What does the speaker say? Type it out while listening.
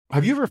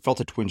Have you ever felt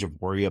a twinge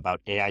of worry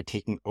about AI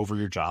taking over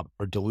your job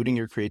or diluting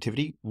your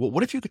creativity? Well,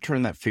 what if you could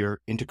turn that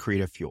fear into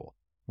creative fuel?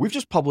 We've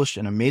just published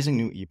an amazing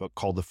new ebook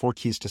called The 4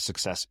 Keys to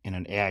Success in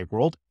an AI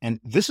World,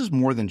 and this is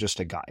more than just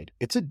a guide.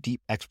 It's a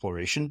deep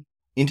exploration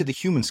into the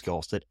human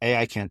skills that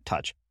AI can't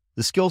touch,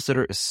 the skills that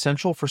are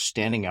essential for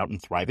standing out and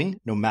thriving,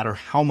 no matter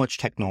how much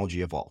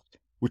technology evolves.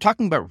 We're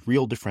talking about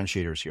real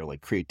differentiators here,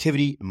 like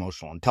creativity,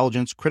 emotional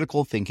intelligence,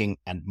 critical thinking,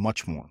 and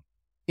much more.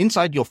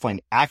 Inside, you'll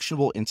find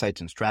actionable insights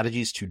and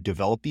strategies to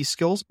develop these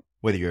skills,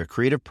 whether you're a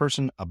creative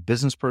person, a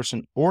business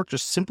person, or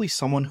just simply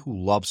someone who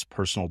loves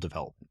personal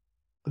development.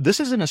 This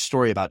isn't a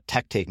story about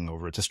tech taking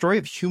over. It's a story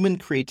of human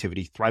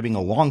creativity thriving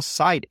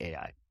alongside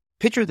AI.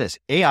 Picture this,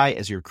 AI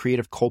as your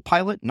creative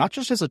co-pilot, not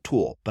just as a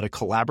tool, but a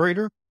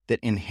collaborator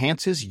that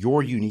enhances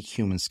your unique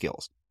human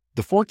skills.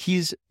 The 4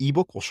 Keys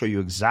ebook will show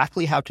you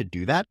exactly how to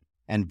do that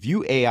and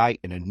view AI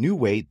in a new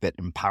way that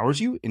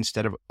empowers you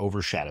instead of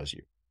overshadows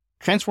you.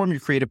 Transform your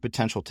creative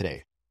potential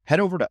today. Head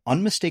over to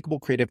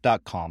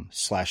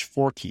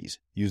unmistakablecreative.com/4keys.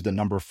 Use the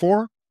number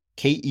 4,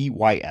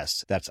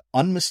 KEYS. That's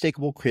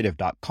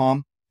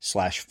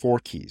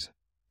unmistakablecreative.com/4keys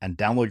and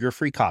download your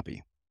free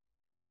copy.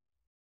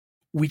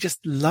 We just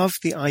love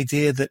the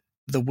idea that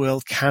the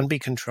world can be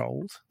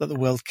controlled, that the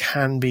world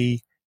can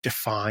be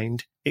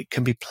defined, it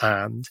can be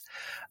planned.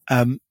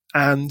 And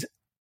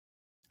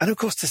of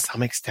course, to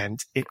some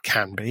extent, it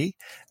can be.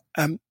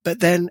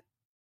 But then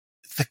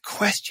the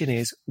question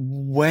is,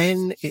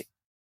 when it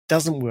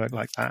doesn't work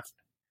like that,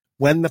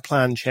 when the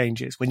plan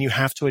changes, when you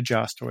have to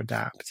adjust or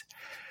adapt,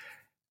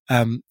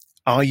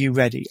 are you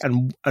ready?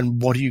 And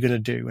what are you going to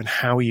do? And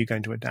how are you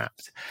going to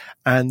adapt?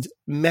 And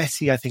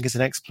Messy, I think, is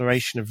an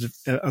exploration of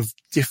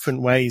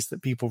different ways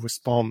that people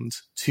respond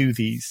to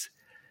these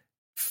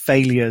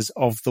failures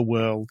of the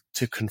world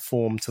to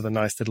conform to the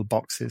nice little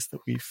boxes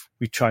that we've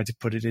tried to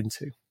put it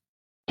into.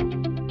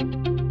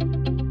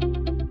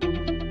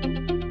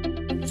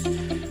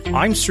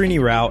 I'm Srini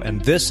Rao,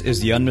 and this is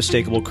the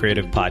Unmistakable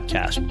Creative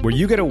Podcast, where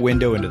you get a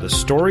window into the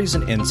stories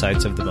and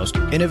insights of the most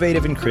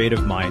innovative and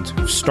creative minds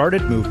who've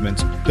started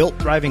movements, built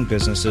thriving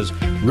businesses,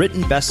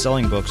 written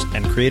best-selling books,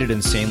 and created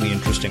insanely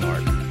interesting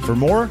art. For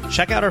more,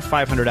 check out our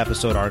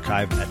 500-episode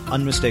archive at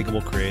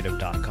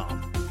unmistakablecreative.com.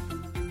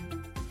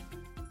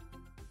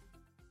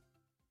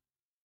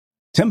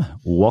 Tim,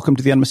 welcome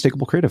to the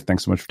Unmistakable Creative.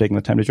 Thanks so much for taking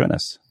the time to join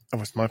us.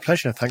 Oh, it's my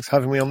pleasure. Thanks for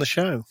having me on the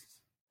show.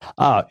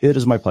 It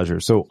is my pleasure.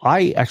 So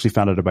I actually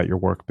found out about your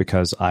work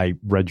because I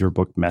read your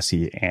book,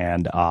 Messy,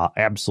 and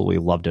absolutely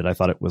loved it. I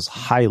thought it was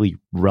highly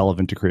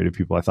relevant to creative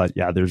people. I thought,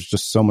 yeah, there's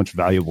just so much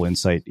valuable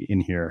insight in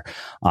here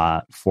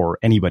for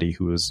anybody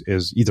who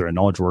is either a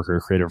knowledge worker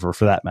or creative, or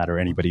for that matter,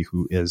 anybody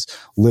who is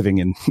living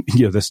in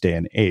this day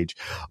and age.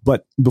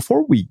 But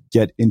before we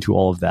get into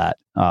all of that,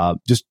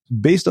 just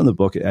based on the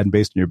book and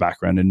based on your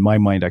background, in my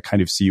mind, I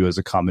kind of see you as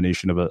a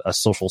combination of a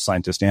social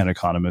scientist and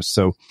economist.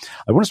 So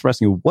I want to start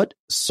asking you, what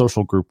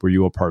social group were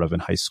you a part of in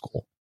high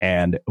school?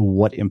 And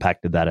what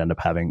impact did that end up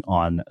having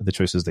on the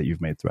choices that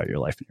you've made throughout your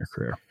life and your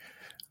career?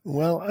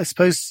 Well, I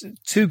suppose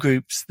two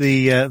groups,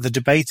 the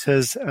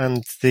debaters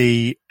and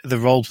the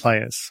role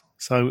players.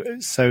 So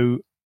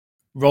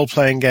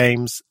role-playing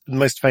games, the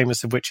most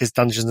famous of which is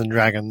Dungeons and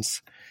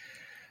Dragons,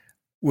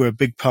 were a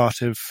big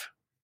part of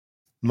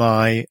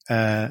my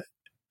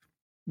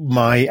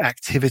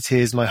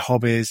activities, my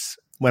hobbies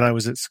when I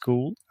was at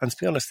school. And to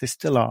be honest, they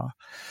still are.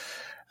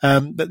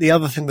 But the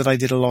other thing that I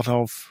did a lot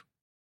of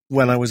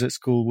when I was at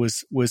school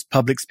was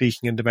public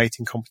speaking and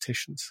debating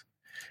competitions.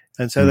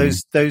 And so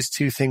those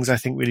two things, I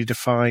think, really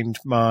defined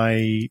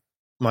my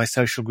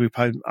social group.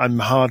 I'm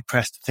hard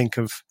pressed to think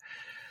of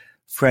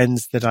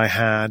friends that I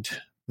had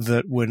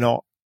that were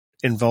not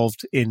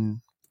involved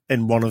in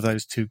one of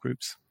those two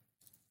groups.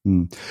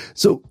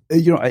 So,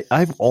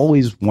 I've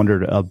always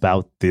wondered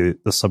about the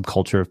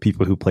subculture of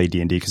people who play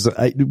D&D, because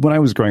when I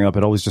was growing up,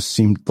 it always just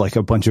seemed like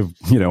a bunch of,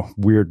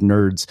 weird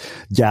nerds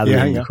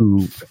gathering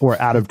who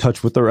were out of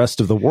touch with the rest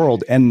of the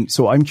world. And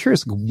so I'm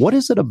curious, what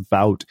is it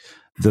about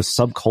the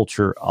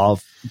subculture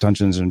of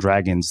Dungeons and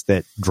Dragons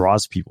that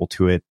draws people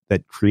to it,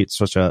 that creates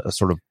such a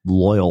sort of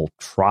loyal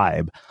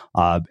tribe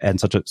and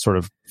such a sort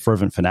of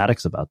fervent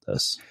fanatics about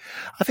this?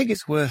 I think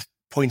it's worth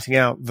pointing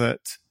out that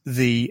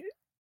the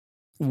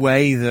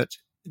way that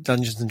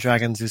Dungeons and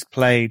Dragons is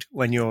played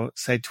when you're,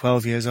 say,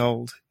 12 years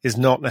old is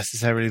not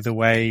necessarily the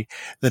way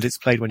that it's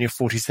played when you're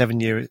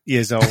 47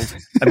 years old.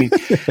 I mean,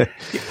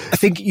 I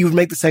think you would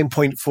make the same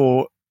point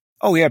for,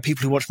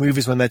 people who watch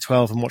movies when they're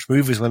 12 and watch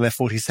movies when they're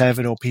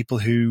 47, or people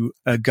who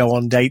go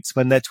on dates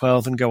when they're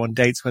 12 and go on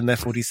dates when they're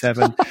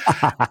 47.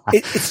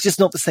 It's just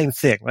not the same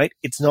thing, right?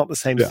 It's not the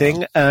same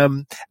thing.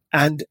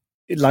 And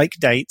like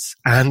dates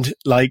and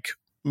like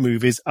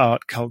movies,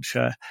 art,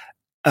 culture,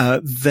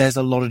 there's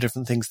a lot of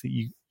different things that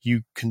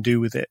you can do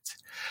with it.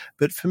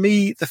 But for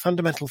me, the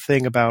fundamental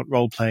thing about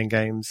role-playing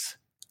games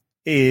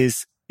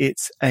is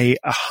it's a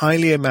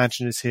highly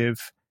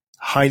imaginative,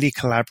 highly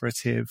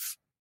collaborative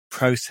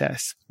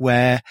process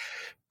where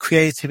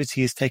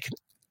creativity is taken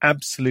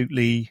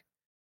absolutely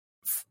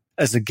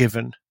as a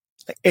given.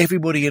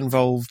 Everybody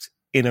involved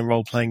in a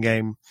role-playing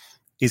game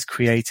is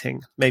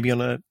creating, maybe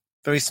on a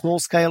very small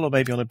scale or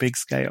maybe on a big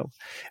scale.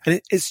 And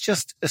it's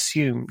just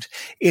assumed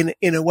in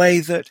a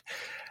way that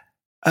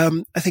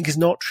I think is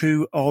not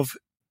true of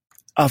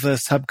other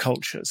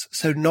subcultures.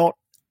 So not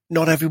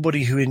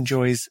everybody who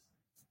enjoys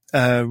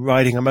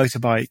riding a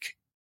motorbike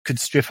could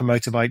strip a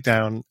motorbike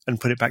down and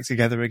put it back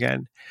together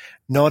again.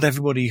 Not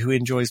everybody who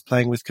enjoys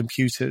playing with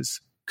computers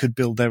could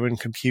build their own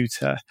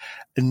computer.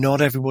 And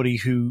not everybody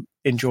who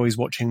enjoys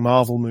watching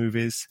Marvel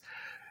movies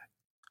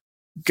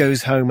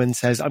goes home and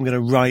says, I'm going to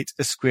write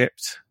a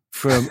script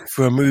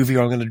for a movie,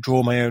 or I'm going to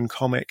draw my own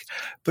comic.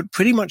 But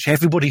pretty much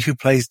everybody who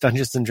plays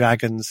Dungeons and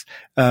Dragons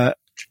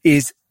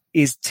is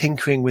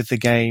tinkering with the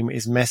game,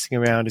 is messing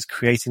around, is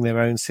creating their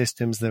own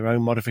systems, their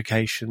own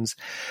modifications,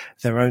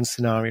 their own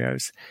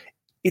scenarios.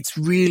 It's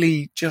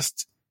really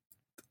just,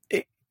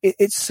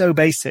 it's so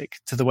basic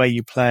to the way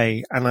you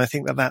play. And I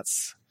think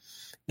that's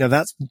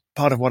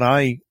part of what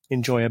I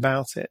enjoy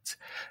about it.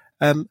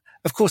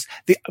 Of course,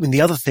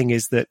 the other thing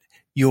is that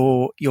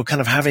you're kind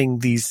of having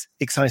these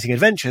exciting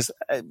adventures,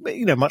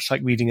 much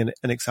like reading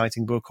an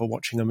exciting book or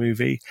watching a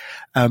movie.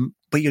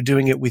 But you're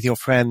doing it with your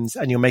friends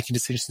and you're making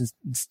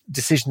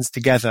decisions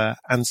together.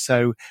 And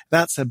so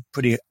that's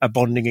a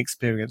bonding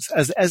experience,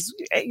 as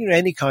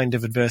any kind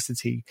of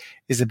adversity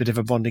is a bit of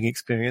a bonding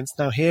experience.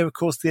 Now here, of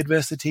course, the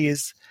adversity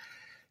is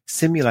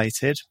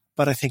simulated,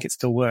 but I think it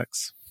still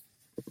works.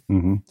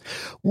 Mm-hmm.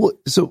 Well,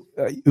 so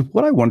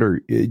what I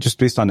wonder, just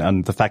based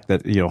on the fact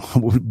that,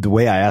 the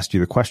way I asked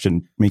you the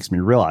question makes me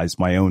realize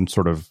my own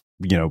sort of,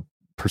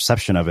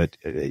 perception of it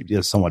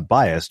is somewhat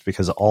biased,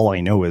 because all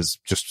I know is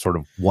just sort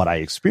of what I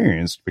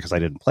experienced because I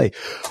didn't play.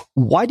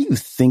 Why do you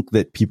think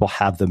that people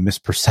have the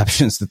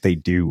misperceptions that they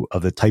do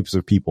of the types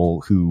of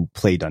people who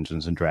play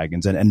Dungeons and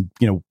Dragons? And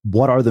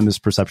what are the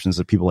misperceptions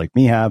that people like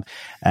me have?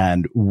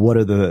 And what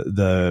are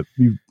the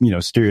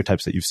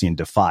stereotypes that you've seen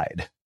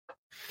defied?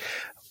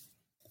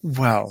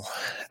 Well,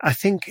 I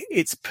think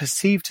it's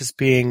perceived as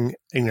being,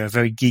 a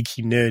very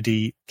geeky,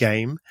 nerdy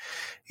game.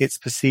 It's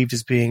perceived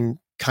as being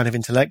kind of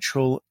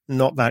intellectual,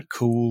 not that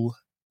cool,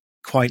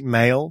 quite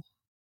male,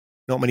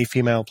 not many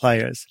female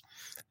players.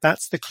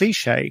 That's the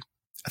cliche.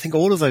 I think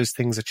all of those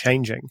things are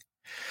changing.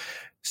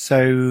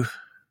 So,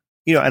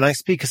 and I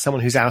speak as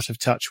someone who's out of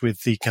touch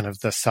with the kind of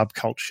the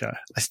subculture.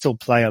 I still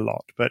play a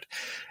lot, but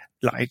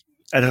I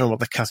don't know what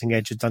the cutting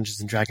edge of Dungeons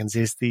and Dragons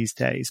is these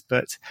days,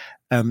 but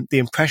the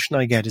impression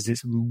I get is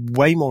it's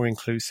way more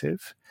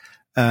inclusive,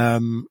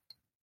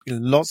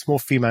 lots more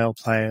female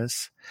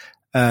players.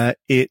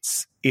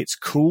 It's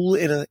cool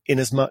in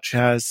as much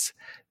as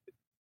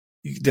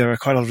there are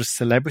quite a lot of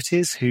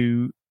celebrities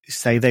who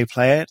say they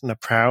play it and are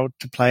proud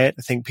to play it.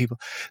 I think the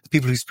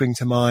people who spring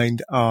to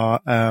mind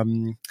are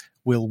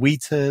Will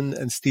Wheaton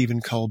and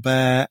Stephen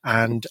Colbert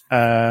and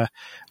I'm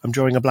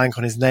drawing a blank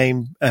on his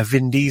name,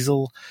 Vin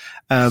Diesel.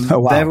 Oh,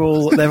 wow. They're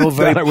all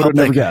very I would have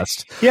never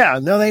guessed. Yeah,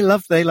 no, they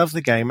love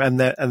the game, and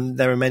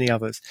there are many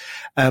others.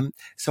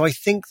 So I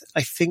think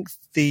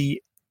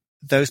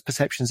those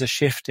perceptions are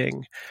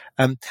shifting.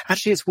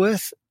 Actually, it's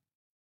worth.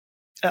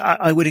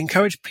 I would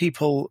encourage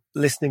people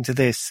listening to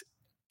this,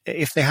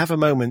 if they have a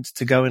moment,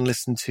 to go and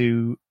listen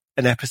to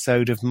an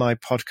episode of my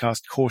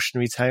podcast,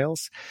 Cautionary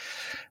Tales,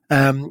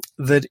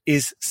 that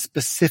is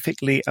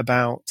specifically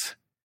about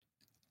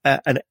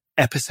an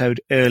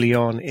episode early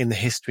on in the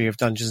history of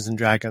Dungeons and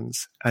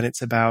Dragons. And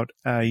it's about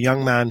a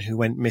young man who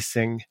went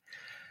missing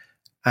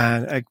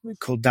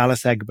called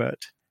Dallas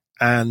Egbert,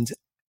 and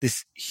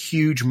this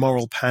huge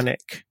moral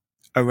panic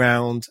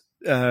around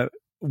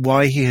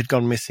why he had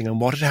gone missing and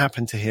what had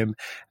happened to him,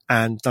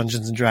 and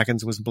Dungeons and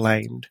Dragons was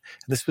blamed.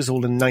 And this was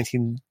all in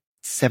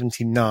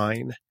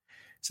 1979.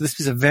 So this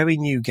was a very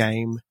new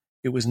game.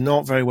 It was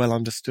not very well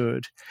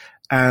understood.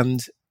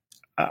 And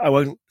I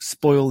won't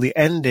spoil the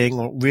ending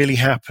or what really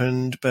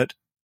happened, but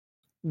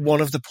one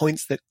of the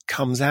points that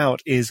comes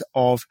out is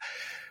of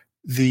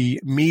the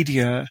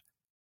media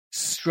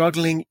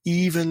struggling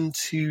even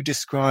to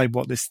describe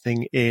what this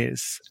thing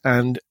is.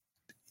 And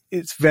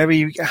it's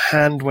very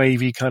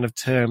hand-wavy kind of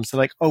term. So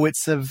like, oh,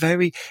 it's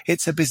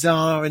a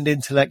bizarre and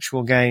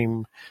intellectual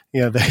game,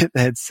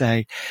 they'd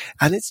say.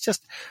 And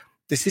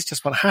this is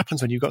just what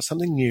happens when you've got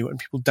something new and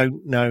people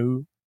don't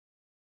know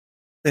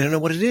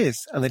what it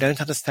is and they don't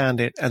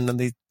understand it, and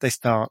then they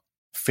start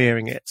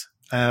fearing it.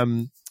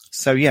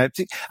 So yeah,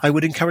 I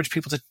would encourage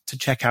people to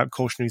check out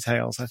Cautionary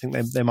Tales. I think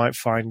they might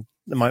find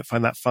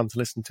that fun to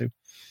listen to.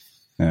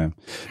 Yeah.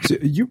 So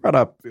you brought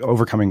up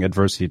overcoming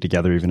adversity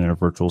together, even in a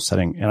virtual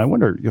setting. And I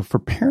wonder, for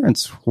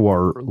parents who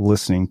are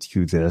listening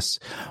to this,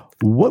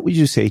 what would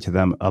you say to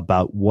them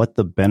about what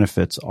the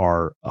benefits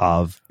are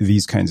of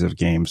these kinds of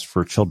games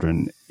for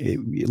children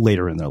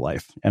later in their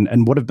life?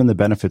 And what have been the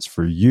benefits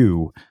for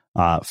you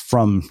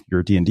from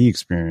your D&D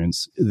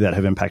experience that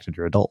have impacted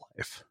your adult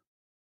life?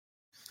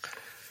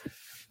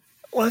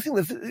 Well, I think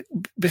that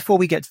before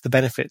we get to the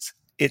benefits,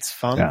 it's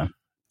fun. Yeah.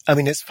 I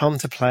mean, it's fun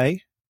to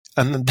play.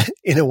 And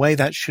in a way,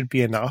 that should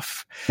be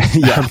enough.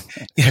 Yeah.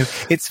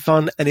 It's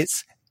fun and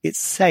it's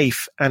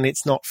safe and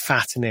it's not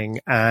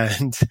fattening.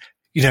 And,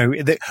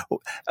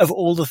 of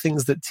all the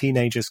things that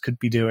teenagers could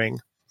be doing,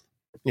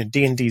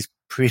 D&D's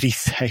pretty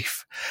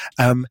safe,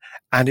 and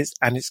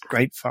it's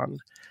great fun.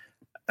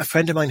 A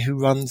friend of mine who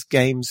runs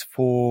games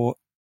for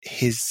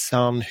his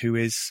son, who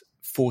is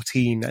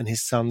 14, and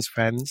his son's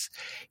friends,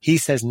 he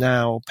says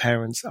now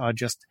parents are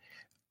just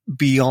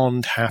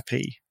beyond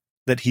happy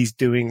that he's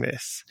doing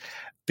this,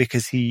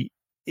 because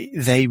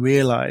they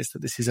realize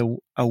that this is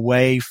a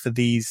way for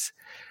these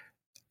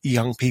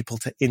young people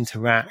to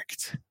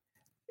interact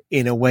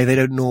in a way they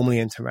don't normally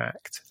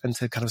interact, and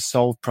to kind of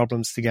solve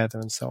problems together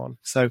and so on.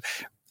 So,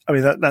 I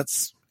mean,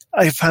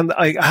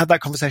 I had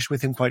that conversation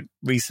with him quite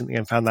recently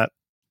and found that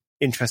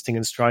interesting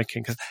and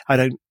striking, because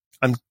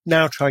I'm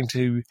now trying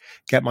to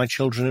get my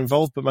children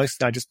involved, but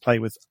mostly I just play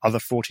with other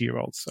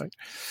 40-year-olds. So,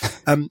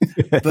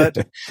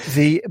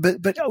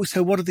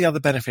 so what are the other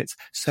benefits?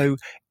 So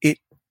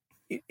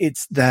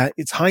it's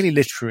highly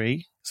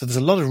literary. So there's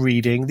a lot of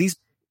reading. These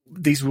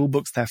rule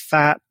books, they're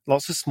fat,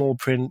 lots of small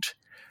print,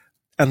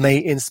 and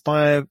they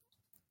inspire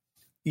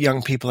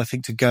young people, I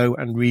think, to go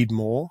and read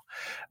more.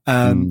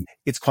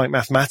 It's quite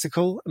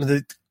mathematical. I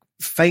mean,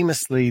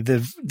 famously,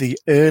 the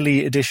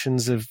early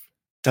editions of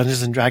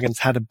Dungeons and Dragons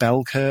had a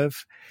bell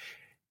curve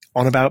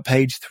on about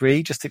page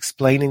 3, just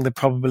explaining the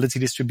probability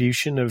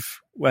distribution of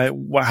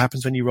what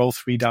happens when you roll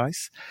 3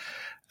 dice,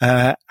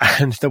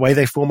 and the way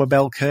they form a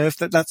bell curve.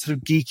 That sort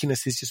of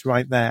geekiness is just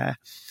right there.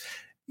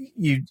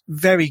 You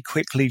very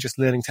quickly just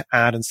learning to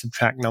add and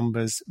subtract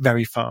numbers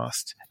very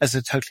fast as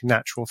a totally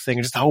natural thing.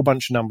 And just a whole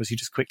bunch of numbers, you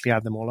just quickly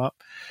add them all up.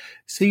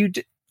 So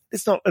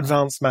it's not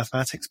advanced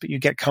mathematics, but you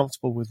get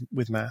comfortable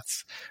with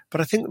maths.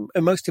 But I think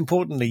most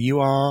importantly, you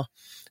are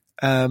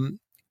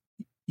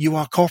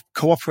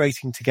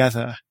cooperating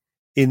together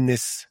in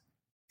this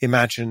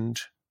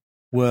imagined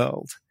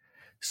world.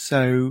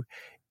 So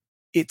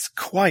it's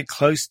quite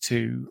close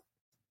to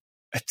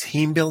a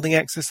team building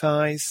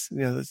exercise,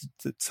 that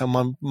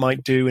someone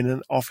might do in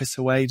an office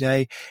away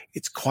day.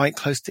 It's quite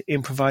close to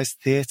improvised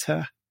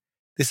theatre.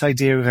 This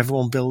idea of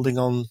everyone building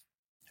on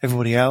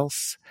everybody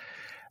else,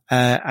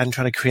 and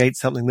trying to create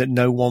something that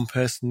no one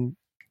person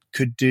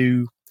could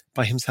do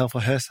by himself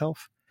or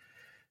herself.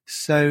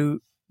 So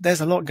there's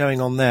a lot going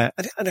on there.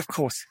 And of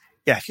course,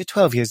 if you're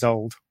 12 years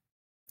old,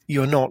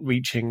 you're not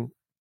reaching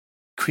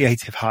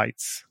creative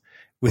heights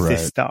with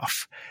this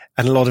stuff.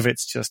 And a lot of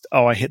it's just,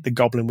 I hit the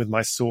goblin with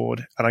my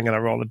sword and I'm going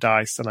to roll a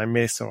dice and I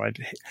miss, or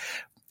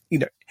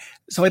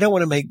so I don't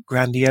want to make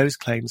grandiose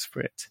claims for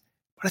it.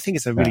 But I think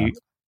it's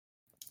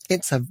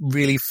a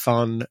really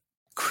fun,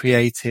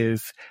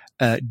 creative,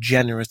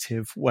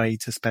 generative way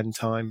to spend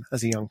time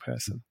as a young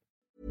person.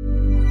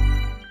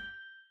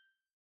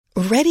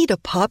 Ready to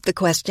pop the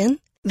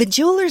question? The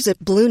jewelers at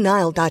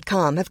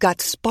BlueNile.com have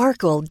got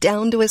sparkle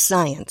down to a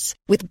science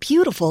with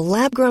beautiful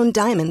lab-grown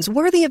diamonds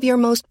worthy of your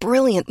most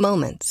brilliant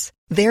moments.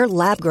 Their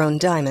lab-grown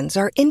diamonds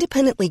are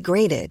independently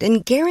graded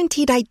and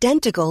guaranteed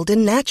identical to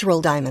natural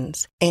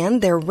diamonds,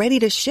 and they're ready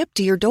to ship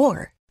to your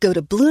door. Go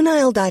to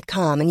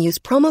BlueNile.com and use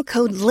promo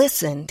code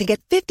LISTEN to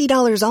get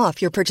 $50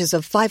 off your purchase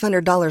of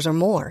 $500 or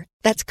more.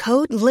 That's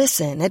code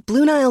LISTEN at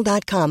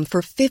BlueNile.com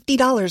for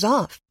 $50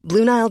 off.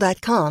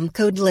 BlueNile.com,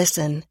 code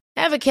LISTEN.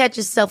 Ever catch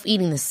yourself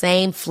eating the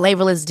same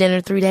flavorless dinner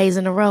 3 days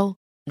in a row?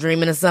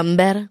 Dreaming of something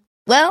better?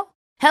 Well,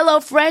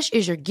 HelloFresh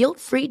is your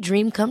guilt-free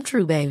dream come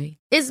true, baby.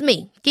 It's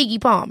me,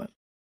 Keke Palmer.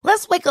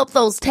 Let's wake up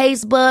those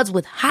taste buds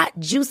with hot,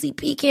 juicy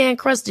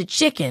pecan-crusted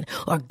chicken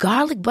or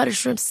garlic butter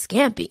shrimp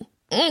scampi.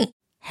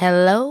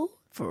 Hello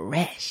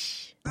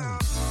Fresh.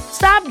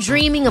 Stop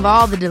dreaming of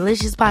all the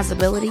delicious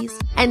possibilities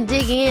and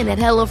dig in at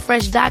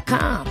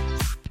HelloFresh.com.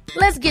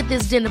 Let's get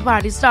this dinner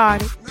party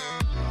started.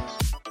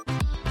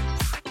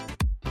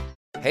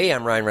 Hey,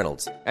 I'm Ryan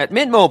Reynolds. At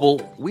Mint Mobile,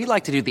 we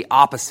like to do the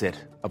opposite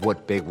of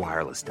what Big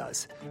Wireless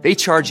does. They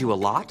charge you a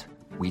lot,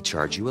 we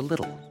charge you a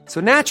little.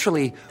 So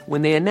naturally,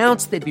 when they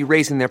announced they'd be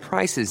raising their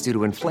prices due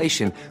to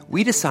inflation,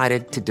 we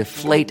decided to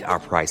deflate our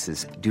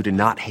prices due to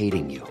not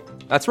hating you.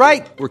 That's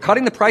right. We're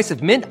cutting the price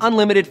of Mint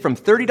Unlimited from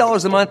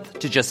 $30 a month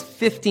to just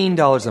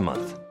 $15 a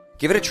month.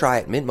 Give it a try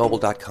at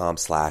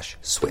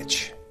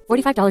mintmobile.com/switch.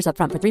 $45 up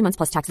front for 3 months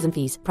plus taxes and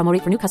fees. Promo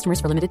rate for new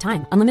customers for limited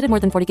time. Unlimited more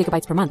than 40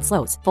 gigabytes per month.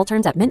 Slows full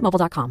terms at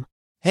mintmobile.com.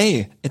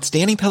 Hey, it's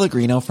Danny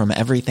Pellegrino from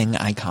Everything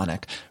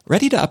Iconic.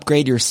 Ready to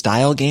upgrade your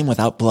style game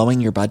without blowing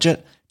your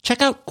budget?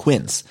 Check out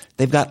Quince.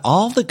 They've got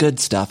all the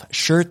good stuff,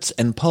 shirts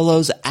and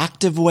polos,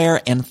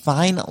 activewear, and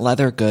fine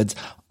leather goods,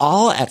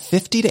 all at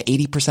 50 to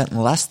 80%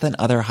 less than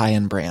other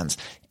high-end brands.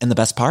 And the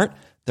best part?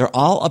 They're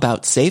all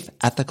about safe,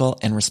 ethical,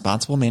 and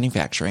responsible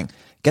manufacturing.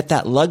 Get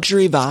that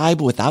luxury vibe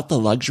without the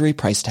luxury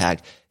price tag.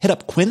 Hit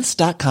up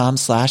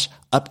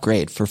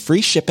quince.com/upgrade for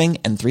free shipping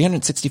and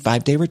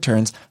 365-day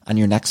returns on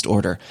your next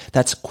order.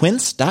 That's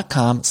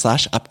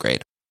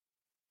quince.com/upgrade.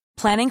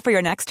 Planning for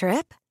your next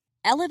trip?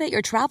 Elevate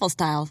your travel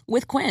style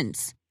with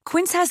Quince.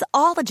 Quince has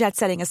all the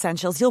jet-setting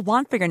essentials you'll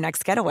want for your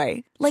next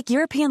getaway, like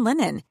European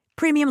linen,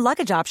 premium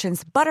luggage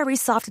options, buttery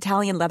soft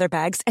Italian leather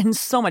bags, and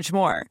so much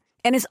more.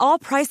 And is all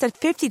priced at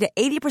 50 to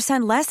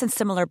 80% less than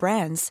similar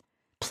brands.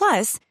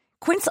 Plus,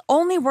 Quince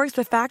only works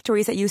with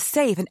factories that use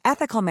safe and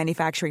ethical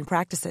manufacturing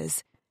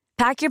practices.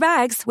 Pack your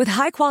bags with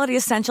high-quality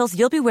essentials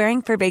you'll be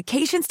wearing for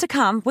vacations to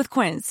come with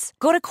Quince.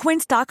 Go to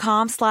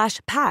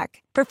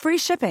quince.com/pack for free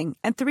shipping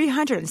and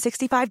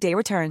 365-day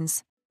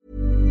returns.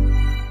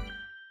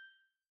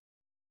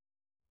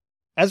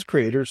 As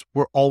creators,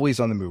 we're always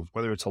on the move.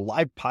 Whether it's a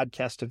live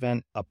podcast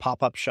event, a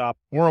pop-up shop,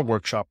 or a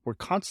workshop, we're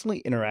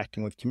constantly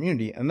interacting with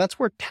community, and that's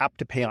where Tap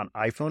to Pay on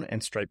iPhone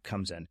and Stripe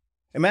comes in.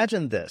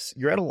 Imagine this.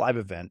 You're at a live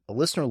event, a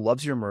listener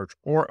loves your merch,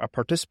 or a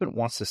participant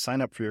wants to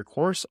sign up for your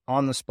course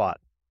on the spot.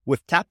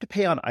 With Tap to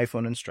Pay on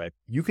iPhone and Stripe,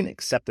 you can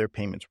accept their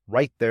payments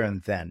right there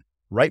and then,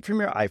 right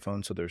from your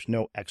iPhone, so there's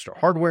no extra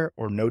hardware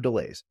or no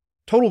delays.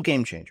 Total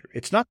game changer.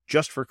 It's not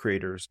just for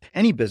creators.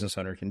 Any business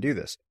owner can do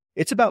this.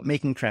 It's about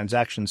making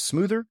transactions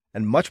smoother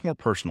and much more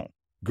personal,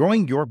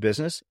 growing your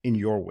business in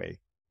your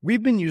way.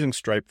 We've been using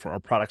Stripe for our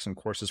products and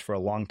courses for a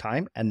long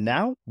time, and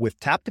now with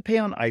Tap to Pay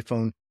on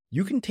iPhone,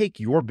 you can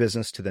take your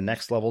business to the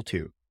next level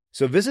too.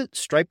 So visit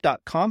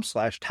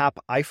stripe.com/tap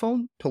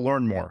iPhone to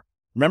learn more.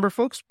 Remember,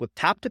 folks, with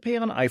Tap to Pay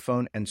on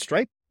iPhone and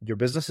Stripe, your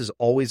business is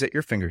always at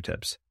your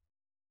fingertips.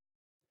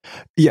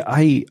 Yeah,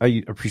 I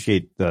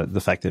appreciate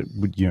the fact that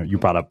you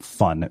brought up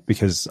fun,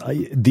 because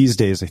these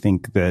days I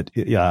think that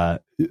and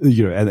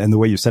the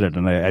way you said it,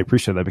 and I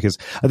appreciate that, because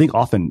I think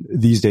often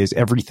these days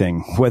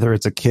everything, whether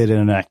it's a kid in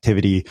an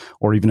activity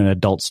or even an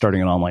adult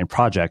starting an online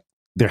project,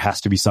 there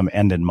has to be some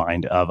end in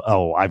mind of,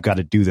 oh, I've got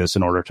to do this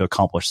in order to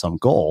accomplish some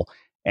goal.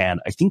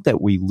 And I think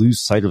that we lose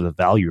sight of the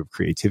value of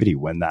creativity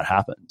when that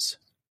happens.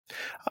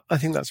 I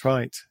think that's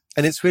right.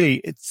 And it's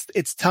really,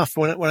 it's tough.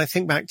 When I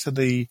think back to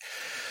the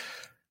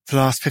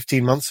last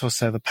 15 months or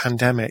so, the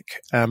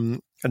pandemic, and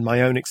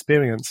my own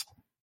experience,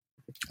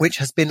 which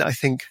has been, I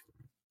think,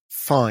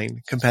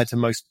 fine compared to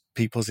most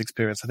people's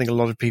experience. I think a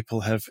lot of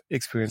people have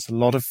experienced a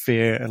lot of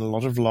fear and a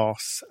lot of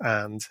loss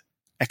and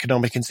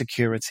economic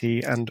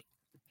insecurity and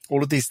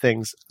all of these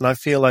things. And I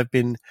feel I've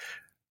been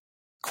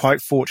quite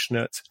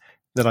fortunate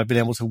that I've been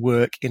able to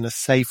work in a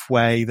safe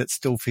way that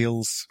still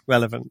feels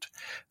relevant.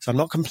 So I'm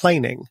not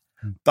complaining,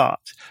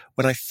 but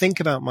when I think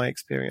about my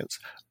experience,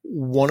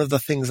 one of the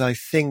things I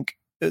think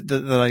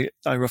that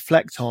I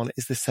reflect on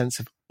is the sense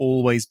of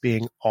always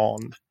being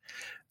on.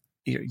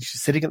 You're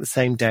sitting at the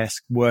same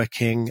desk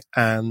working,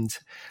 and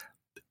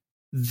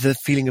the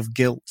feeling of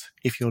guilt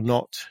if you're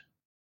not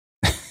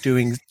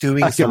doing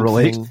something.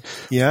 Relate.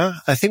 Yeah,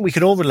 I think we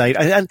can all relate.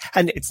 And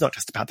it's not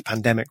just about the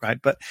pandemic,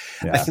 right? But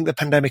yeah. I think the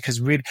pandemic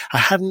has really, I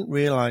hadn't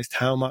realized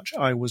how much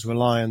I was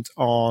reliant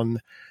on,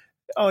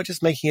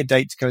 just making a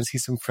date to go and see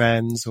some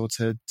friends, or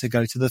to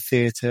go to the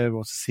theater,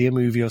 or to see a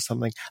movie or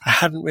something. I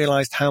hadn't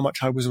realized how much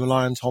I was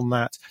reliant on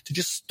that to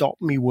just stop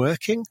me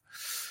working.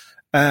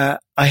 I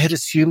had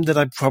assumed that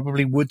I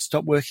probably would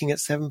stop working at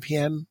 7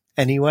 p.m.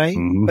 anyway,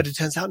 but it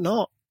turns out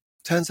not.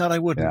 Turns out I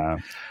wouldn't.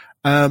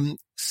 Yeah.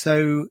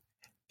 So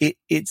it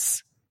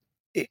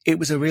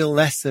was a real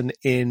lesson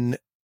in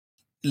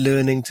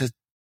learning to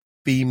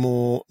be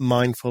more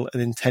mindful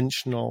and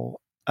intentional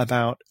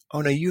about,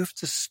 oh no, you have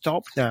to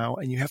stop now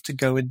and you have to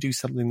go and do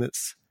something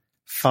that's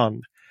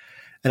fun.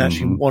 And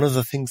actually one of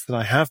the things that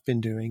I have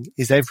been doing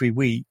is every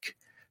week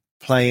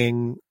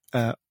playing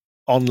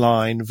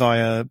online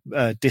via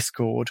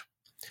Discord.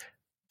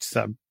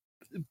 So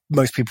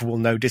most people will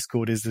know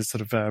Discord is this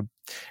sort of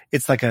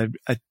it's like a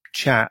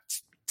chat,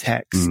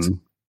 text,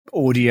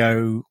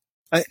 audio.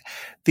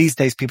 These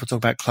days people talk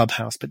about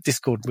Clubhouse, but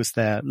Discord was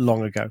there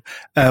long ago.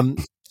 I've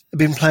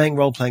been playing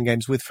role-playing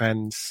games with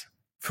friends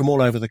from all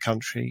over the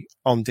country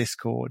on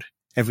Discord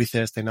every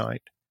Thursday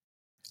night.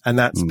 And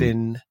that's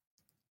been,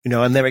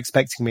 and they're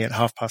expecting me at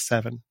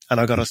 7:30, and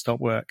I got to stop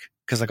work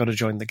because I got to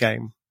join the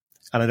game,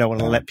 and I don't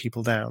want to let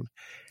people down.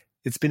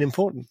 It's been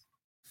important.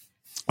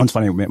 It's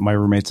funny, my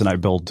roommates and I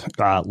build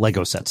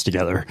Lego sets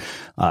together,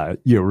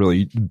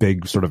 really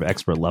big sort of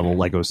expert level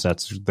Lego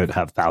sets that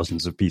have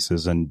thousands of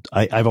pieces. And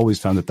I've always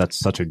found that that's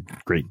such a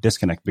great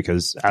disconnect,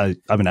 because I'm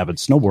an avid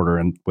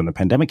snowboarder. And when the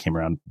pandemic came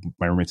around,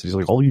 my roommate said, he's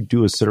like, all you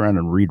do is sit around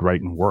and read,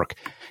 write, and work.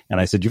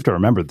 And I said, you have to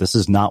remember, this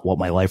is not what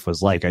my life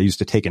was like. I used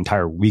to take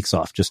entire weeks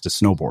off just to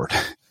snowboard.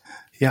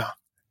 Yeah.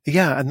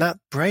 Yeah. And that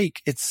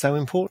break, it's so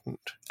important.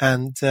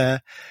 And, you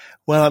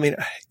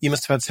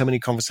must have had so many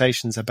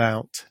conversations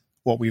about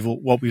what we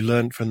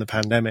learned from the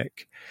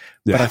pandemic.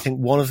 Yeah. But I think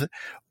one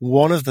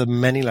of the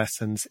many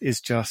lessons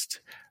is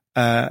just,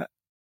 how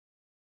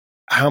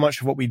much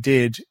of what we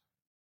did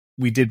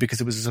because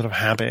it was a sort of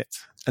habit.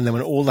 And then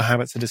when all the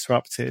habits are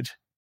disrupted,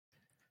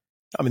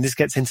 this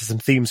gets into some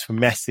themes from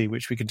Messi,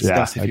 which we could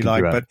discuss if you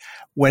like. But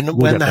when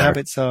the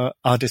habits are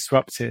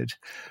disrupted,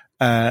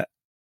 sometimes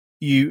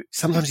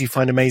you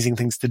find amazing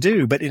things to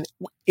do, but in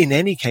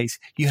any case,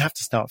 you have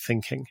to start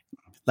thinking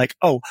like,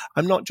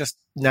 I'm not just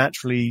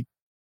naturally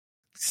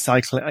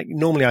cycling.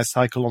 Normally I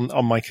cycle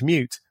on my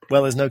commute.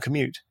 Well, there's no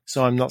commute,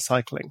 so I'm not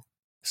cycling.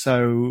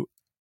 So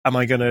am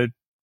I going to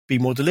be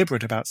more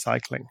deliberate about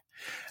cycling?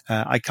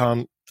 I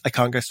can't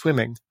go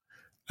swimming.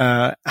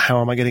 How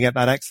am I going to get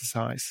that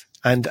exercise?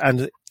 And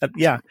I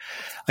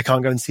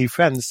can't go and see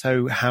friends.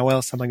 So how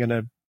else am I going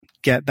to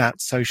get that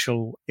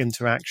social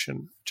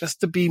interaction? Just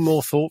to be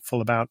more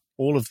thoughtful about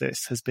all of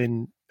this has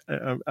been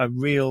a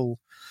real,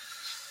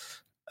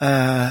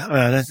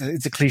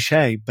 it's a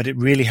cliche, but it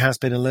really has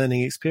been a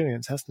learning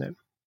experience, hasn't it?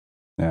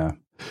 Yeah.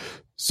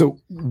 So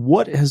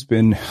what has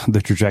been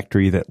the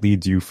trajectory that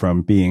leads you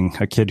from being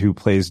a kid who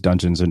plays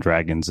Dungeons and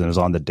Dragons and is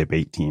on the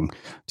debate team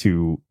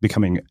to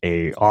becoming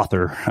a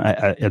author,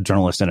 a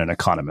journalist, and an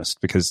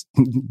economist? Because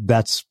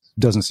that's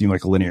doesn't seem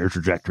like a linear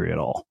trajectory at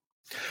all.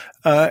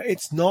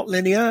 It's not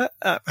linear.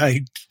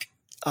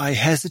 I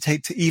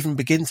hesitate to even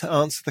begin to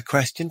answer the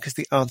question because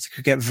the answer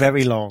could get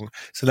very long.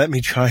 So let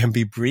me try and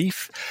be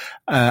brief.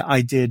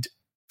 I did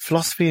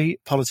philosophy,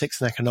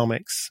 politics, and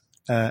economics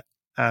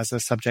as a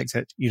subject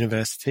at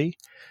university,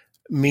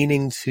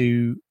 meaning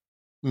to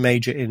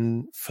major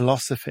in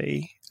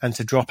philosophy and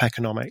to drop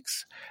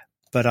economics.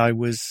 But I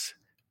was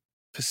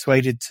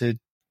persuaded to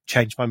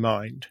change my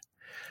mind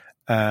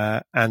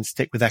and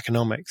stick with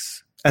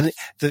economics. And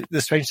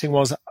the strange thing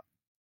was,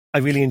 I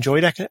really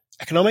enjoyed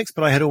economics,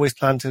 but I had always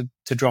planned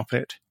to drop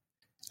it.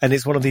 And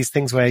it's one of these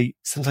things where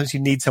sometimes you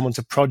need someone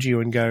to prod you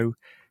and go,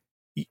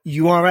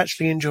 you are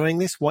actually enjoying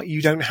this. What,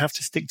 you don't have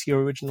to stick to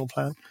your original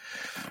plan.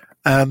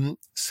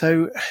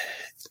 So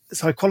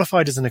I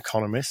qualified as an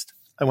economist.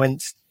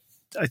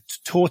 I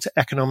taught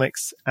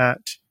economics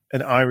at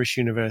an Irish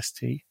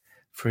university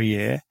for a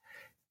year,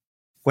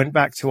 went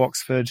back to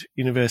Oxford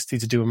University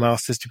to do a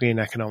master's degree in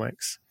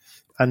economics.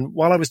 And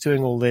while I was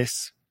doing all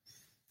this,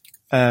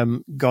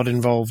 got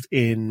involved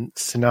in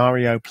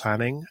scenario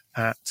planning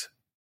at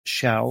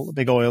Shell, a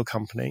big oil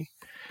company,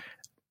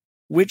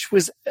 which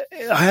was,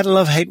 I had a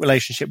love-hate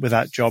relationship with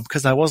that job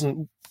because I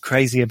wasn't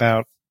crazy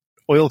about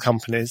oil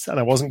companies and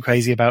I wasn't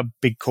crazy about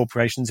big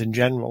corporations in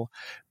general.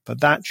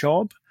 But that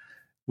job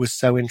was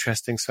so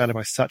interesting, surrounded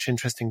by such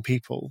interesting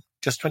people,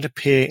 just trying to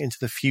peer into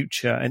the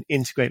future and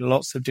integrate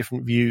lots of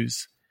different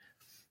views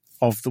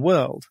of the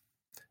world.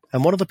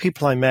 And one of the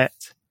people I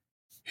met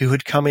who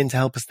had come in to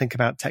help us think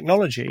about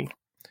technology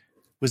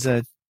was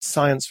a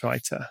science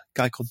writer, a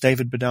guy called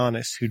David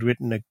Bodanis, who'd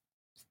written a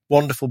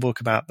wonderful book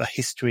about the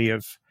history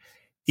of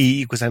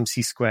E equals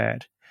MC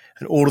squared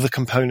and all of the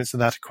components of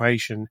that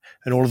equation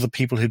and all of the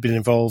people who'd been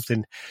involved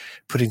in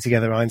putting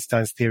together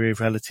Einstein's theory of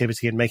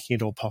relativity and making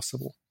it all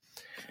possible.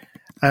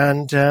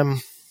 And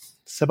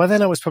so by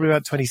then I was probably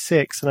about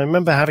 26, and I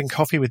remember having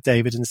coffee with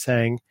David and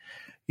saying,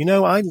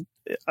 I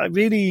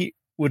really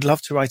would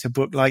love to write a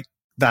book like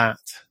that,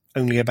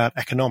 only about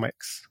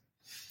economics,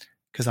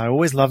 because I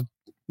always loved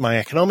my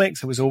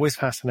economics. It was always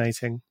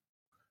fascinating.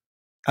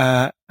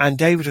 And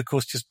David, of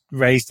course, just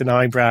raised an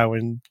eyebrow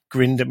and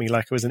grinned at me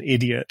like I was an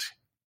idiot.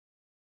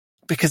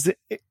 Because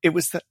it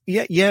was that,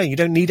 you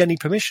don't need any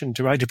permission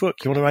to write a book.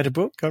 You want to write a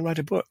book? Go and write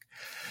a book.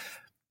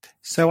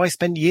 So I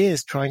spent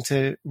years trying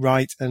to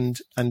write and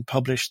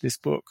publish this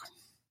book,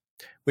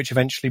 which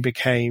eventually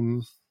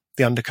became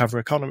The Undercover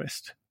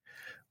Economist,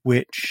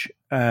 which,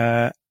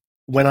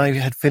 when I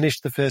had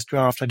finished the first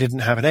draft, I didn't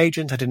have an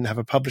agent, I didn't have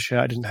a publisher,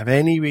 I didn't have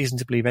any reason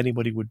to believe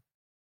anybody would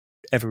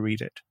ever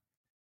read it.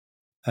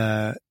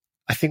 I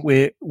think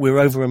we're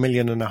over 1.5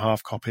 million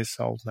copies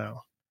sold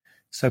now.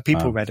 So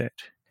people read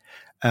it.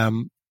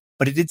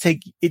 But it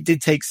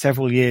did take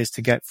several years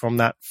to get from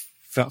that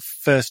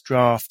first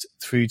draft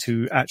through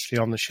to actually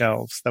on the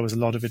shelves. There was a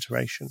lot of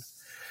iteration.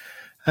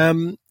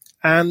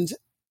 And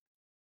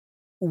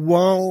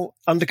while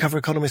Undercover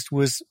Economist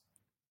was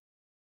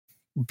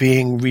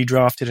being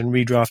redrafted and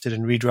redrafted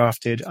and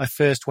redrafted, I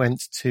first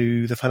went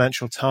to the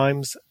Financial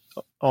Times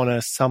on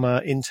a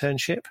summer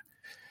internship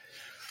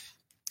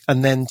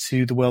and then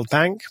to the World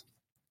Bank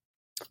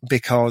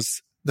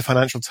because the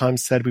Financial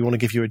Times said, we want to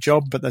give you a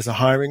job, but there's a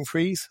hiring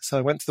freeze. So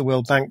I went to the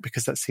World Bank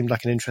because that seemed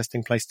like an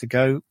interesting place to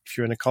go if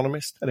you're an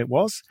economist, and it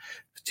was.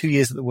 2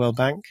 years at the World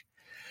Bank.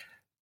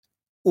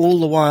 All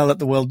the while at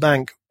the World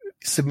Bank,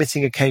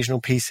 submitting occasional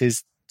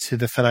pieces to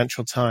the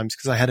Financial Times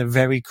because I had a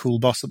very cool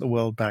boss at the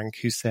World Bank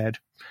who said,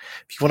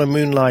 if you want to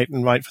moonlight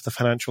and write for the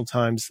Financial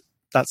Times,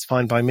 that's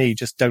fine by me.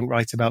 Just don't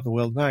write about the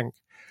World Bank.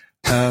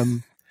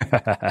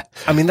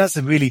 I mean, that's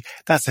a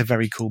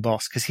very cool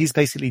boss because he's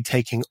basically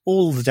taking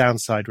all the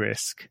downside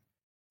risk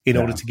in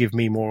order to give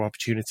me more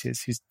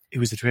opportunities. He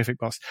was a terrific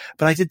boss.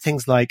 But I did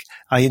things like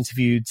I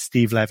interviewed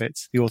Steve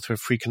Levitt, the author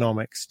of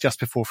Freakonomics, just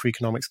before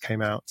Freakonomics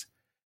came out.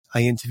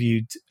 I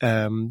interviewed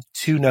 2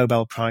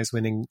 Nobel Prize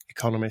winning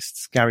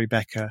economists, Gary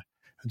Becker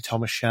and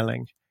Thomas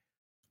Schelling,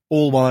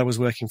 all while I was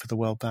working for the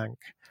World Bank.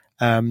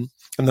 And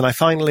then I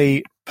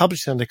finally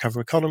published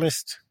Undercover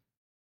Economist,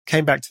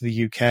 came back to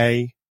the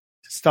UK,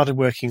 started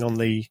working on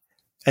the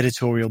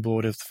editorial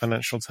board of the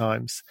Financial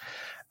Times.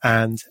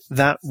 And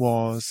that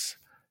was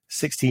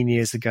 16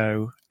 years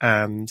ago.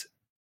 And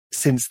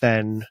since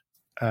then,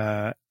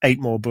 8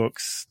 more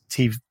books,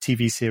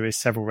 TV series,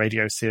 several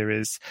radio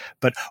series,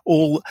 but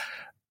all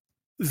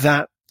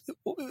that,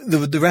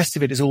 the rest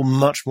of it is all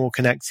much more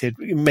connected.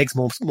 It makes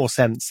more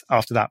sense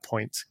after that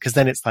point. Cause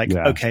then it's like,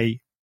 okay,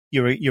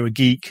 you're a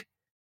geek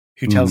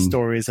who tells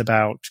stories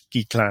about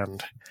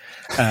Geekland.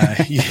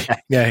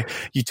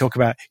 You talk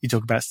about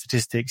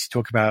statistics, you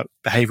talk about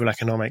behavioral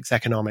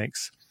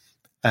economics,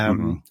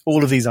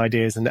 All of these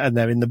ideas, and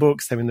they're in the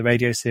books, they're in the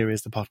radio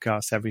series, the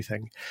podcasts,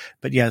 everything.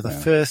 But yeah, the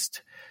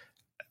first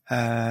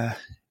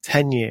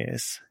 10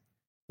 years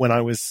when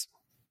I was,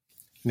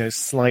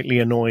 slightly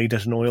annoyed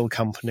at an oil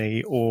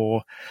company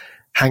or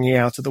hanging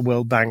out at the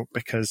World Bank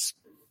because,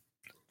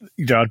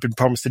 I'd been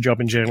promised a job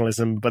in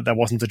journalism, but there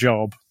wasn't a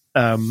job.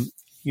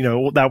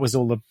 That was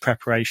all the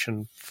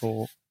preparation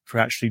for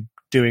actually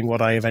doing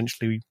what I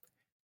eventually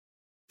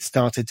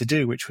started to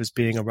do, which was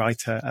being a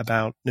writer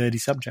about nerdy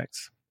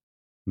subjects.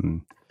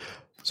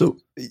 So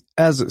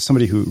as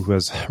somebody who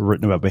has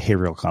written about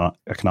behavioral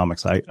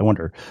economics, I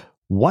wonder,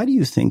 why do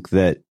you think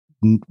that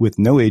with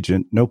no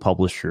agent, no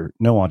publisher,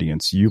 no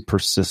audience, you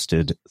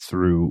persisted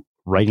through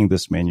writing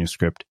this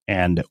manuscript?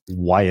 And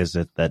why is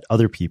it that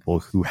other people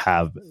who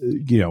have,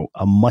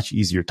 a much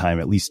easier time,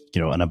 at least,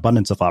 an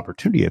abundance of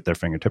opportunity at their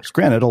fingertips,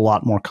 granted, a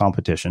lot more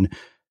competition,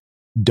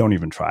 don't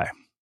even try,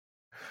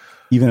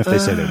 even if they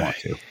say they want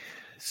to?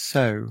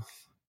 So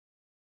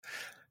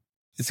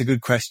it's a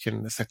good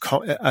question.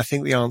 I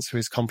think the answer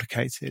is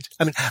complicated.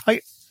 I mean,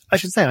 I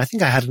should say, I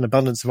think I had an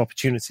abundance of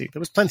opportunity. There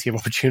was plenty of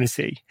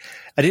opportunity.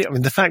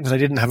 The fact that I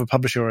didn't have a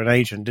publisher or an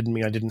agent didn't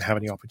mean I didn't have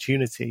any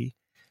opportunity.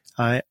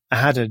 I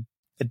had a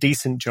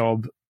decent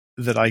job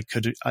that I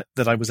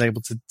was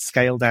able to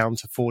scale down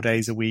to 4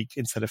 days a week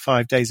instead of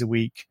 5 days a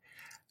week.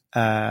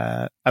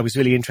 I was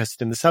really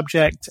interested in the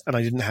subject, and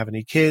I didn't have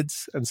any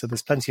kids, and so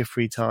there's plenty of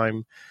free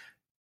time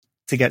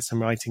to get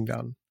some writing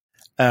done.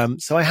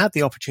 So I had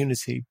the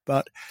opportunity,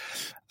 but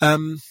I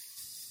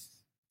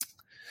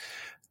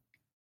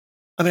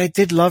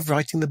did love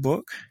writing the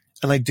book,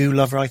 and I do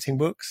love writing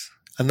books,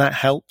 and that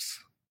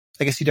helps.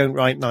 I guess you don't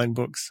write 9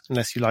 books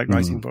unless you like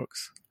writing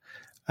books.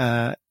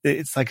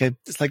 It's like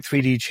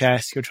 3D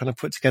chess. You're trying to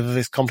put together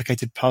this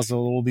complicated puzzle,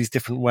 all these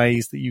different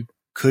ways that you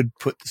could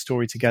put the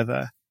story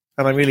together.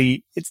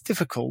 And it's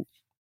difficult,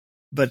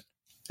 but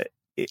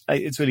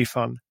it's really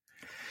fun.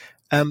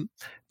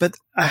 But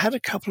I had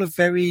a couple of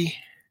very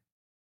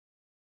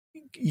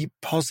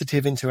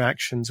positive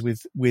interactions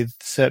with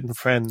certain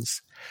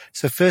friends.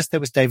 So first there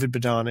was David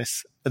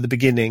Bodanis at the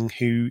beginning,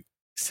 who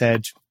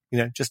said,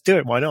 just do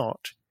it. Why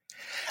not?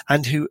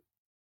 And who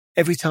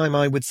every time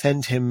I would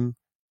send him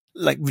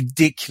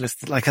ridiculous,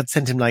 I'd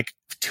send him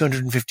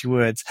 250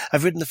 words.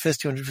 I've written the first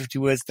 250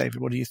 words,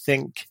 David. What do you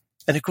think?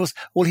 And of course,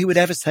 all he would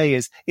ever say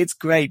is, it's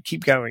great.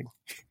 Keep going.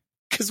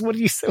 Because what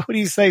do you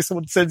say?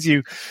 Someone sends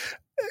you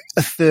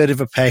a third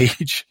of a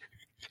page.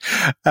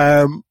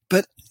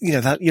 But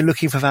that you're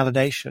looking for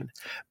validation.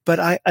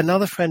 But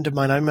another friend of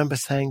mine, I remember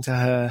saying to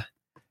her,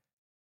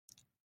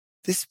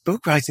 this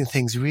book writing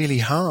thing's really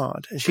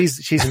hard. And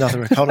she's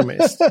another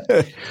economist.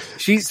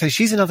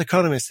 She's another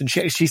economist. And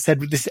she said,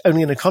 this,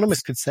 only an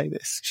economist could say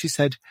this. She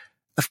said,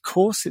 of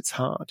course it's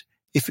hard.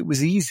 If it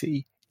was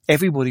easy,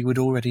 everybody would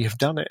already have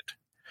done it.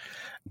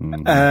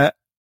 And I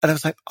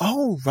was like,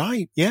 oh,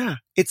 right. Yeah.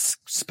 It's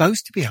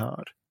supposed to be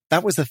hard.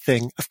 That was the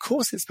thing. Of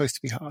course it's supposed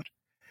to be hard.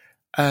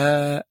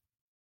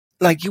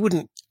 You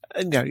wouldn't,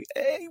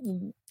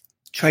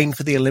 train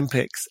for the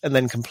Olympics and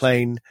then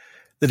complain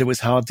that it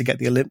was hard to get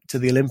to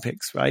the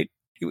Olympics, right?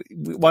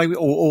 Why,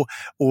 or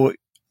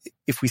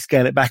if we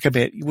scale it back a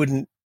bit, you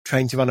wouldn't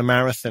train to run a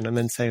marathon and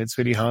then say it's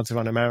really hard to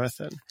run a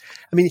marathon.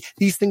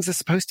 These things are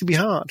supposed to be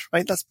hard,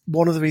 right? That's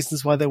one of the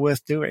reasons why they're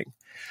worth doing.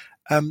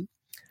 And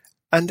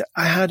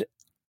I had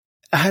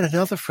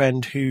another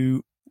friend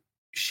who,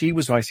 she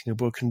was writing a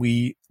book, and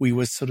we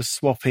were sort of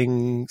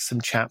swapping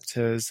some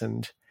chapters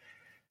and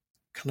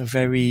kind of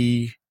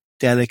very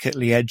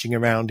delicately edging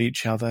around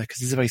each other,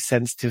 because it's a very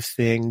sensitive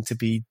thing to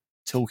be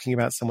talking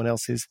about someone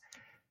else's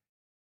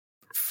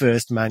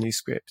first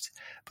manuscript.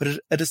 But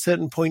at a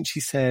certain point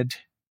she said,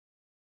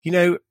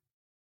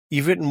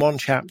 you've written one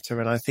chapter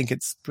and I think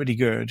it's pretty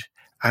good.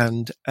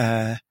 And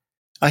I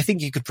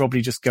think you could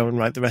probably just go and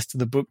write the rest of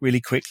the book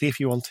really quickly if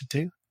you wanted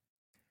to.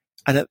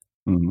 And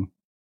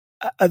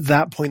at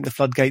that point, the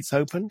floodgates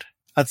opened.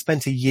 I'd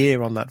spent a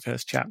year on that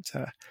first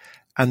chapter,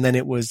 and then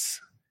it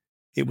was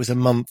a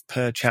month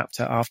per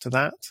chapter after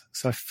that.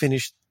 So I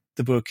finished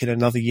the book in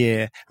another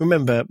year. I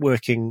remember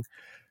working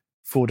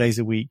 4 days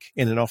a week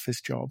in an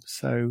office job.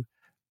 So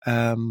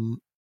I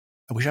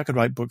wish I could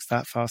write books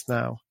that fast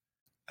now.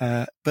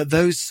 But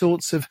those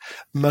sorts of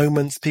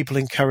moments, people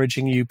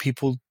encouraging you,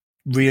 people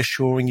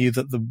reassuring you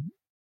that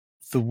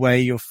the way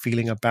you're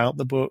feeling about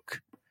the book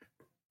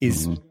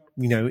is,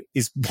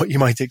 is what you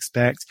might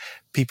expect.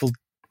 People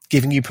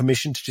giving you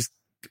permission to just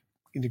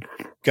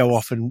go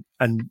off and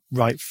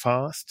write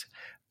fast.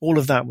 All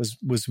of that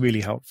was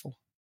really helpful.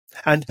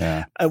 And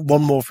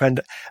one more friend,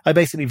 I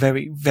basically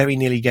very, very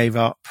nearly gave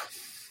up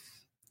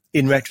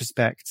in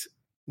retrospect,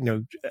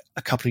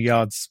 a couple of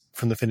yards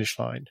from the finish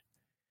line,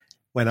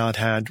 when I'd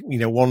had,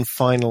 one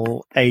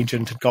final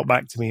agent had got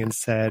back to me and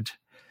said,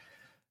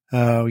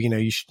 oh,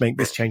 you should make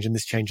this change and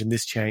this change and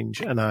this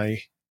change. And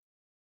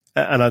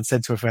I'd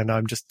said to a friend,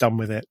 I'm just done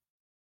with it.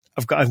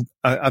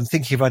 I'm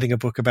thinking of writing a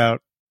book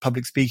about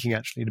public speaking,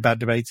 actually, about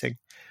debating.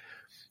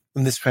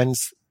 And this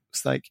friend's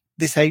like,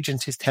 this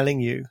agent is telling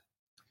you,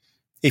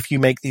 if you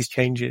make these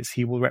changes,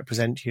 he will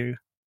represent you.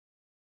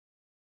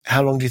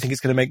 how long do you think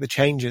it's going to make the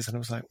changes? And I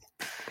was like,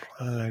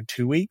 I don't know,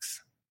 2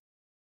 weeks.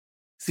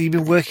 So you've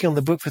been working on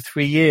the book for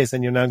 3 years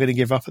and you're now going to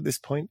give up at this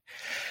point.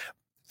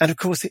 And of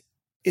course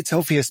it's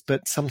obvious,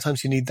 but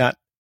sometimes you need that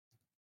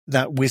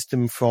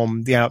wisdom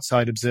from the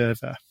outside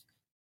observer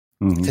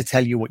to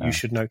tell you what you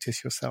should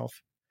notice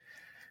yourself.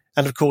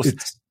 And of course,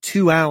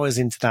 2 hours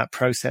into that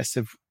process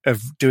of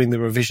doing the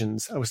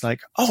revisions, I was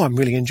like, oh, I'm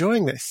really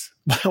enjoying this.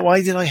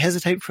 Why did I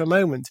hesitate for a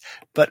moment?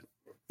 But,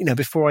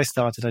 before I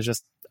started,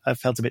 I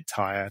felt a bit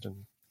tired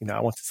and, I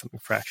wanted something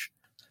fresh.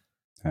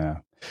 Yeah.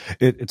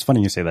 It's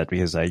funny you say that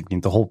because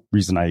the whole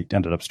reason I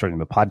ended up starting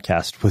the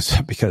podcast was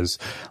because,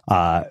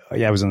 I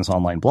was in this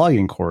online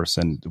blogging course,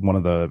 and one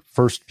of the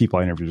first people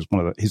I interviewed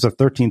was he's the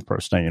 13th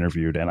person I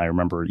interviewed. And I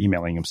remember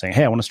emailing him saying,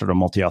 hey, I want to start a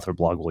multi-author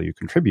blog. Will you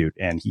contribute?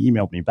 And he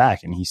emailed me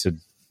back and he said,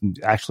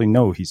 actually,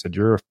 no, he said,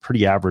 you're a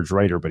pretty average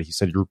writer, but he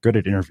said, you're good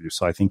at interviews.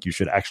 So I think you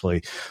should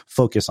actually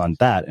focus on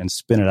that and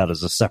spin it out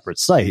as a separate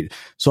site.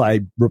 So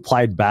I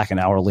replied back an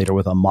hour later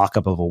with a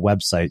mock-up of a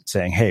website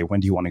saying, hey, when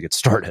do you want to get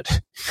started?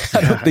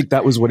 I don't think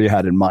that was what he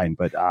had in mind.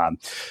 But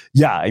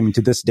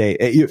to this day,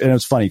 and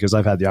it's funny because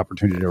I've had the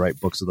opportunity to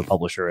write books with the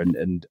publisher,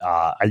 and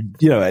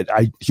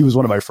he was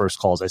one of my first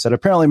calls. I said,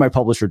 apparently my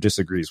publisher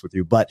disagrees with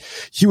you, but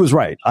he was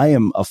right. I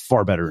am a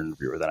far better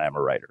interviewer than I am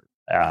a writer.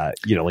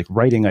 Like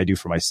writing I do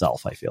for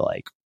myself, I feel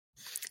like.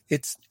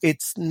 It's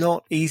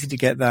not easy to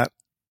get that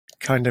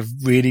kind of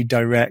really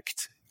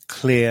direct,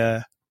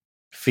 clear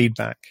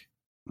feedback.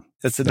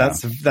 That's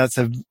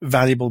a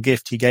valuable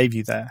gift he gave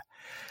you there.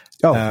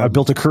 Oh, I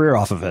built a career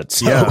off of it.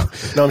 So. Yeah.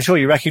 No, I'm sure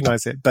you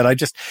recognize it, but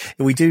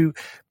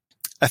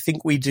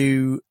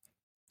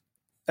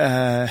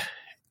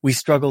we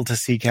struggle to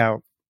seek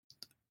out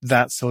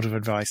that sort of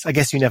advice. I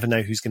guess you never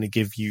know who's going to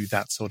give you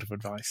that sort of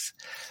advice.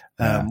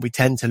 We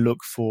tend to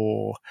look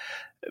for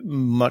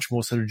much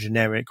more sort of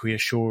generic,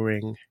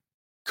 reassuring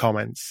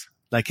comments.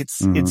 Like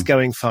it's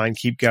going fine,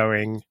 keep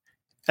going.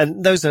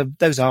 And those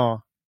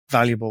are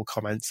valuable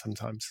comments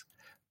sometimes,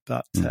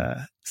 but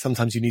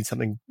sometimes you need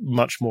something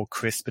much more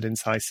crisp and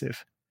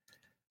incisive.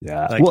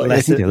 Yeah. Like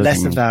less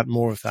of that,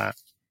 more of that.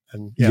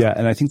 And,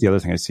 and I think the other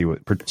thing I see,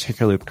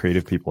 particularly with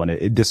creative people,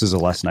 and this is a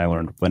lesson I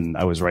learned when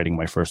I was writing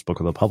my first book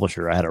with a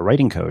publisher. I had a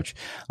writing coach,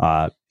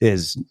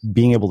 is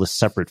being able to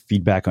separate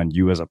feedback on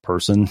you as a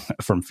person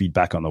from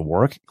feedback on the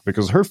work,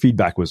 because her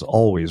feedback was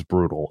always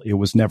brutal. It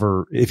was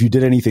never, if you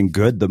did anything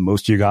good, the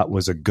most you got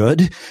was a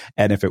good.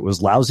 And if it was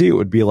lousy, it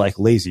would be like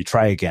lazy,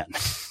 try again.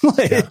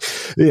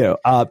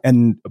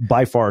 And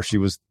by far, she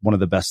was one of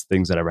the best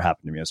things that ever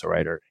happened to me as a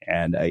writer.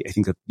 And I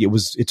think that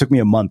it took me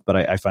a month, but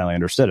I finally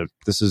understood it.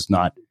 This is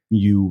not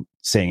you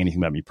saying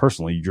anything about me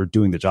personally. You're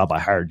doing the job I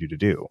hired you to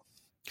do.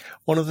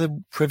 One of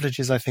the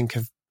privileges I think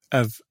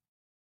of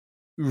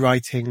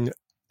writing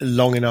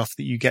long enough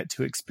that you get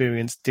to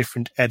experience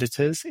different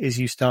editors is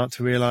you start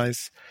to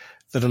realize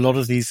that a lot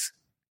of these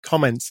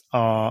comments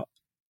are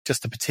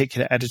just a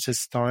particular editor's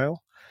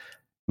style.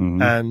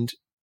 And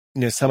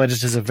some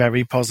editors are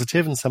very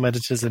positive and some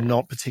editors are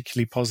not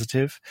particularly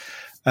positive.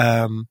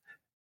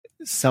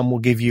 Some will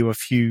give you a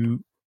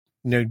few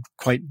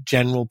quite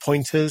general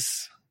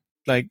pointers,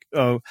 like,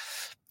 oh,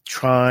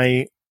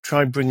 try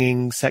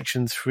bringing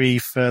section 3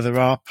 further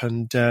up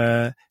and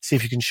see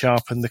if you can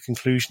sharpen the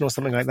conclusion or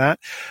something like that.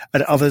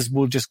 And others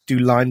will just do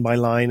line by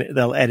line.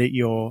 They'll edit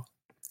your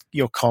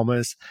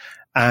commas,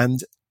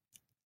 and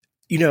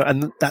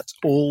and that's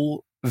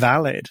all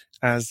valid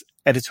as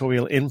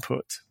editorial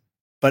input.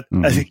 But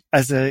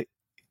as a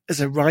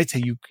writer,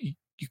 you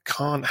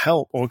can't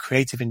help, or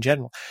creative in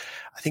general,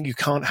 I think you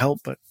can't help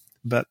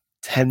but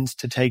tend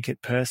to take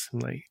it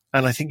personally.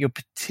 And I think you're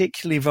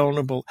particularly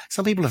vulnerable.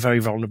 Some people are very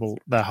vulnerable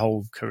their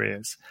whole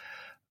careers,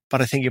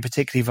 but I think you're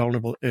particularly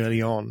vulnerable early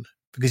on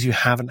because you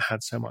haven't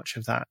had so much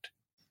of that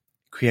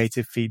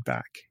creative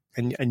feedback,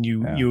 and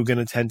you're going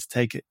to tend to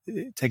take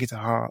it to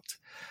heart.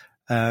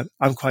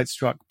 I'm quite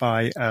struck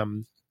by,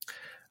 I'm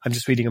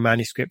just reading a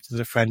manuscript that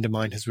a friend of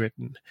mine has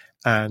written,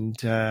 and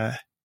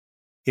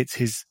it's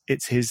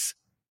his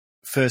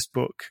first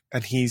book,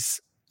 and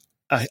he's,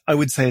 I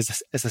would say,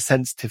 as a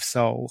sensitive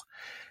soul,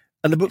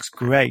 and the book's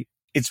great.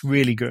 It's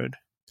really good,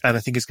 and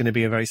I think it's going to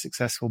be a very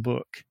successful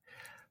book.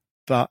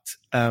 But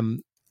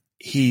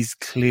he's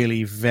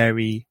clearly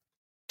very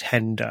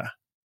tender.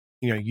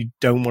 You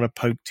don't want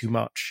to poke too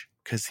much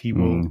because he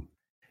will.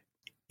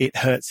 It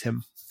hurts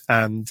him,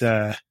 and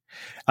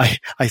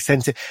I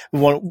sent it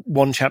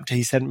one chapter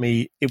he sent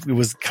me. It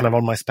was kind of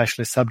on my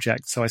specialist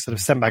subject, so I sort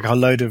of sent back a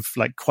load of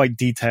like quite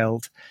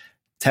detailed,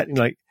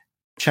 like,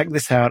 check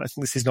this out. I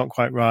think this is not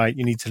quite right.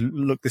 You need to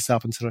look this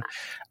up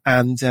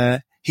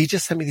and he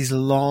just sent me these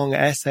long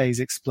essays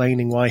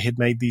explaining why he'd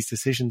made these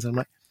decisions. I'm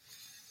like,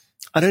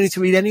 I don't need to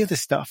read any of this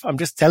stuff. I'm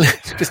just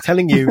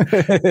telling you,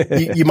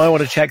 you might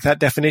want to check that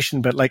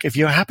definition. But like, if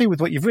you're happy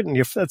with what you've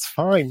written, that's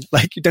fine.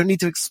 Like, you don't need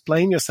to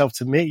explain yourself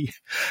to me.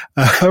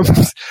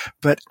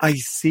 But I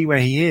see where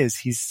he is.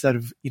 He's sort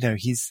of,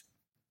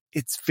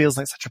 it feels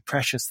like such a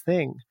precious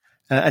thing.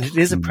 And it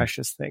is a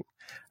precious thing.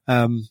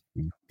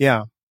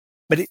 Yeah.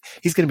 But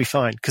he's going to be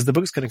fine because the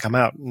book's going to come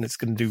out and it's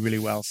going to do really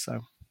well.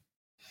 So.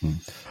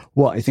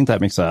 Well, I think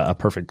that makes a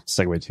perfect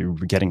segue to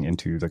getting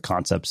into the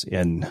concepts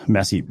in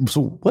Messy.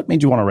 So what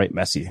made you want to write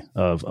Messy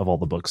of all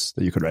the books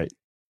that you could write?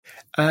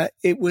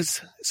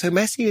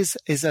 Messy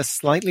is a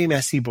slightly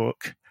messy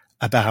book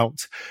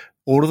about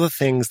all of the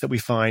things that we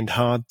find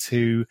hard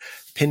to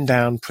pin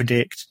down,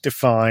 predict,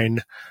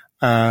 define,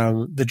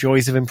 the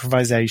joys of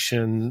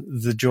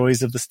improvisation, the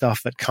joys of the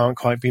stuff that can't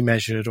quite be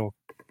measured or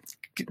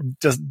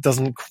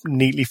doesn't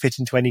neatly fit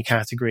into any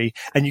category.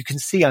 And you can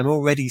see I'm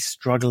already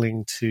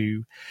struggling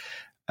to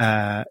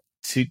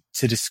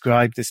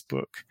describe this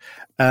book.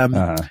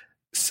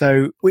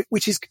 So,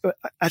 which is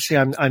actually,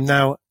 I'm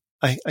now,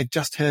 I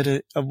just heard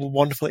a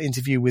wonderful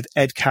interview with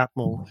Ed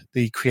Catmull,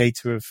 the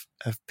creator of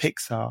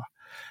Pixar.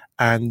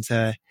 And,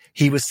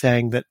 he was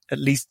saying that at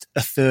least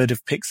a third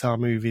of Pixar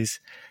movies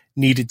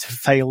needed to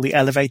fail the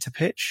elevator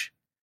pitch.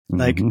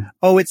 Like,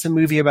 oh, it's a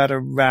movie about a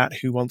rat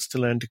who wants to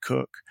learn to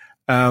cook.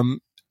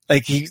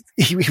 Like he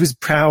was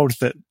proud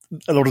that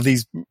a lot of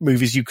these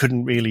movies you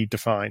couldn't really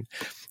define.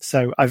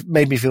 So I've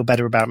made me feel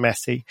better about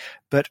Messy.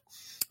 But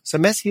so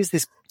Messy is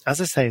this,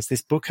 as I say, is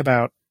this book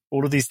about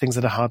all of these things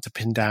that are hard to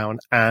pin down.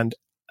 And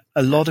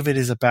a lot of it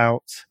is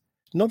about,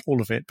 not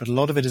all of it, but a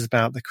lot of it is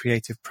about the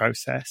creative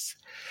process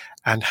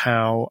and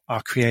how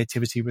our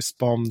creativity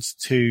responds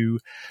to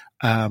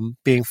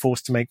being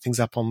forced to make things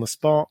up on the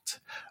spot,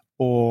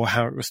 or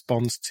how it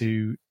responds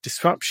to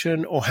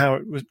disruption, or how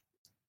it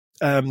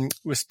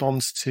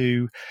responds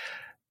to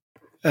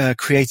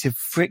creative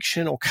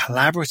friction or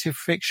collaborative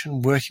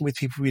friction, working with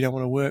people we don't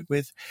want to work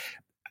with.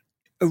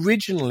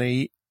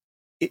 Originally,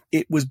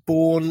 it was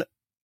born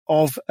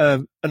of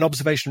an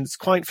observation that's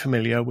quite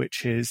familiar,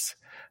 which is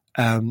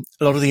a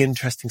lot of the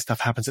interesting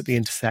stuff happens at the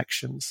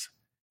intersections.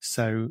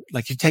 So,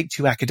 like, you take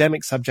two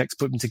academic subjects,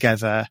 put them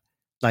together,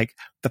 like,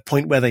 the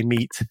point where they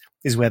meet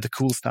is where the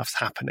cool stuff's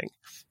happening.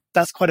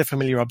 That's quite a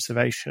familiar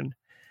observation.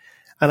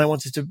 And I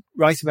wanted to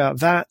write about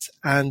that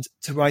and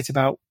to write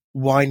about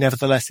why,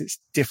 nevertheless, it's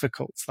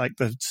difficult, like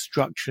the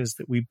structures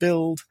that we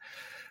build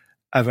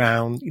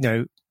around,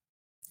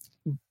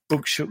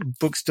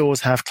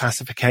 bookstores have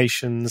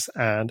classifications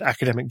and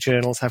academic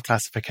journals have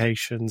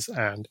classifications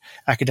and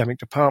academic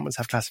departments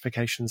have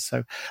classifications.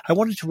 So I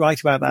wanted to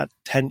write about that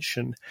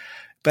tension.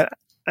 But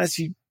as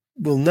you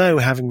will know,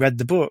 having read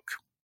the book,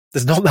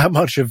 there's not that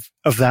much of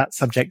that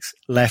subject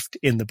left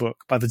in the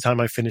book. By the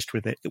time I finished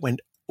with it, it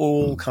went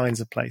all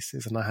kinds of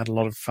places, and I had a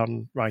lot of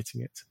fun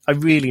writing it. I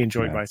really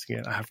enjoyed writing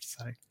it, I have to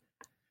say.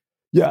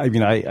 Yeah, I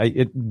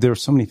mean, there are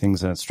so many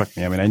things that struck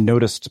me. I mean, I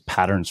noticed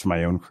patterns from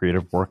my own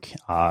creative work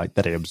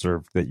that I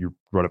observed that you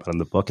wrote about in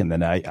the book, and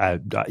then I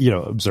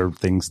observed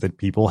things that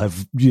people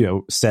have,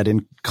 said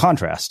in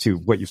contrast to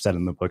what you've said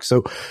in the book.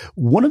 So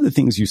one of the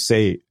things you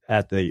say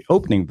at the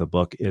opening of the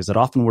book is that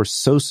often we're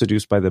so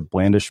seduced by the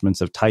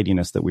blandishments of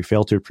tidiness that we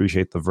fail to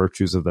appreciate the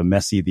virtues of the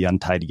messy, the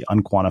untidy,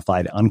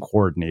 unquantified,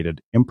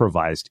 uncoordinated,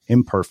 improvised,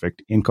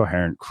 imperfect,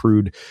 incoherent,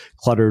 crude,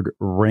 cluttered,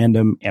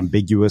 random,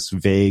 ambiguous,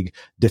 vague,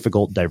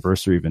 difficult,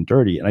 diverse, or even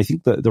dirty. And I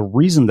think the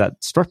reason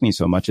that struck me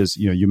so much is,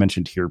 you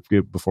mentioned here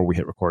before we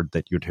hit record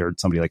that you'd heard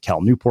somebody like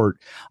Cal Newport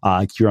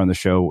here on the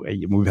show.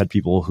 We've had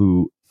people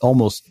who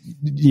almost,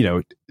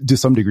 to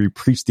some degree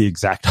preach the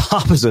exact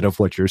opposite of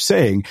what you're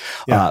saying,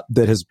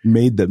 that has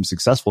made them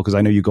successful. Because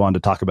I know you go on to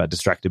talk about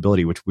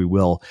distractibility, which we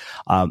will.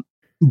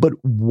 But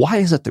why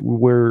is it that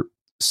we're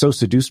so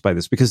seduced by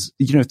this? Because,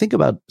 think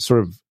about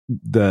sort of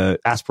the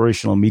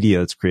aspirational media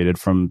that's created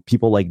from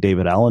people like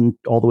David Allen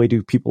all the way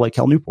to people like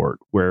Cal Newport,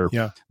 where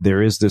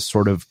there is this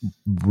sort of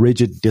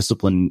rigid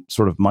discipline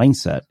sort of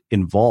mindset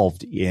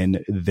involved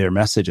in their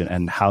message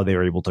and how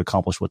they're able to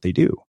accomplish what they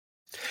do.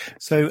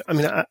 So, I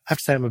mean, I have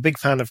to say I'm a big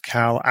fan of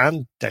Cal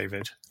and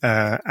David,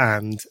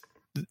 and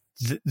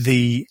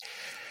I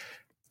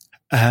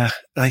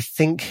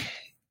think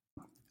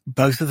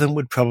both of them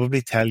would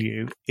probably tell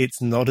you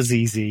it's not as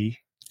easy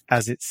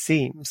as it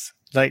seems.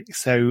 Like,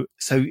 so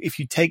if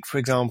you take, for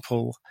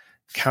example,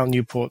 Cal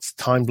Newport's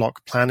time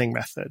block planning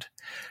method,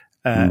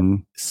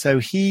 so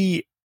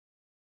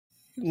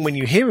when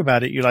you hear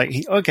about it, you're like,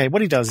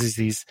 what he does is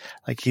he's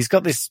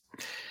got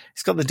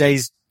the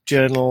day's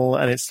journal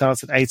and it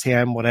starts at 8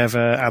 a.m., whatever.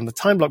 And the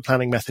time block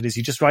planning method is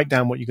you just write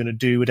down what you're going to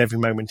do at every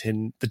moment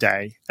in the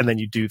day. And then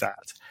you do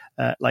that.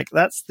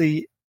 That's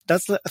I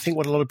think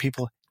what a lot of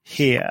people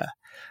hear.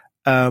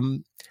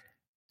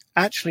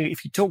 Actually,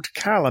 if you talk to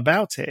Cal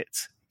about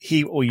it,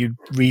 or you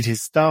read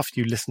his stuff,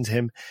 you listen to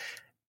him,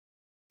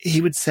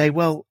 he would say,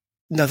 well,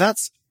 no,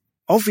 that's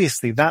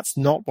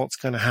not what's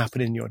going to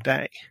happen in your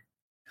day.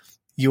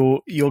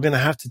 You're going to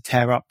have to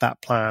tear up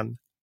that plan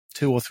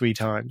 2 or 3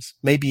 times,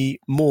 maybe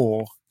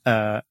more.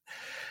 But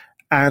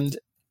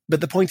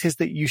the point is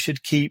that you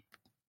should keep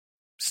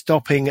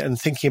stopping and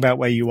thinking about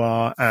where you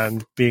are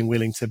and being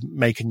willing to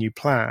make a new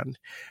plan.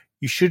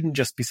 You shouldn't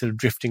just be sort of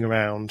drifting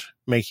around,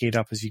 making it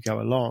up as you go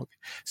along.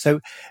 So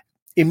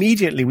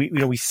immediately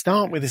we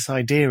start with this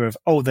idea of,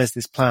 oh, there's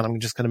this plan. I'm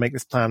just going to make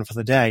this plan for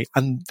the day.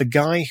 And the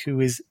guy who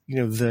is,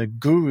 the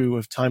guru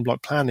of time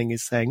block planning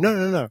is saying,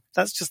 no.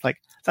 That's just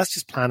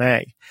plan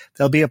A.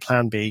 There'll be a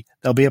plan B.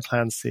 There'll be a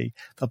plan C.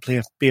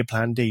 There'll be a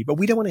plan D. But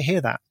we don't want to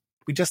hear that.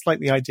 We just like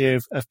the idea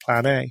of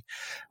plan A.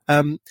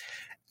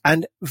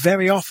 And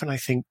very often I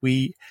think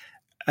we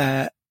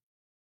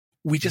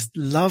just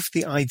love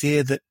the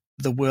idea that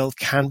the world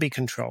can be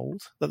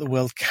controlled, that the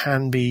world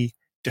can be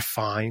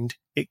defined,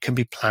 it can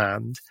be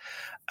planned.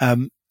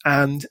 And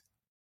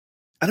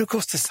of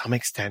course, to some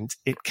extent,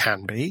 it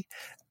can be.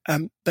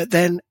 But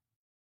then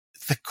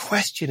the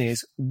question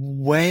is,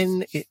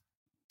 when it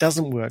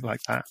doesn't work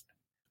like that,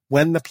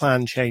 when the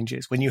plan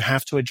changes, when you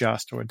have to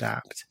adjust or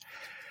adapt,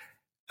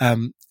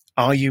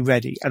 are you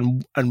ready?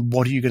 And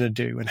what are you going to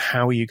do? And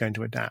how are you going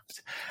to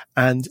adapt?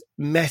 And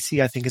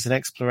Messy, I think, is an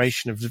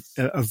exploration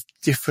of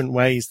different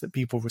ways that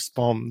people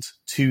respond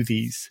to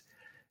these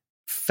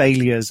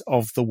failures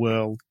of the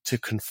world to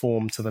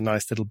conform to the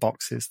nice little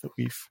boxes that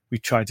we've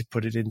tried to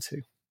put it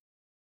into.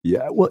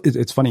 Yeah, well,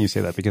 it's funny you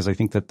say that, because I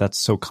think that that's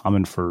so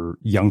common for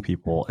young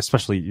people,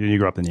 especially you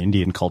grew up in the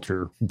Indian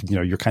culture.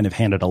 You're kind of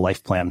handed a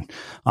life plan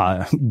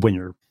when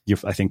you're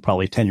I think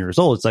probably 10 years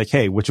old. It's like,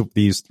 hey, which of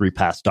these 3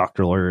 paths,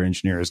 doctor, lawyer,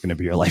 engineer, is going to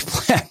be your life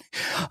plan?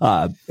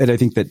 And I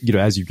think that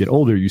as you get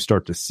older, you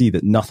start to see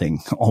that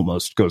nothing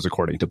almost goes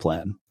according to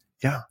plan.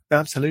 Yeah,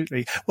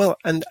 absolutely. Well,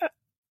 and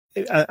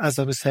as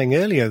I was saying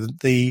earlier,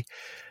 I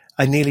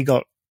nearly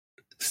got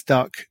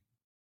stuck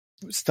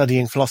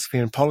studying philosophy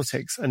and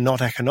politics and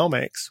not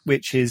economics,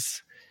 which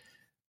is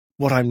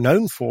what I'm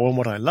known for and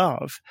what I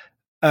love,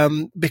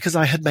 because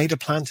I had made a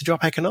plan to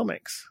drop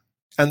economics.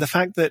 And the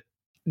fact that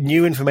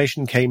new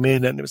information came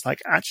in and it was like,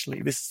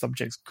 actually, this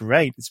subject's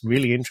great. It's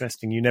really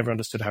interesting. You never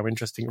understood how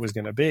interesting it was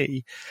going to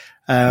be.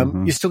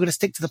 You're still going to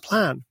stick to the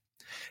plan.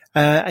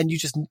 And I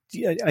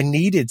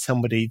needed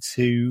somebody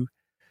to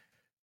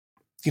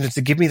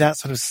give me that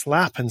sort of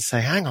slap and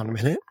say, hang on a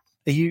minute.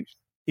 Are you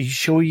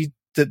sure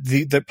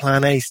that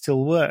plan A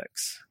still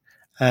works?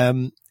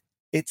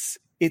 It's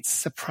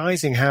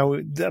surprising how,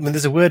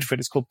 there's a word for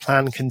it. It's called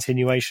plan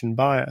continuation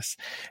bias.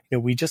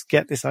 We just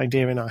get this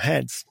idea in our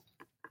heads,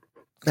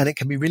 and it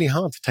can be really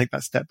hard to take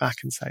that step back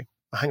and say,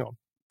 well, hang on,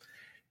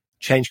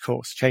 change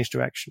course, change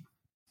direction.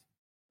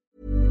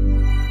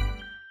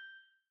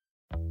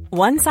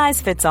 One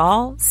size fits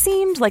all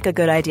seemed like a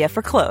good idea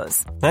for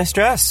clothes. Nice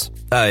dress.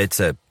 It's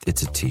a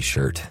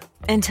t-shirt.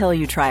 Until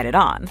you tried it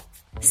on.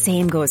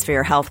 Same goes for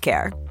your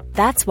healthcare.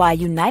 That's why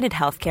United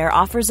Healthcare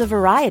offers a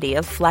variety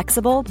of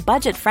flexible,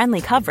 budget-friendly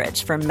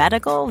coverage for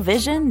medical,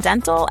 vision,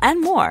 dental, and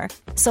more.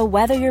 So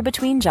whether you're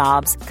between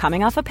jobs,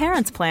 coming off a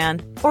parent's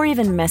plan, or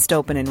even missed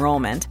open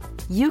enrollment,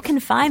 you can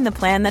find the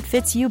plan that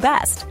fits you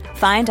best.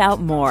 Find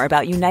out more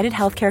about United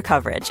Healthcare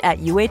coverage at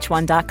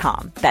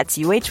uh1.com. That's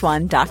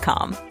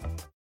uh1.com.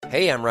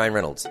 Hey, I'm Ryan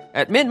Reynolds.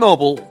 At Mint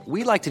Mobile,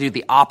 we like to do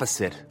the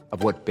opposite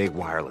of what Big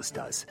Wireless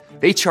does.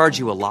 They charge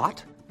you a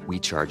lot. We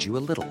charge you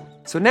a little.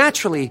 So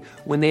naturally,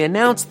 when they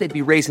announced they'd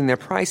be raising their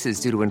prices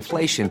due to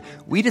inflation,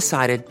 we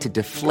decided to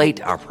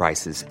deflate our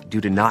prices due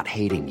to not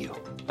hating you.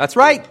 That's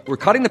right. We're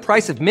cutting the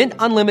price of Mint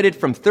Unlimited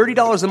from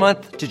 $30 a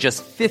month to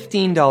just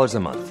 $15 a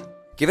month.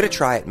 Give it a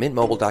try at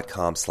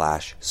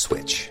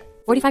mintmobile.com/switch.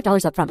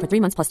 $45 up front for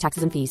 3 months plus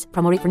taxes and fees.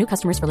 Promo rate for new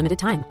customers for limited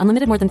time.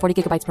 Unlimited more than 40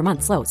 gigabytes per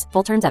month. Slows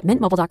full terms at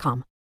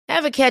mintmobile.com.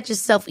 Ever catch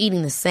yourself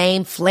eating the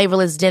same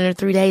flavorless dinner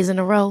 3 days in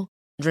a row?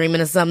 Dreaming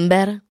of something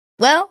better?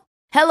 Well,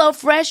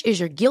 HelloFresh is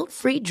your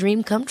guilt-free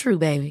dream come true,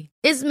 baby.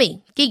 It's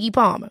me, Keke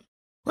Palmer.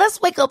 Let's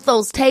wake up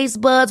those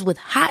taste buds with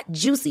hot,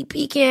 juicy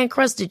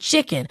pecan-crusted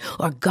chicken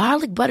or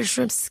garlic butter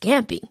shrimp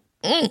scampi.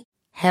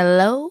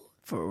 Hello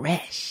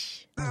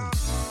Fresh.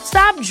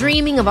 Stop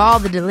dreaming of all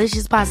the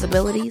delicious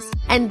possibilities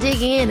and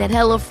dig in at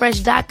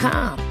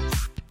HelloFresh.com.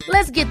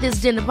 Let's get this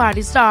dinner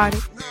party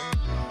started.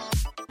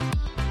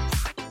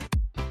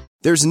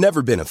 There's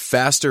never been a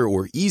faster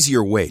or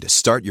easier way to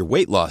start your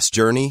weight loss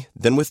journey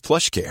than with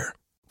PlushCare.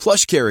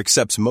 PlushCare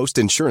accepts most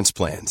insurance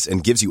plans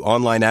and gives you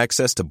online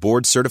access to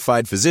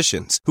board-certified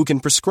physicians who can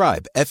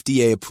prescribe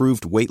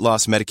FDA-approved weight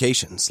loss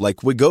medications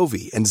like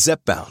Wegovy and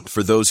Zepbound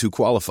for those who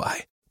qualify.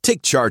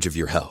 Take charge of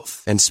your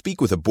health and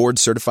speak with a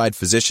board-certified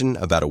physician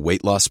about a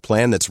weight loss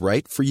plan that's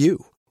right for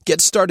you.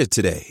 Get started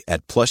today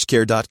at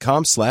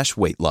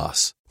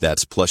plushcare.com/weight-loss.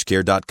 That's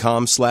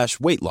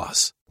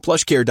plushcare.com/weight-loss.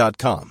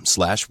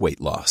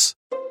 plushcare.com/weight-loss.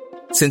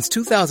 Since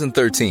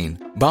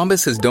 2013,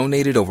 Bombas has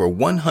donated over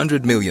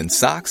 100 million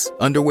socks,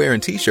 underwear,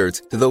 and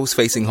T-shirts to those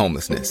facing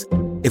homelessness.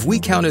 If we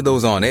counted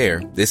those on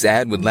air, this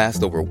ad would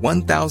last over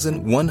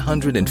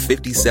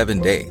 1,157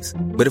 days.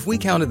 But if we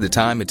counted the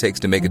time it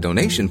takes to make a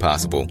donation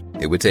possible,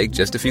 it would take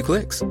just a few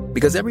clicks.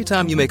 Because every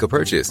time you make a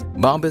purchase,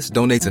 Bombas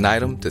donates an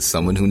item to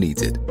someone who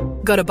needs it.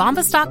 Go to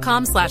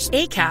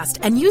bombas.com/ACAST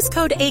and use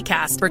code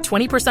ACAST for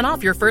 20%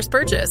 off your first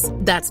purchase.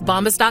 That's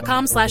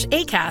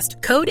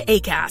bombas.com/ACAST, code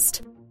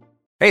ACAST.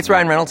 Hey, it's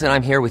Ryan Reynolds, and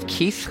I'm here with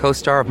Keith,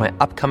 co-star of my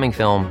upcoming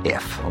film,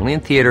 If, only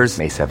in theaters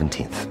May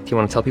 17th. Do you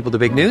want to tell people the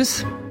big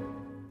news?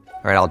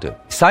 All right, I'll do it.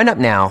 Sign up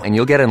now and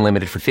you'll get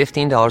unlimited for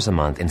 $15 a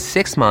month and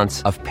 6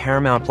 months of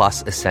Paramount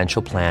Plus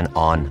Essential Plan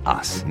on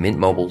us.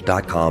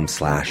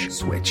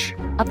 MintMobile.com/switch.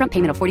 Upfront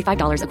payment of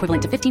 $45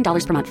 equivalent to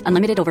 $15 per month.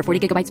 Unlimited over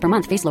 40 gigabytes per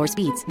month. Face lower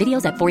speeds.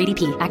 Videos at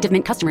 480p. Active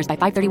Mint customers by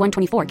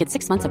 531.24 get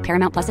 6 months of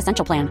Paramount Plus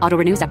Essential Plan. Auto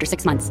renews after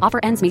 6 months. Offer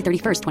ends May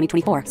 31st,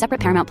 2024. Separate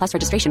Paramount Plus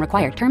registration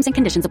required. Terms and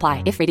conditions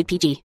apply if rated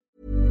PG.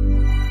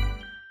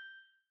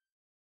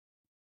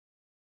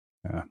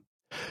 Yeah.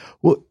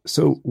 Well,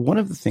 so one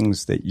of the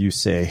things that you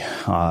say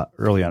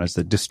early on is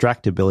that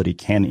distractibility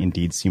can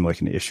indeed seem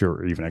like an issue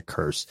or even a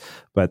curse,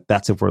 but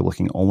that's if we're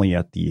looking only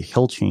at the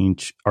hill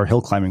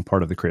climbing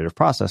part of the creative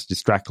process.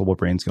 Distractible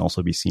brains can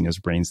also be seen as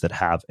brains that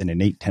have an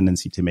innate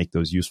tendency to make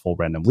those useful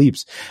random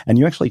leaps. And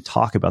you actually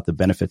talk about the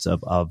benefits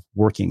of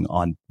working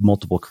on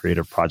multiple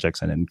creative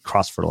projects and in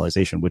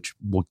cross-fertilization, which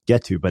we'll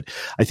get to. But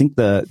I think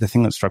the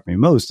thing that struck me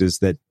most is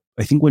that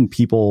I think when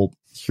people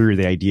hear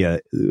the idea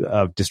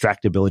of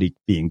distractibility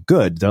being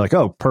good, they're like,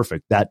 oh,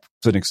 perfect. That's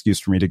an excuse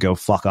for me to go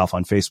fuck off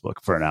on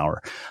Facebook for an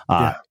hour.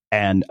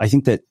 And I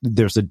think that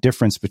there's a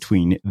difference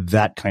between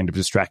that kind of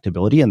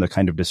distractibility and the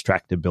kind of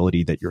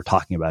distractibility that you're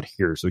talking about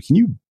here. So can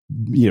you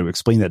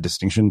explain that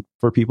distinction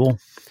for people?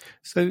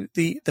 So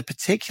the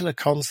particular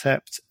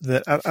concept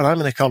that, and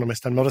I'm an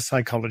economist, I'm not a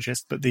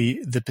psychologist, but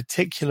the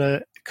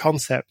particular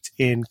concept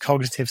in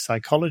cognitive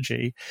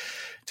psychology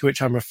to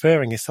which I'm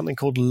referring is something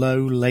called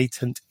low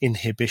latent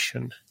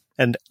inhibition.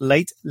 And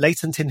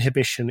latent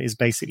inhibition is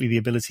basically the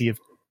ability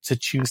to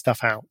tune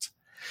stuff out.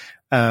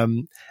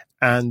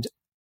 And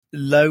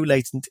low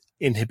latent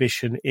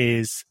inhibition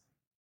is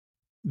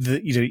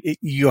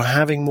you're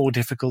having more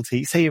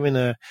difficulty. Say you're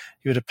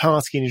at a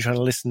party and you're trying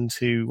to listen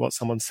to what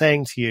someone's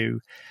saying to you.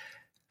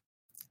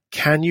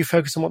 Can you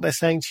focus on what they're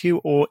saying to you,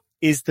 or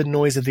is the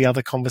noise of the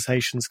other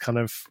conversations kind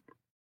of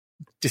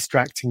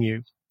distracting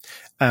you?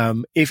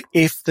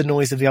 If the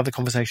noise of the other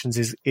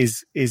conversations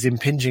is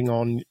impinging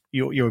on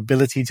your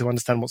ability to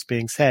understand what's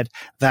being said,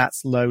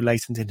 that's low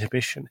latent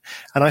inhibition.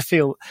 And I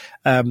feel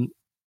I've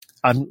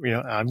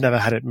never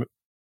had it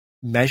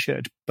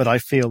measured, but I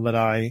feel that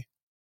I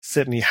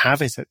certainly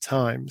have it at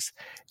times.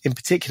 In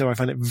particular, I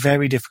find it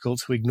very difficult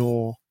to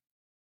ignore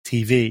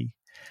TV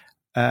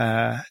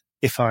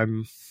if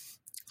I'm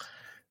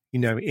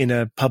in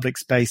a public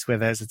space where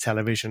there's a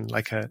television,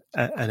 like an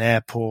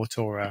airport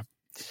or a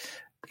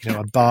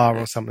bar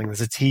or something.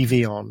 There's a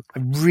TV on.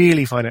 I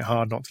really find it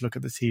hard not to look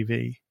at the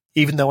TV,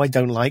 even though I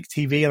don't like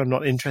TV and I'm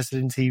not interested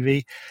in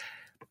TV.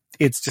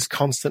 It's just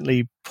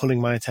constantly pulling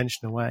my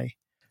attention away.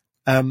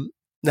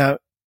 Now,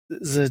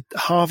 there's a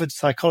Harvard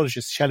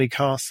psychologist, Shelley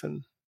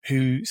Carson,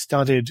 who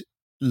studied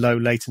low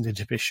latent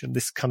inhibition,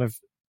 this kind of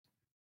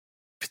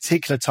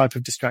particular type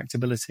of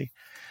distractibility.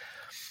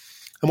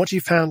 And what you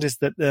found is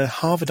that the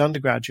Harvard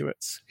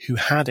undergraduates who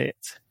had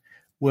it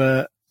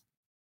were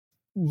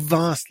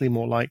vastly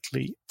more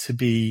likely to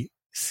be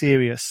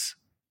serious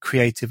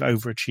creative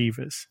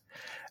overachievers.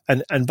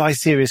 And by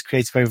serious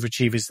creative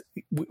overachievers,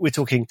 we're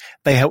talking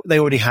they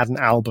already had an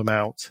album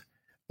out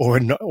or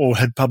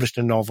had published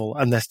a novel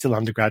and they're still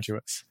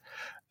undergraduates.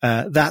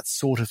 That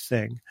sort of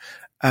thing.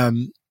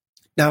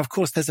 Now, of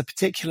course, there's a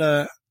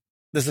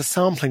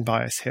sampling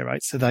bias here,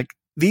 right? So like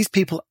these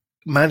people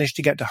managed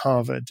to get to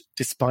Harvard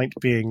despite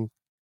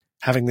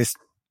having this,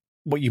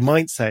 what you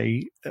might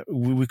say,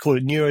 we call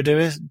it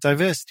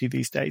neurodiversity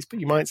these days, but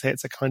you might say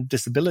it's a kind of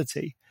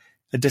disability,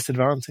 a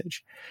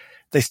disadvantage.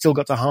 They still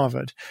got to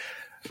Harvard.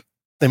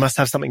 They must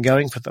have something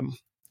going for them.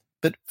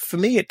 But for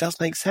me, it does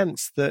make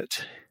sense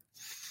that,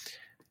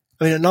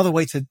 another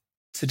way to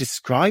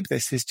describe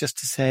this is just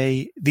to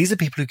say, these are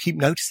people who keep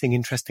noticing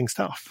interesting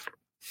stuff.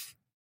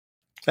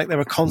 Like they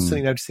were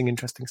constantly noticing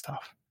interesting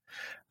stuff.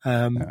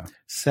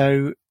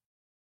 So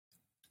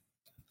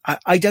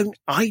I don't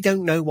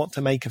know what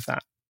to make of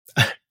that,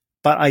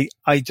 but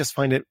I just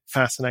find it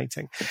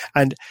fascinating.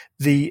 And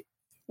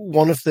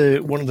one of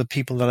the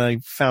people that I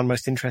found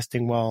most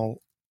interesting while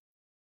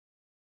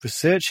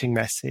researching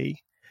Messi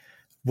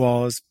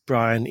was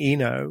Brian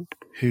Eno,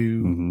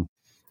 who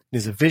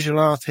is a visual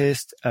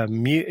artist, a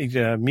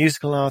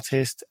musical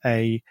artist,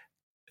 a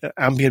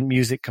ambient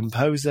music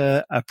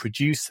composer, a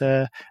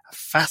producer, a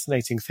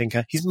fascinating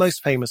thinker. He's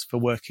most famous for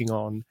working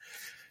on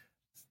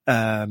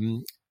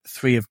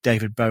 3 of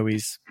David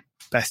Bowie's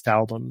best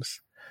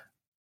albums.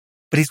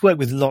 But he's worked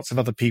with lots of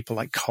other people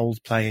like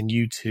Coldplay and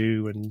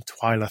U2 and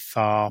Twyla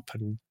Tharp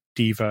and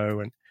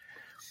Devo.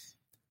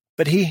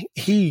 But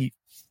he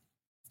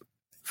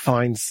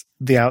finds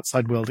the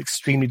outside world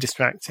extremely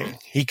distracting.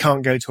 He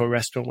can't go to a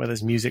restaurant where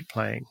there's music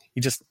playing.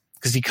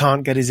 Because he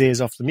can't get his ears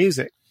off the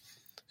music.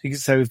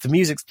 So if the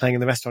music's playing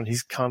in the restaurant, he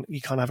can't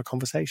have a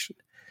conversation.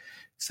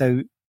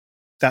 So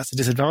that's a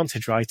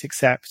disadvantage, right?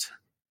 Except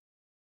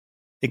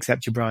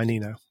you're Brian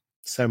Eno.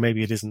 So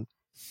maybe it isn't.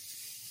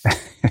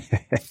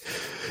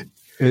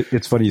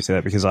 It's funny you say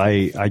that because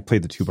I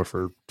played the tuba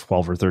for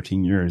 12 or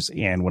 13 years.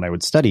 And when I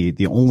would study,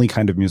 the only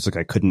kind of music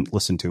I couldn't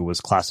listen to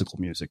was classical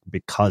music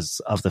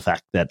because of the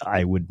fact that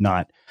I would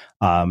not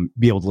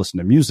be able to listen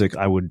to music.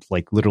 I would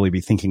like literally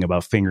be thinking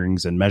about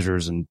fingerings and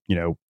measures and, you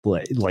know,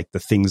 like the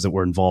things that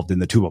were involved in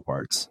the tuba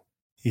parts.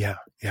 Yeah.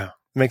 It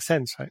makes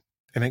sense, right?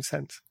 It makes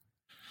sense.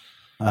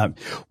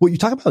 Well, you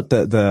talk about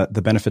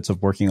the benefits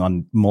of working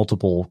on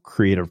multiple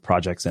creative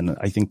projects, and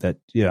I think that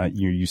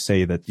you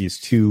say that these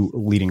two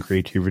leading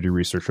creativity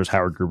researchers,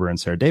 Howard Gruber and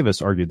Sarah Davis,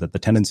 argued that the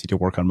tendency to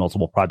work on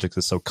multiple projects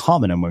is so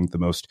common among the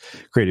most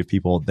creative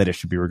people that it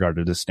should be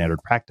regarded as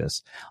standard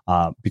practice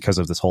because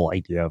of this whole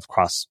idea of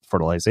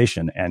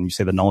cross-fertilization. And you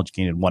say the knowledge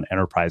gained in one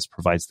enterprise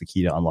provides the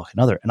key to unlock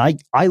another. And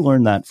I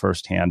learned that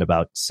firsthand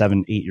about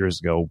 7-8 years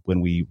ago when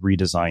we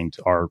redesigned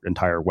our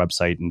entire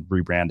website and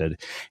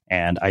rebranded.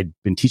 And I'd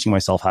been teaching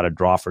myself how to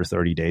draw for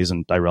 30 days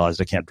and I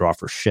realized I can't draw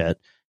for shit.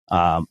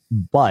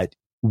 But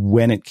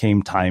when it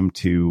came time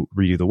to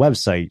redo the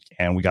website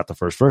and we got the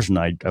first version,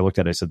 I looked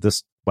at it, I said,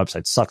 this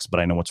website sucks, but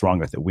I know what's wrong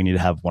with it. We need to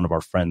have one of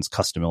our friends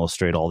custom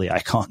illustrate all the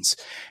icons.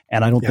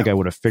 And I don't think I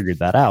would have figured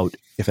that out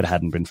if it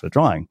hadn't been for the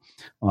drawing.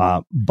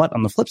 But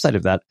on the flip side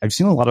of that, I've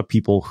seen a lot of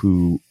people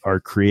who are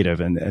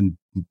creative and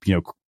you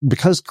know,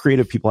 because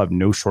creative people have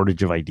no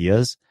shortage of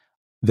ideas,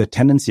 the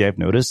tendency I've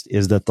noticed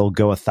is that they'll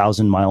go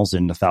 1,000 miles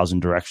in 1,000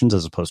 directions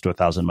as opposed to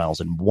 1,000 miles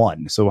in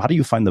one. So how do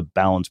you find the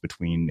balance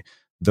between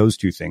those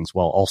two things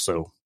while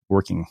also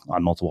working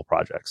on multiple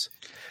projects?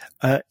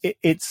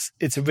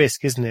 It's a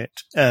risk, isn't it?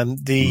 I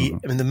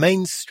mean, the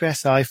main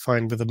stress I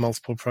find with the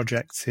multiple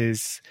projects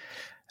is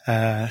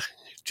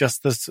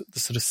just the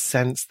sort of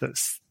sense that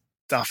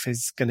stuff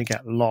is going to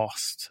get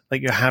lost.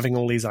 Like you're having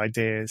all these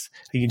ideas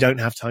and you don't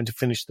have time to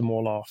finish them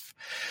all off.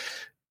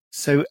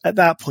 So at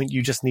that point,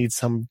 you just need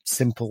some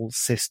simple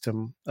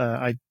system.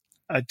 I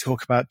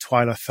talk about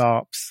Twyla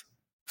Tharp's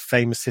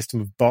famous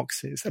system of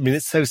boxes. I mean,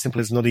 it's so simple,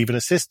 it's not even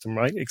a system,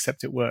 right?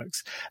 Except it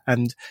works.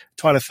 And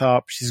Twyla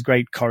Tharp, she's a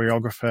great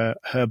choreographer.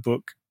 Her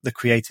book, The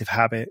Creative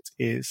Habit,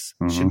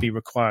 should be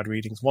required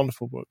reading. It's a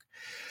wonderful book.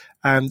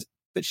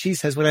 But she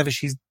says whenever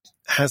she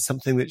has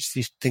something that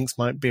she thinks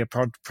might be a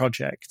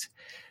project,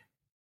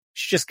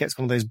 she just gets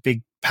one of those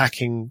big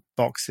packing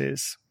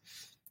boxes,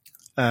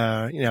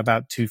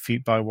 about 2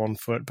 feet by 1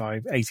 foot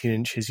by 18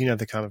 inches,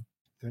 the kind of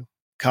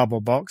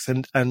cardboard box.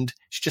 And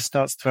she just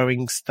starts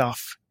throwing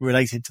stuff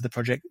related to the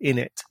project in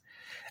it.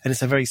 And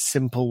it's a very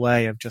simple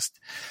way of just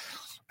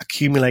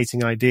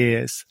accumulating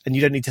ideas. And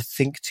you don't need to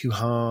think too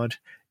hard.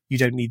 You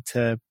don't need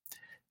to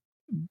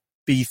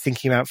be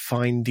thinking about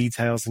fine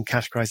details and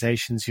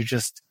categorizations. It's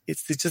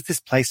just this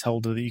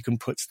placeholder that you can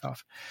put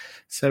stuff.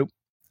 So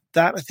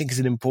that I think is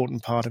an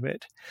important part of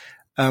it.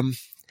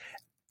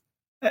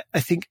 I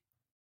think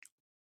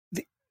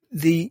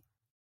there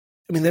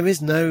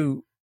is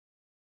no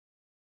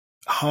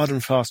hard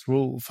and fast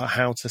rule for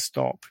how to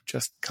stop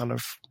just kind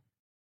of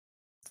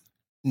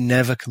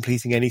never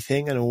completing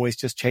anything and always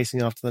just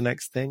chasing after the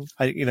next thing.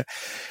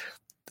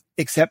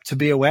 Except to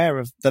be aware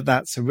of that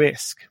that's a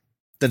risk,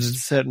 that at a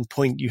certain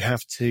point you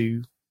have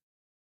to,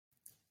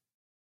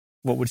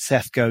 what would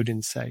Seth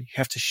Godin say? You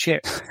have to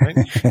ship, right?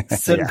 At a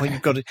certain point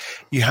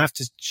you have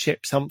to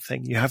ship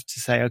something. You have to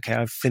say, okay,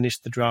 I've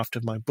finished the draft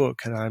of my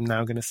book and I'm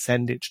now going to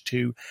send it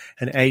to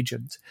an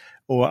agent,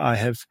 or I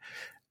have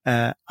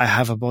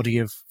a body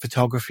of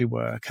photography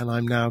work and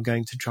I'm now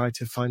going to try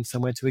to find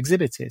somewhere to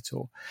exhibit it,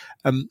 or,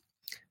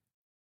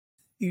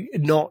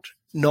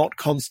 not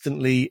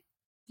constantly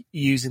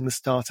using the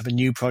start of a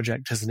new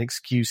project as an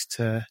excuse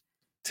to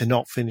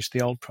not finish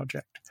the old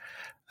project.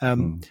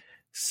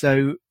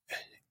 So,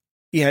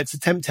 yeah, it's a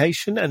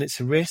temptation and it's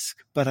a risk,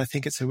 but I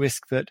think it's a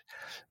risk that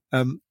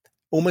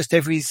almost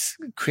every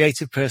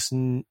creative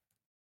person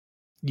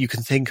you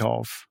can think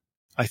of,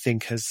 I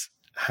think, has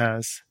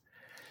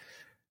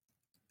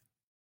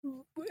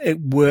it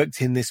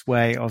worked in this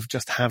way of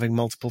just having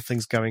multiple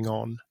things going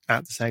on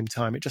at the same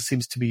time. It just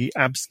seems to be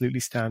absolutely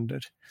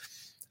standard.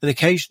 And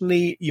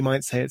occasionally you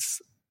might say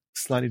it's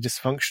slightly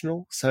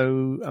dysfunctional.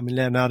 So, I mean,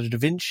 Leonardo da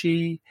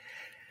Vinci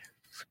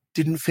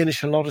didn't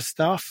finish a lot of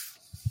stuff.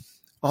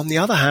 On the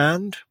other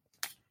hand,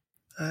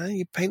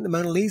 you paint the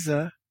Mona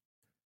Lisa.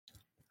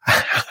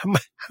 How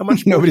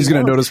much nobody's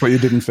going to notice what you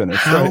didn't finish.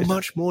 How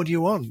much more do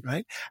you want,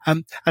 right?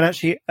 And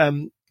actually,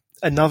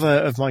 another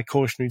of my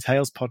Cautionary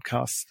Tales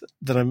podcasts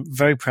that I'm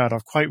very proud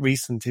of, quite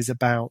recent, is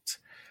about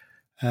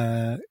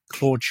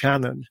Claude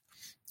Shannon,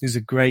 who's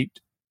a great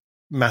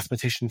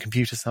mathematician,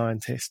 computer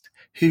scientist,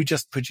 who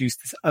just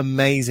produced this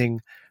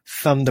amazing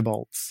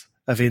thunderbolts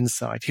of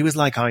insight. He was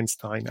like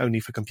Einstein, only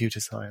for computer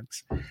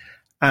science.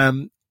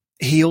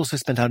 He also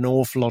spent an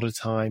awful lot of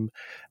time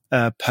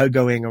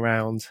pogoing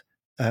around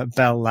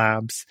Bell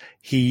Labs.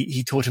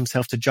 He taught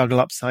himself to juggle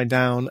upside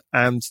down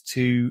and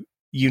to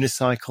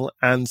unicycle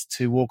and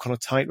to walk on a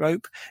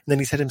tightrope. And then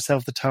he set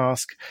himself the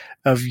task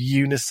of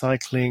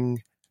unicycling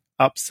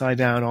upside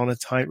down on a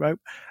tightrope.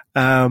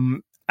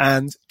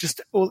 And just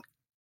all.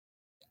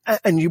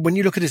 And when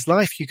you look at his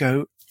life, you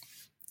go,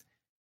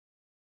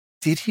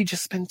 did he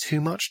just spend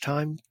too much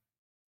time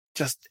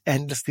just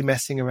endlessly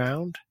messing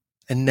around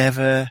and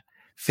never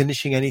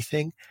finishing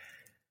anything?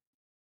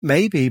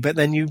 Maybe, but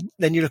then you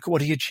look at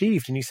what he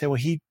achieved and you say,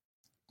 well,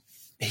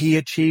 he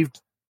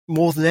achieved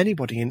more than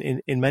anybody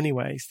in many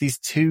ways. These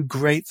two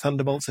great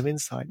thunderbolts of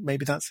insight,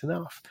 maybe that's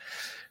enough.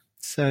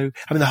 So,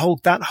 I mean,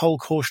 that whole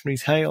cautionary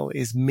tale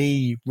is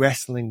me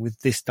wrestling with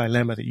this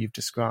dilemma that you've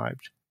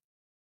described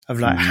of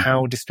like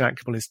how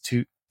distractible is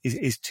too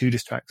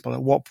distractible.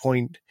 At what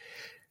point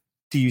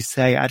do you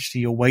say,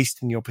 actually, you're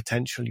wasting your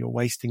potential, you're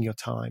wasting your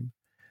time?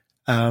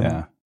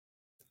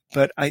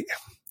 But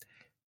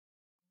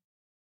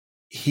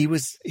he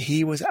was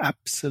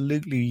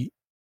absolutely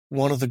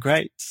one of the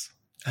greats.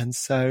 And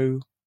so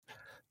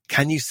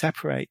can you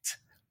separate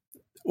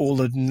all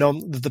the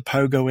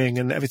pogoing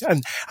and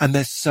everything? And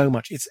there's so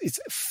much. It's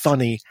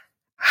funny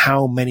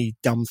how many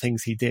dumb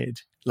things he did.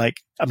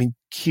 Like, I mean,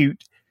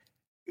 cute.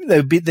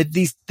 There'd be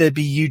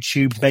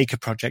YouTube maker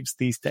projects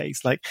these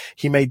days. Like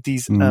he made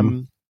these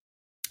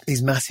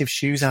massive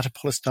shoes out of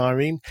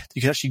polystyrene.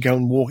 You could actually go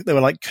and walk. They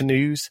were like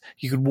canoes.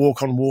 You could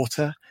walk on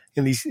water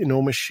in these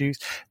enormous shoes.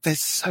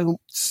 There's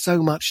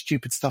so much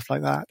stupid stuff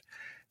like that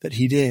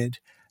he did.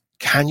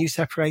 Can you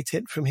separate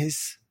it from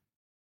his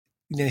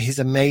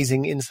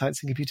amazing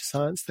insights in computer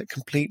science that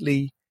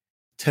completely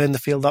turned the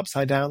field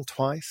upside down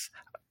twice?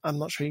 I'm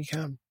not sure you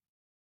can.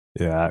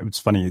 Yeah, it's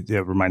funny.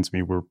 It reminds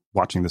me, we're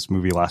watching this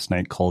movie last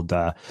night called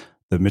The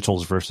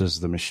Mitchells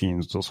versus the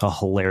Machines. It's a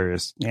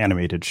hilarious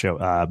animated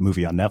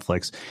movie on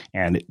Netflix.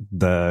 And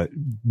the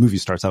movie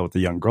starts out with a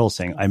young girl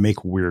saying, "I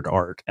make weird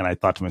art." And I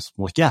thought to myself,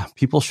 like, yeah,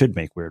 people should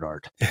make weird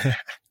art.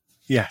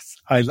 Yes,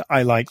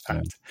 I like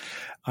that.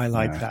 I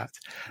like that.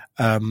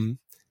 At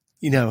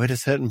a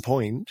certain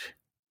point,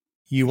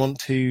 you want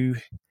to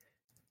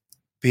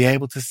be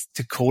able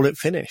to call it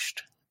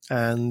finished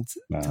and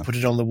to put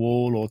it on the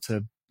wall or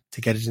to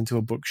get it into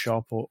a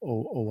bookshop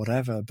or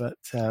whatever. But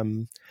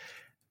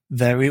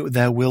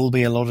there will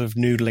be a lot of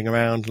noodling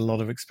around, a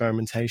lot of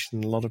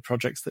experimentation, a lot of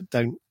projects that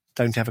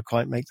don't ever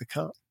quite make the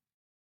cut.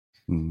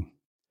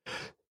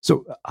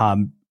 So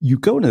you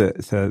go to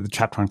the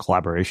chapter on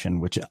collaboration,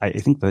 which I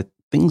think that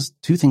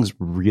two things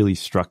really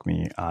struck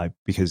me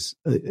because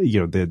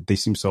they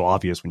seem so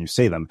obvious when you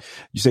say them.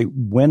 You say,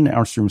 when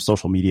our stream of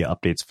social media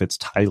updates fits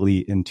tightly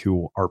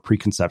into our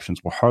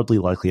preconceptions, we're hardly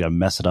likely to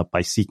mess it up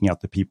by seeking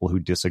out the people who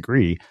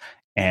disagree.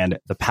 And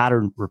the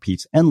pattern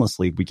repeats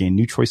endlessly. We gain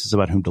new choices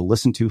about whom to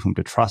listen to, whom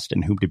to trust,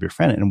 and whom to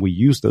befriend. And we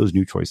use those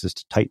new choices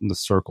to tighten the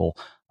circle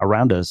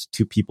around us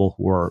to people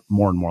who are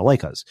more and more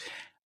like us.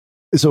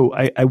 So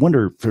I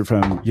wonder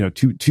from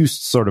two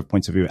sort of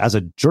points of view, as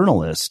a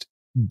journalist,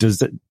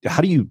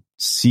 how do you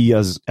see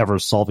us ever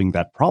solving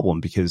that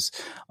problem? Because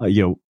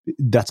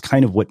that's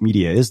kind of what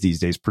media is these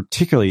days,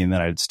 particularly in the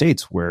United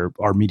States, where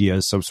our media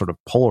is so sort of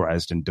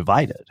polarized and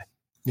divided.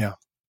 Yeah.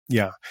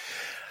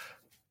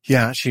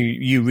 Actually,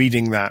 you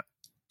reading that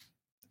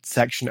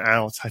section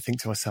out, I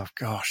think to myself,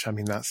 gosh, I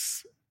mean,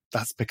 that's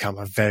become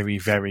a very,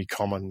 very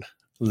common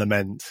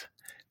lament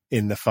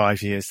in the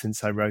 5 years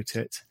since I wrote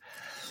it.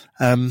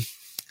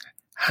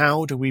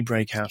 How do we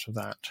break out of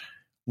that?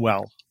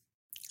 Well,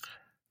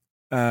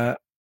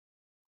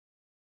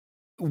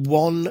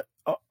 one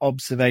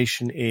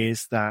observation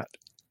is that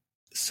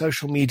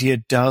social media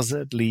does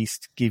at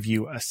least give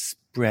you a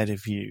spread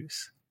of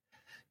views.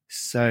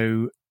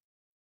 So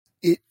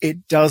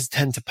it does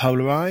tend to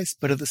polarize,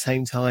 but at the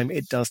same time,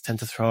 it does tend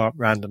to throw up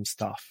random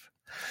stuff.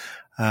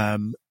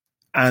 And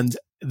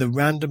the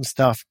random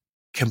stuff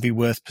can be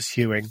worth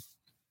pursuing.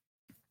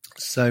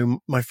 So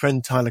my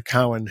friend Tyler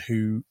Cowen,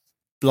 who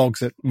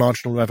blogs at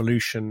Marginal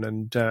Revolution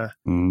and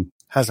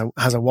has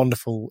a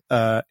wonderful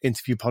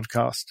interview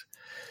podcast,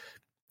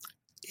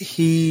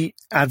 he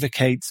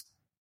advocates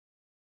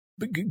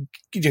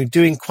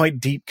doing quite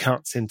deep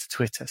cuts into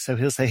Twitter. So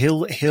he'll say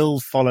he'll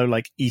follow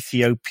like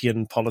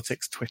Ethiopian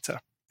politics Twitter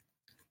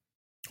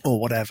or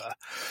whatever.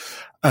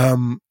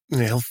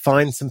 He'll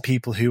find some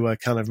people who are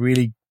kind of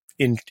really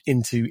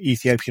into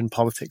Ethiopian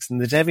politics,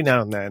 and that every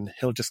now and then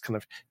he'll just kind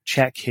of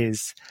check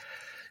his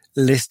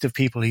list of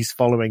people he's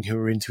following who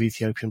are into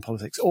Ethiopian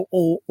politics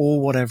or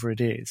whatever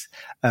it is.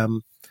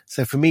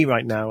 So for me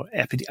right now,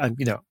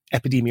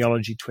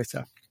 epidemiology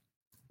Twitter,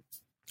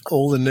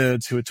 all the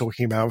nerds who are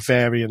talking about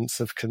variants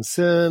of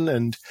concern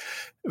and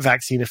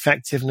vaccine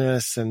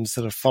effectiveness and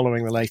sort of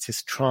following the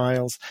latest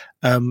trials.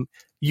 I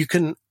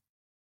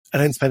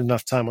don't spend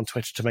enough time on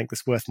Twitter to make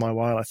this worth my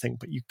while, I think,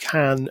 but you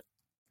can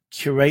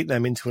curate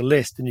them into a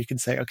list and you can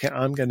say, okay,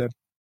 I'm going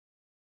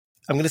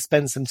to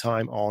spend some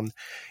time on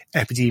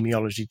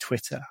epidemiology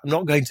Twitter. I'm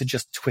not going to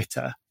just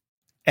Twitter.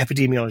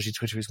 Epidemiology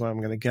Twitter is where I'm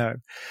going to go.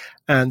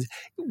 And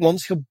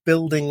once you're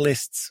building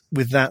lists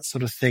with that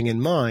sort of thing in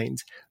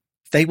mind,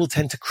 they will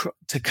tend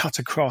to cut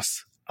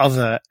across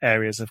other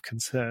areas of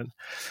concern.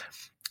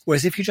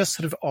 Whereas if you're just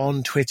sort of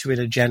on Twitter in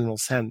a general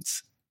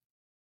sense,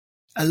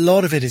 a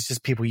lot of it is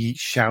just people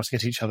shouting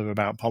at each other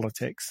about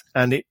politics.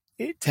 And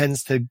it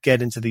tends to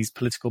get into these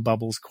political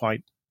bubbles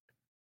quite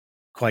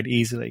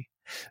easily.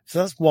 So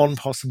that's one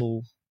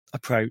possible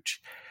approach.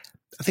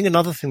 I think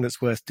another thing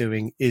that's worth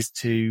doing is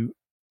to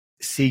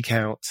seek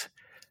out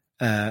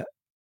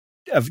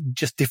of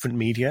just different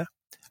media.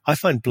 I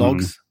find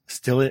blogs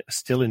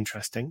still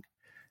interesting.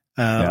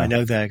 I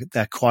know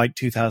they're quite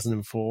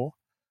 2004,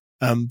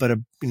 but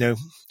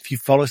if you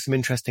follow some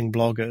interesting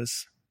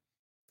bloggers,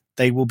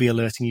 they will be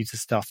alerting you to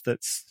stuff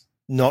that's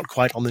not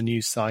quite on the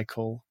news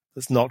cycle,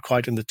 that's not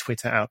quite in the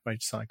Twitter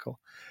outrage cycle.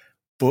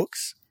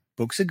 Books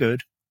are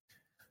good.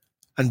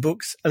 And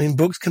books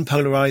can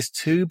polarize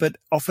too, but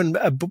often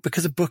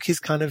because a book is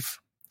kind of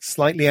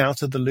slightly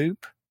out of the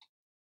loop,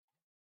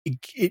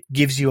 it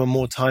gives you a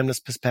more timeless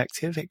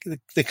perspective.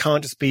 They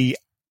can't just be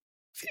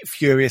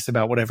furious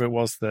about whatever it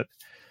was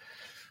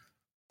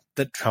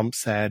that Trump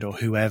said or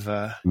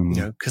whoever,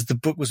 because the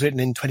book was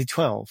written in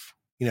 2012.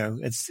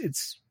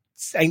 It's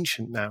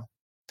ancient now.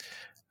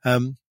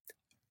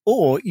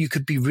 Or you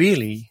could be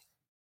really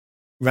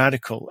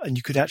radical and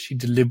you could actually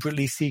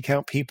deliberately seek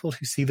out people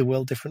who see the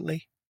world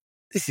differently.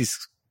 This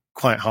is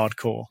quite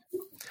hardcore.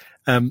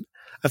 And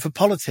for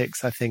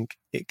politics, I think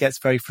it gets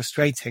very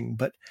frustrating,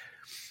 but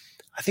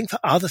I think for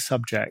other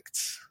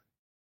subjects,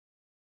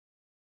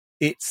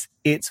 it's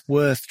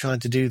worth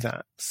trying to do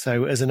that.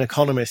 So as an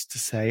economist to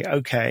say,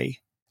 okay,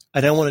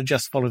 I don't want to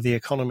just follow the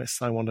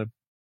economists. I want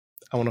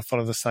to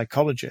follow the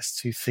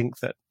psychologists who think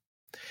that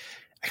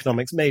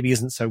economics maybe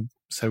isn't so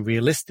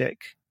realistic,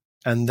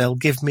 and they'll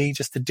give me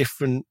just a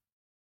different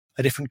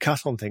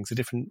cut on things, a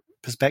different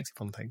perspective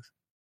on things.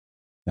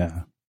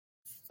 Yeah.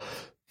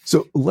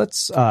 So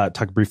let's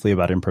talk briefly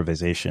about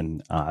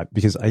improvisation,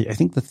 because I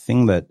think the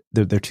thing that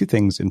there are two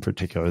things in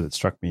particular that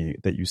struck me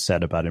that you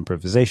said about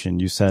improvisation.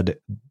 You said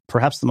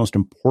perhaps the most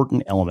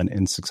important element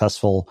in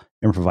successful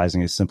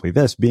improvising is simply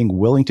this: being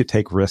willing to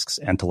take risks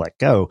and to let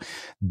go.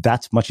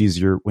 That's much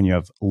easier when you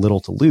have little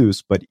to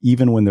lose, but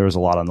even when there's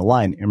a lot on the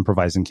line,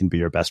 improvising can be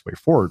your best way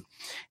forward.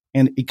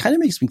 And it kind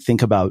of makes me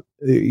think about,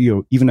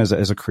 even as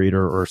a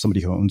creator or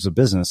somebody who owns a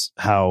business,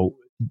 how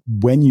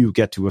when you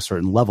get to a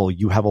certain level,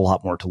 you have a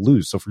lot more to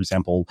lose. So, for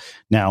example,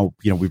 now,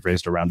 we've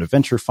raised a round of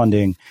venture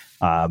funding.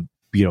 I've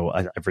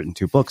written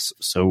 2 books.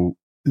 So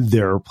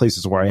there are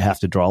places where I have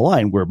to draw a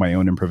line where my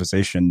own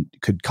improvisation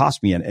could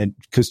cost me. And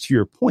because to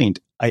your point,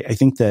 I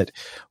think that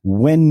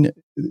when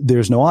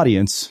there's no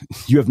audience,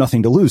 you have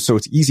nothing to lose. So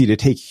it's easy to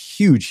take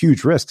huge,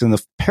 huge risks. And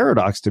the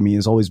paradox to me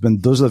has always been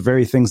those are the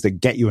very things that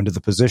get you into the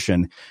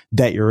position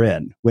that you're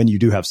in when you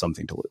do have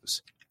something to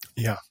lose.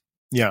 Yeah.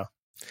 Yeah.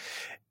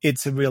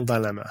 It's a real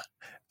dilemma.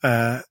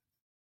 Of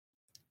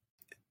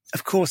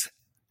course,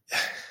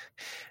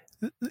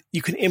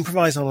 you can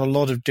improvise on a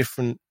lot of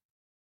different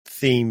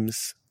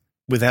themes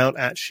without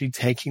actually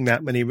taking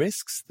that many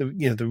risks.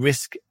 The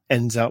risk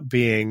ends up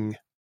being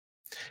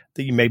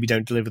that you maybe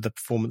don't deliver the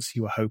performance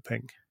you were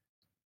hoping,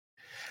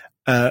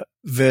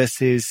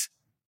 versus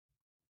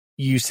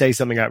you say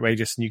something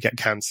outrageous and you get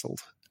cancelled.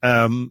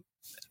 I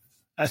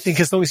think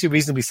as long as you're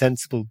reasonably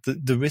sensible,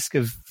 the risk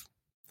of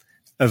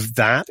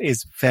that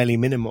is fairly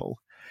minimal.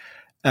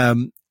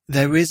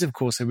 There is, of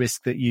course, a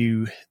risk that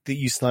you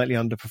slightly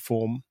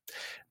underperform,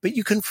 but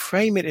you can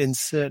frame it in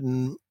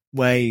certain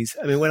ways.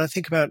 I mean, when I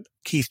think about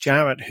Keith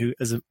Jarrett, who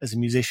as a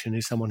musician,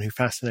 who's someone who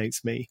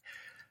fascinates me,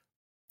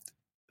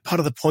 part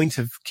of the point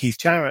of Keith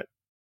Jarrett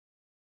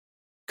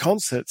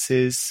concerts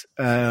is,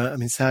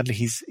 sadly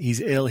he's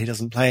ill, he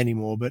doesn't play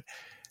anymore, but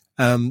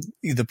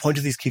the point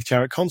of these Keith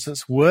Jarrett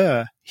concerts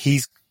were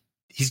he's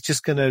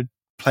just going to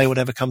play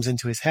whatever comes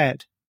into his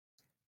head.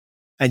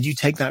 And you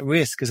take that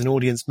risk as an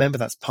audience member.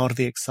 That's part of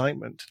the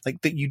excitement, like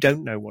that you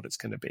don't know what it's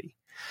going to be.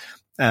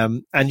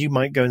 And you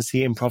might go and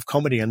see improv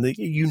comedy and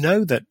you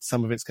know that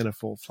some of it's going to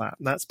fall flat.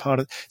 And that's part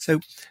of, so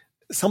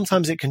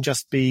sometimes it can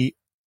just be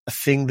a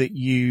thing that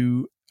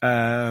you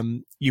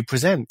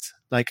present.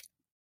 Like,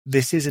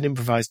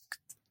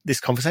 this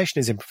conversation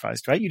is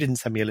improvised, right? You didn't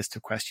send me a list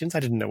of questions.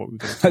 I didn't know what we were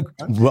going to talk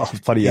about. Well,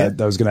 funny. Yeah.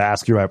 I was going to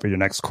ask you about your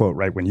next quote,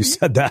 right? When you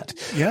said that.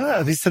 Yeah.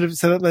 I mean, so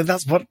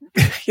that's what,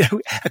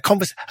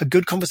 a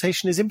good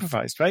conversation is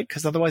improvised, right?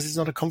 Because otherwise it's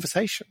not a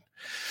conversation.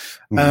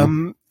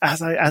 Mm-hmm.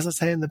 As I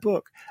say in the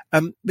book.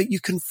 But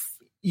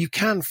you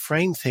can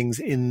frame things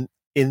in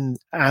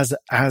as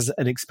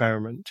an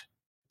experiment,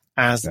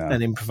 as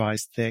an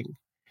improvised thing.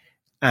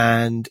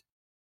 And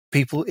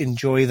people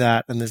enjoy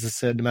that. And there's a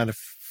certain amount of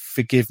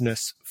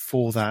forgiveness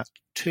for that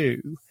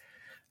too.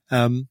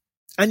 And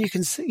you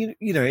can see,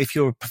 if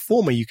you're a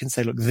performer, you can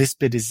say, look, this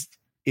bit is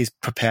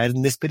prepared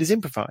and this bit is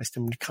improvised,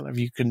 and kind of,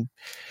 you can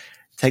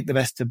take the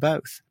best of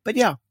both. But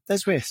yeah,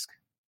 there's risk.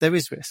 There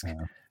is risk.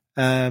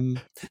 Yeah.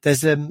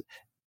 There's,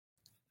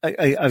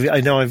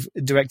 I know I've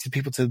directed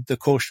people to the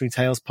Cautionary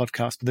Tales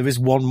podcast, but there is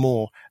one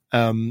more.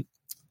 The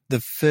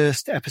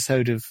first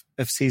episode of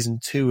season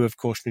 2 of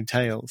Cautionary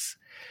Tales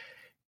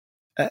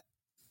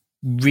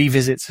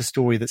revisits a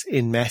story that's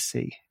in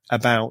Messy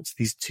about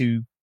these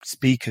 2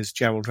 speakers,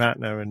 Gerald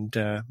Ratner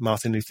and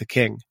Martin Luther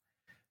King.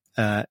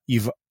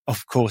 You've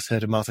of course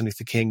heard of Martin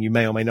Luther King. You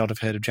may or may not have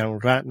heard of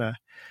Gerald Ratner,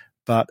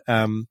 but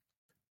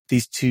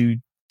these 2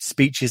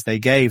 speeches they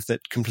gave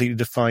that completely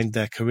defined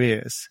their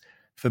careers,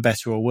 for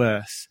better or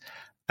worse,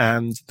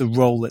 and the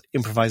role that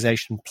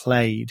improvisation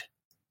played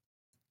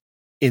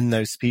in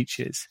those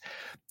speeches.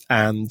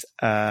 And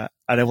I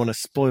don't want to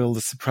spoil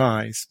the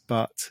surprise,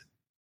 but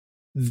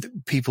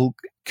people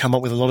come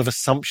up with a lot of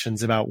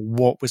assumptions about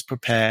what was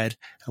prepared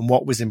and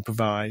what was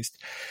improvised.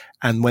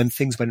 And when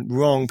things went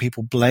wrong,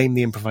 people blame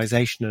the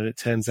improvisation. And it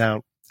turns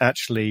out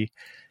actually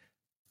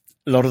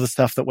a lot of the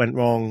stuff that went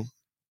wrong,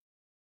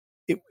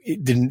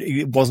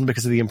 it wasn't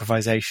because of the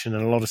improvisation,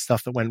 and a lot of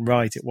stuff that went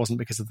right, it wasn't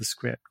because of the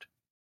script.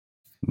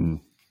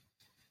 Mm.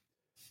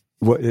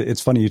 Well, it's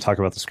funny you talk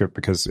about the script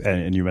because,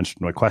 and you mentioned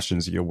my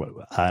questions,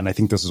 and I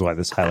think this is why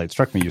this highlight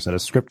struck me. You said a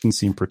script can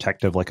seem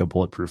protective like a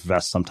bulletproof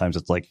vest. Sometimes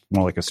it's like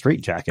more like a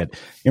straitjacket.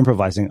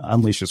 Improvising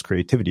unleashes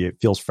creativity.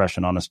 It feels fresh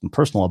and honest and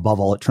personal. Above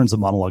all, it turns a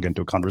monologue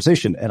into a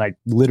conversation. And I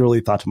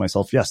literally thought to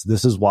myself, yes,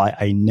 this is why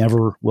I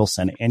never will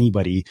send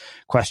anybody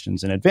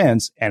questions in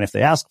advance. And if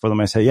they ask for them,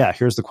 I say, yeah,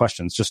 here's the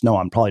questions. Just know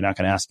I'm probably not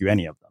going to ask you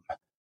any of them.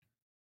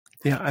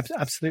 Yeah,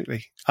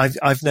 absolutely. I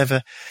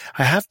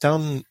have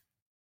done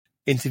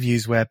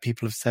interviews where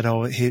people have said,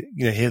 "Oh, here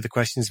are the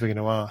questions we're going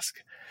to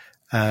ask."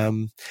 I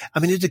mean,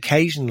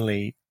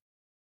 occasionally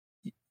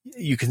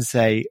you can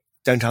say,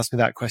 "Don't ask me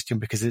that question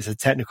because it's a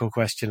technical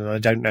question and I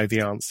don't know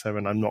the answer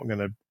and I'm not going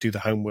to do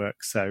the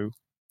homework, so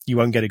you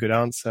won't get a good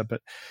answer."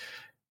 But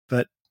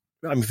I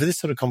mean, for this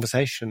sort of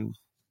conversation,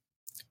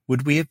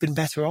 would we have been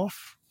better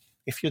off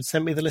if you'd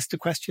sent me the list of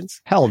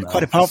questions? Hell no.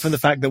 Quite apart from the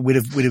fact that we'd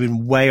have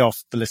been way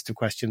off the list of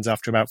questions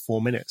after about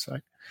 4 minutes,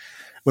 right?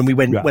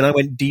 When I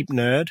went deep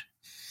nerd.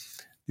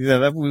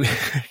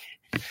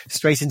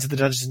 Straight into the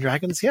Dungeons and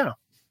Dragons, yeah.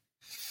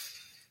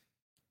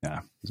 Yeah,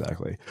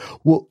 exactly.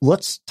 Well,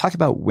 let's talk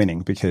about winning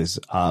because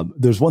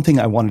there's one thing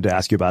I wanted to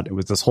ask you about. It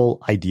was this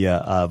whole idea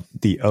of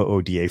the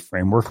OODA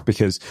framework,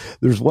 because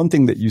there's one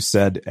thing that you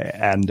said,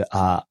 and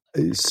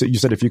so you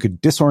said if you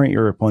could disorient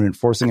your opponent,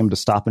 forcing him to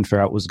stop and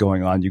figure out what's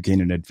going on, you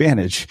gain an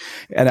advantage.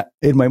 And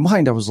in my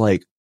mind, I was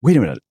like, wait a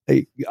minute,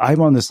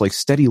 I'm on this like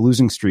steady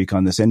losing streak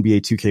on this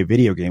NBA 2K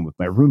video game with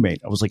my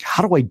roommate. I was like,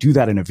 how do I do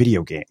that in a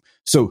video game?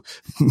 So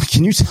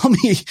can you tell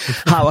me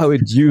how I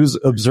would use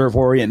observe,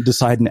 orient,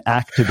 decide, and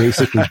act to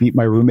basically beat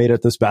my roommate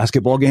at this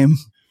basketball game?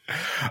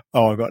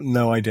 Oh, I've got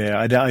no idea.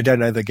 I don't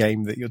know the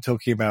game that you're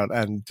talking about.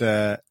 And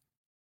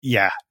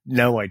yeah,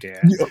 no idea.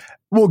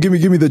 Well, give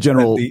me the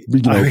general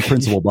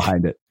principle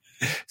behind it.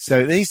 So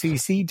you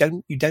see,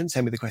 you don't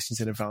send me the questions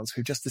in advance.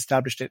 We've just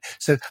established it.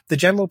 So the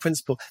general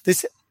principle,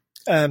 this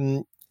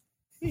particular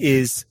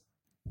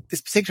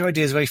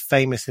idea is very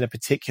famous in a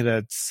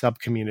particular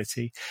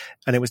sub-community,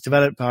 and it was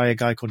developed by a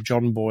guy called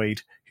John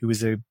Boyd, who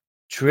was a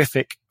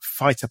terrific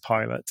fighter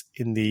pilot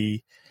in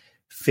the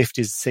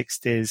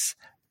 50s,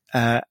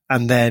 60s,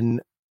 and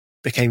then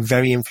became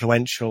very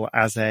influential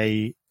as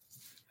a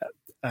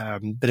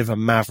bit of a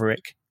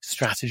maverick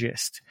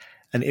strategist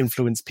and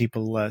influenced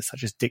people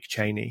such as Dick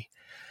Cheney.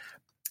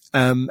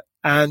 And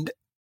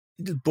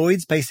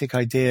Boyd's basic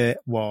idea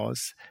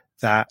was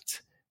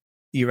that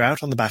you're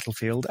out on the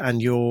battlefield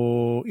and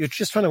you're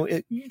just trying to,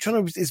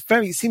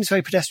 it seems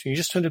very pedestrian. You're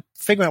just trying to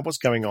figure out what's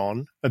going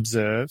on,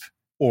 observe,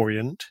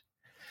 orient.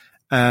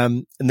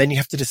 And then you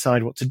have to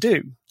decide what to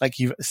do. Like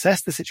you've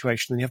assessed the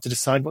situation and you have to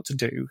decide what to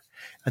do.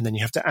 And then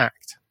you have to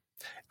act.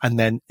 And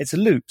then it's a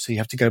loop. So you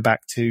have to go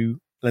back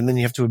to, and then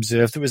you have to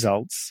observe the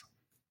results,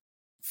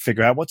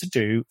 figure out what to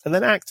do, and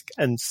then act,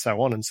 and so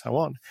on and so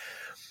on.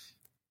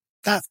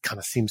 That kind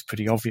of seems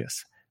pretty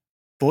obvious.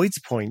 Boyd's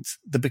point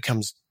that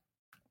becomes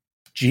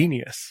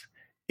genius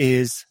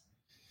is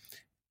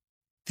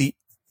the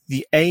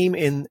aim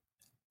in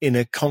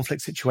a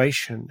conflict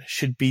situation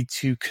should be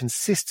to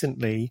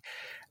consistently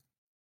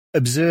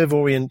observe,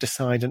 orient,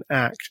 decide, and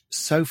act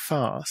so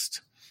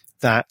fast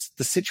that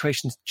the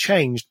situation's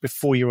changed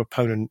before your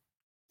opponent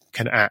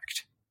can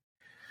act.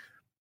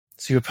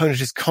 So your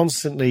opponent is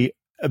constantly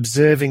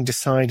observing,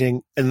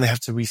 deciding, and they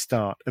have to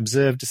restart.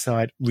 Observe,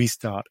 decide,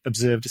 restart.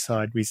 Observe,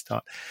 decide,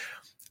 restart.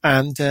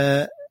 And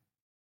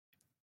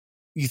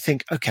you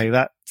think, okay,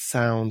 that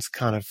sounds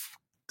kind of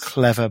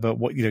clever, but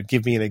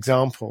give me an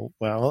example.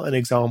 Well, an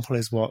example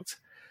is what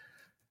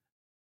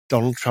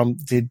Donald Trump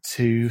did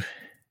to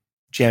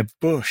Jeb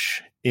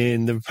Bush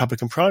in the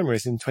Republican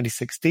primaries in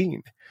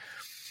 2016,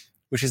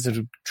 which is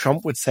that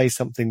Trump would say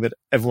something that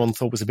everyone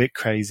thought was a bit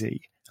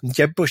crazy. And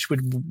Jeb Bush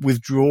would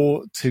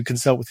withdraw to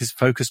consult with his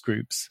focus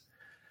groups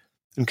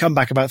and come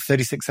back about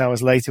 36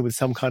 hours later with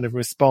some kind of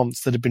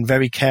response that had been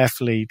very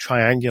carefully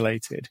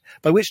triangulated,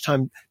 by which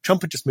time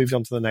Trump had just moved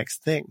on to the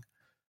next thing.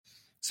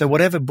 So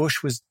whatever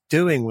Bush was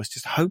doing was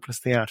just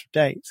hopelessly out of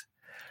date.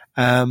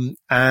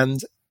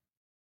 And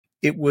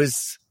it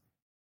was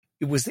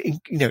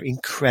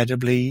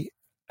incredibly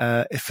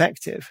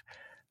effective.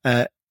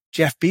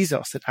 Jeff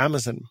Bezos at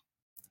Amazon,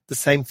 the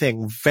same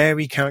thing,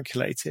 very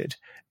calculated.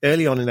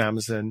 Early on in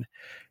Amazon,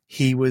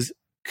 he was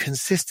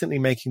consistently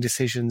making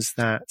decisions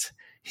that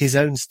his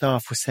own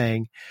staff were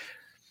saying,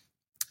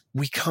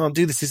 we can't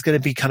do this. It's going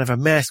to be kind of a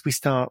mess. We're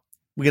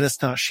going to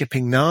start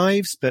shipping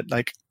knives, but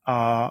like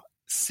our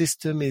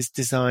system is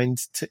designed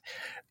to,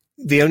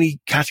 the only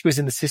categories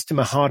in the system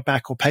are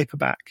hardback or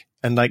paperback.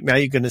 And like now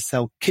you're going to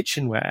sell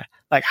kitchenware.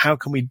 Like how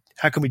can we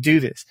do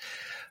this?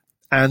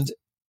 And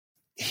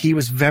he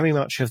was very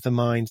much of the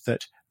mind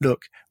that,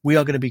 look, we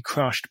are going to be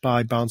crushed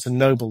by Barnes &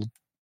 Noble,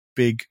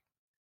 big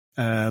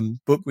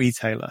book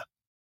retailer.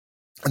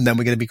 And then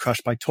we're going to be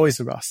crushed by Toys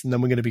R Us. And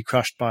then we're going to be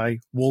crushed by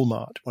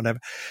Walmart, whatever.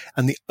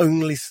 And the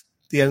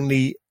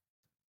only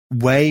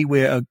way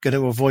we're going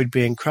to avoid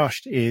being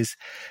crushed is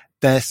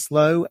they're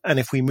slow. And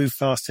if we move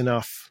fast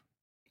enough,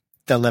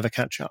 they'll never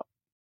catch up.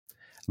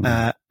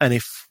 And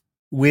if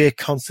we're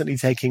constantly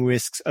taking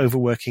risks,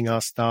 overworking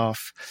our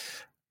staff,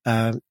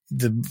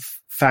 the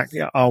fact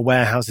that our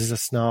warehouses are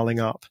snarling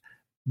up,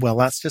 well,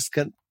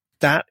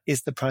 that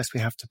is the price we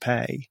have to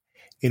pay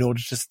in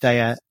order to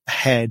stay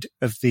ahead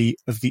of the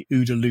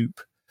OODA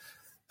loop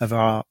of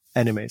our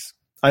enemies.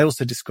 I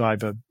also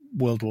describe a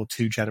World War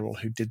II general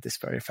who did this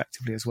very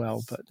effectively as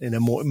well, but in a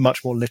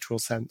much more literal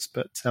sense.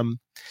 But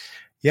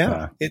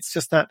it's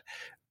just that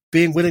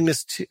being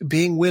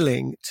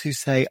willing to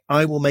say,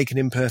 I will make an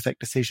imperfect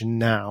decision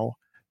now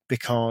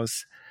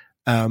because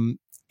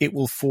it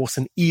will force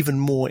an even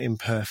more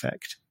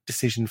imperfect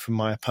decision from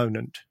my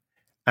opponent.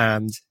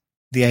 And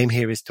the aim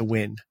here is to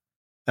win,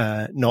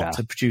 not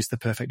to produce the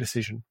perfect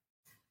decision.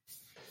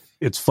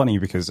 It's funny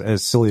because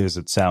as silly as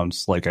it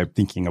sounds, like I'm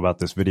thinking about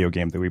this video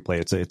game that we play.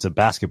 It's a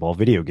basketball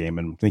video game,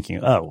 and I'm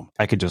thinking, oh,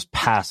 I could just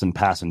pass and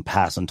pass and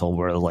pass until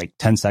we're like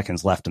 10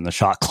 seconds left in the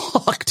shot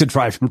clock to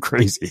drive him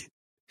crazy.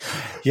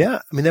 Yeah,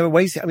 I mean, there are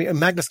ways. I mean,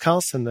 Magnus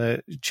Carlsen,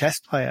 the chess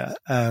player,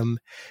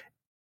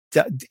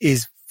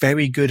 is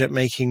very good at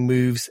making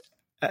moves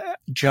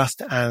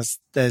just as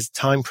there's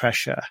time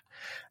pressure.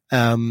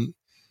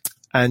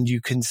 And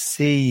you can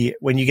see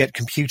when you get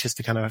computers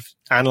to kind of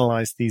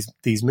analyze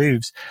these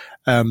moves,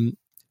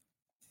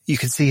 you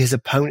can see his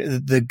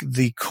opponent,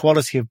 the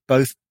quality of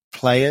both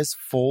players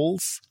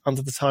falls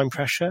under the time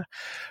pressure,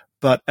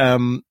 but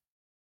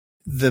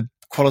the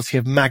quality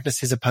of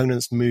Magnus's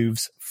opponent's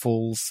moves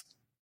falls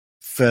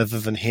further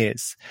than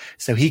his.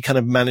 So he kind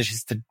of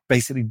manages to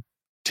basically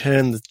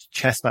turn the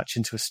chess match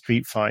into a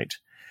street fight,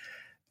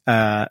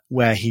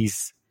 where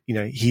he's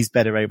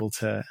better able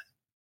to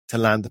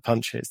land the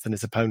punches than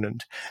his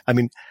opponent. I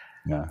mean,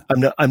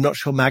 I'm not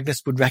sure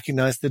Magnus would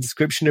recognize the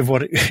description of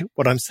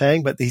what I'm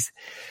saying, but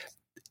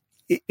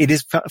it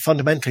is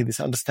fundamentally this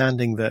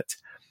understanding that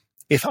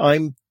if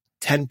I'm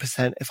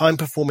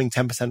performing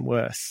 10%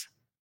 worse,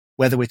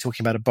 whether we're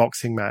talking about a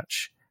boxing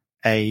match,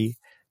 a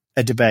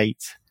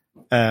debate,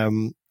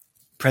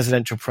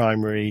 presidential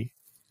primary,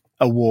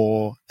 a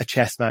war, a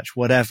chess match,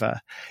 whatever,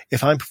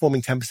 if I'm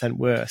performing 10%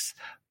 worse,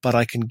 but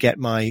I can get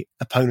my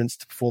opponents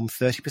to perform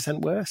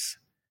 30% worse,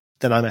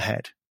 then I'm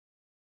ahead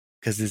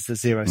because it's a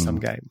zero-sum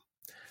game.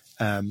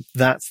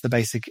 That's the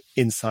basic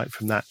insight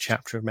from that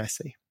chapter of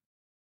Messi.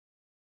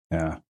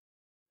 Yeah.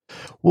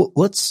 Well,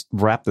 let's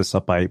wrap this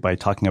up by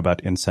talking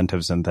about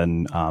incentives. And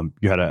then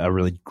you had a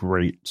really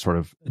great sort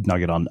of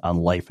nugget on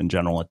life in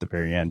general at the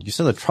very end. You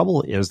said the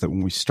trouble is that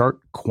when we start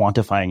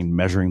quantifying and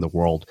measuring the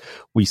world,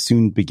 we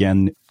soon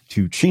begin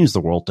to change the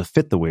world to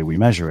fit the way we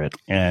measure it.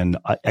 And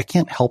I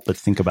can't help but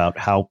think about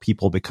how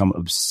people become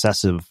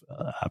obsessive,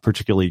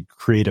 particularly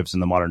creatives in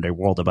the modern day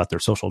world, about their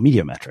social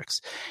media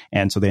metrics.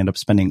 And so they end up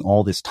spending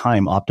all this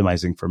time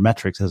optimizing for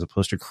metrics as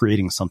opposed to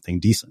creating something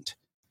decent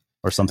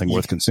or something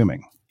worth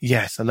consuming.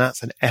 Yes, and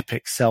that's an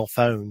epic cell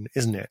phone,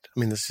 isn't it? I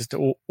mean, that's just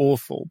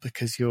awful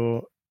because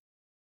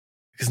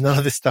none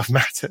of this stuff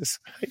matters.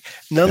 Right?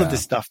 None of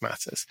this stuff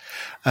matters.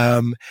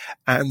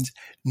 And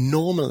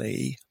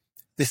normally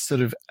this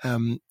sort of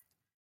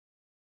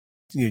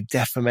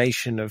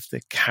deformation of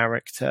the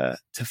character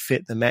to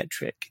fit the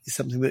metric is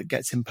something that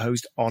gets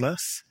imposed on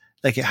us.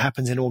 Like it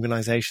happens in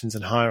organizations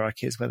and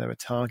hierarchies where there are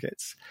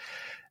targets.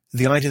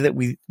 The idea that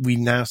we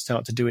now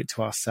start to do it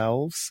to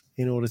ourselves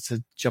in order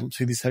to jump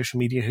through these social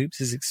media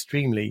hoops is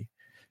extremely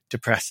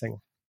depressing.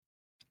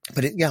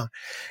 But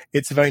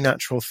it's a very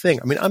natural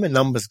thing. I mean, I'm a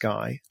numbers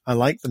guy. I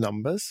like the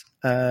numbers.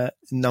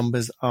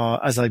 Numbers are,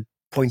 as I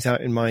point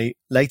out in my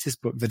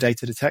latest book, The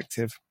Data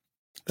Detective,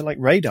 they're like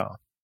radar.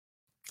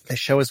 They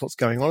show us what's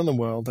going on in the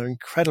world. They're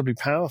incredibly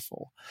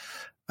powerful.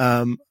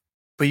 But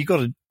you've got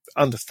to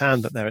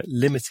understand that they're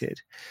limited.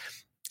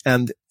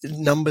 And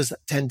numbers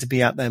tend to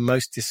be at their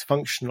most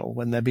dysfunctional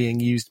when they're being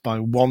used by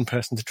one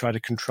person to try to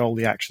control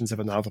the actions of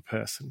another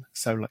person.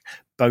 So like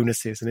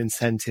bonuses and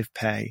incentive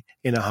pay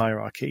in a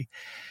hierarchy,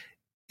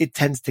 it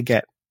tends to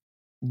get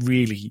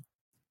really,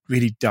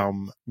 really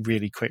dumb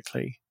really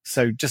quickly.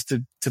 So just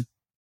to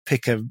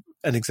pick an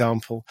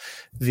example,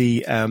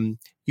 the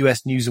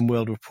US News and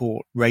World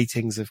Report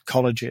ratings of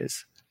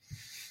colleges,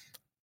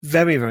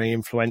 very, very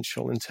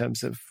influential in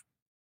terms of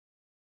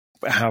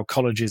how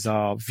colleges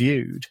are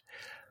viewed.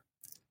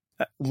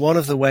 One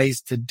of the ways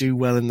to do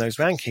well in those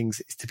rankings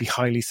is to be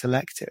highly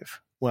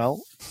selective.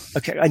 Well,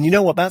 okay. And you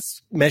know what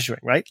that's measuring,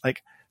 right?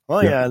 Like,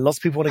 lots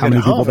of people want to go to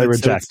Harvard. How many people they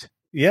reject.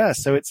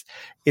 So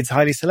it's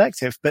highly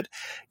selective, but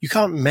you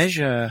can't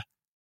measure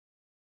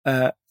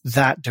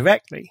that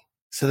directly.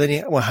 So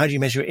then, how do you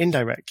measure it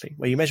indirectly?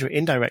 Well, you measure it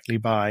indirectly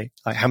by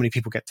like how many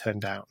people get turned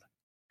down.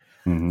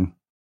 Mm-hmm.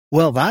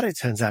 Well, that it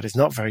turns out is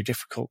not very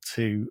difficult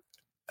to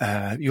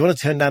you want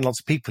to turn down lots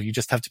of people, you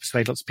just have to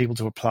persuade lots of people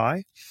to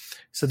apply.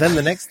 So then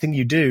the next thing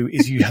you do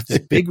is you have this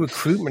big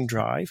recruitment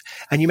drive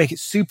and you make it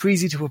super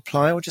easy to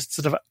apply, or just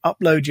sort of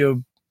upload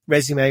your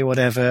resume,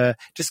 whatever,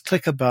 just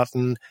click a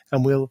button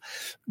and we'll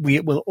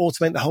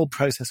automate the whole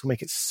process. We'll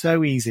make it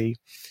so easy.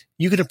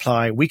 You can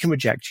apply, we can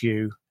reject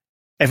you.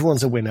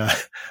 Everyone's a winner.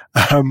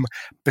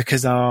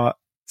 Because our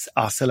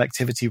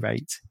selectivity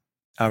rate,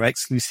 our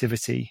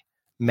exclusivity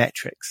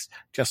metrics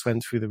just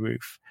went through the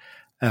roof.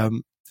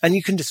 And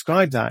you can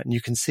describe that and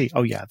you can see,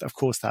 oh yeah, of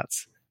course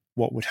that's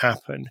what would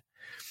happen.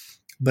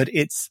 But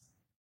it's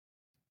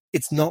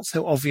not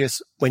so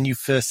obvious when you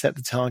first set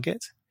the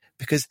target,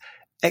 because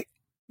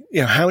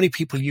how many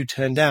people you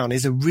turn down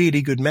is a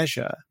really good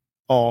measure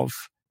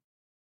of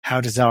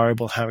how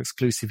desirable, how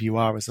exclusive you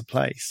are as a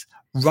place,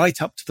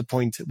 right up to the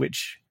point at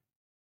which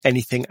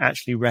anything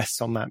actually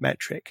rests on that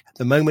metric.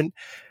 The moment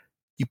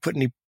you put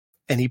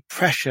any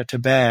pressure to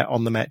bear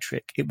on the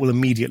metric, it will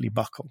immediately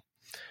buckle.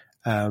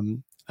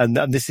 And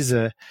this is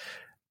a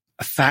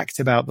fact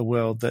about the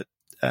world that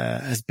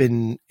has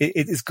been,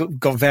 it's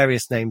got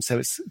various names. So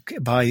it's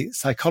by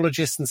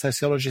psychologists and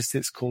sociologists,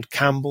 it's called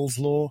Campbell's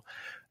law.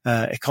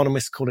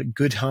 Economists call it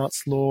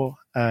Goodhart's law.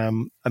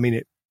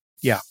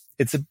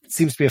 It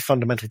seems to be a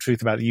fundamental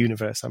truth about the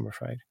universe, I'm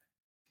afraid.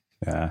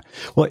 Yeah.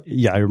 Well,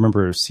 yeah, I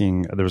remember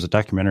seeing there was a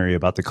documentary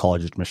about the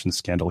college admissions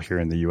scandal here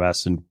in the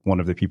U.S., and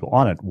one of the people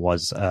on it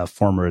was a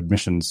former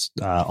admissions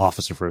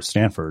officer for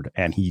Stanford.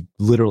 And he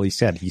literally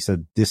said,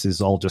 this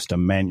is all just a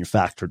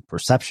manufactured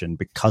perception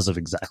because of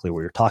exactly what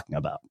you're talking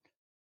about.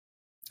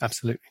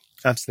 Absolutely.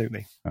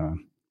 Absolutely.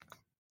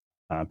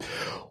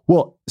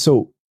 Well,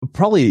 so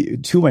probably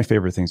two of my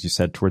favorite things you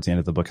said towards the end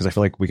of the book, because I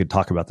feel like we could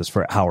talk about this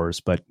for hours,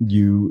 but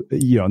you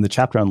in the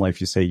chapter on life,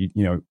 you say,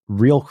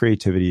 real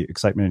creativity,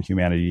 excitement, and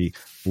humanity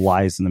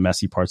lies in the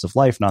messy parts of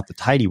life, not the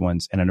tidy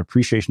ones. And an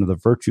appreciation of the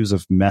virtues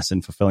of mess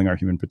and fulfilling our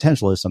human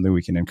potential is something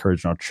we can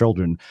encourage in our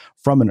children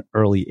from an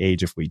early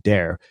age if we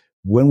dare.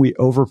 When we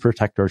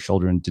overprotect our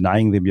children,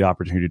 denying them the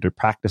opportunity to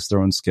practice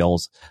their own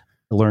skills,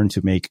 learn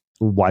to make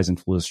wise and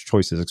foolish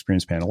choices,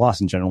 experience pain and loss,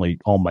 and generally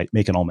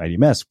make an almighty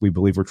mess, we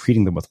believe we're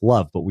treating them with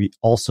love, but we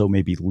also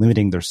may be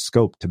limiting their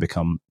scope to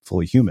become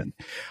fully human.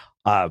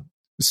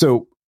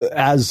 So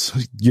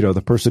as,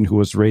 the person who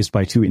was raised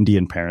by two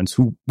Indian parents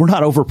who were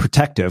not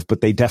overprotective,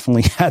 but they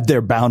definitely had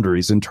their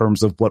boundaries in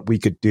terms of what we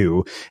could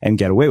do and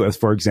get away with.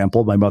 For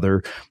example, my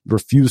mother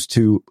refused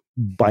to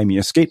buy me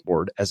a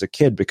skateboard as a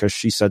kid because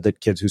she said that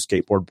kids who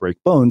skateboard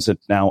break bones, and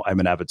now I'm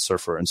an avid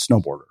surfer and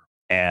snowboarder.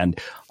 And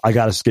I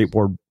got a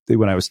skateboard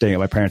when I was staying at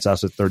my parents'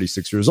 house at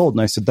 36 years old.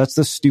 And I said, that's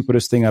the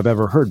stupidest thing I've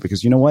ever heard,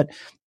 because you know what?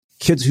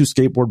 Kids who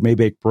skateboard may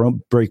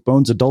break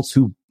bones. Adults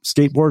who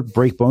skateboard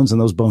break bones, and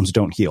those bones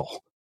don't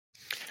heal.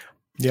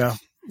 Yeah.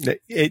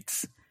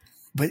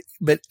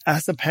 But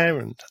as a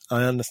parent,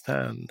 I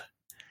understand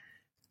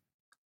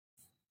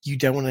you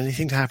don't want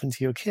anything to happen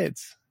to your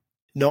kids.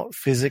 Not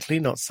physically,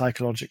 not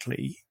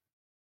psychologically.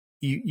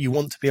 You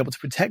want to be able to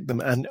protect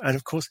them. And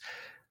of course,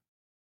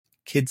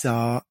 kids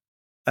are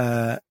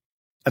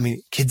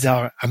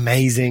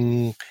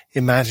amazing,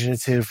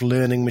 imaginative,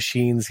 learning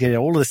machines.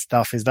 All of this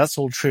stuff that's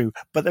all true.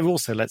 But they're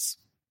also, let's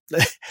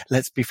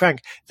be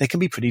frank, they can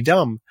be pretty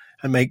dumb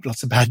and make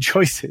lots of bad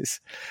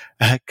choices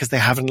because they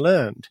haven't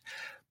learned.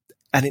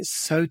 And it's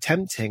so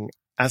tempting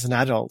as an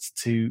adult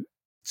to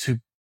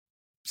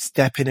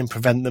step in and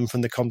prevent them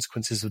from the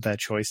consequences of their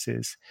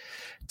choices,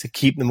 to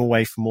keep them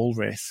away from all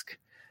risk.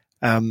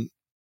 And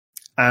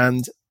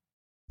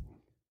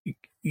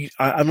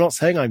I'm not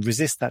saying I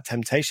resist that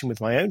temptation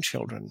with my own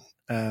children,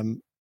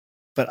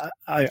 but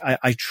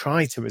I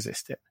try to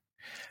resist it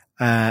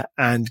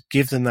and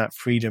give them that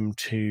freedom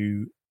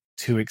to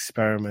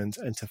experiment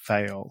and to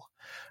fail.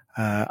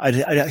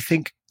 I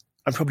think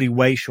I'm probably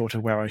way short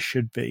of where I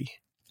should be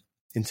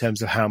in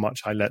terms of how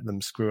much I let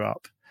them screw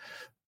up,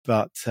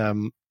 but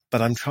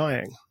I'm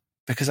trying,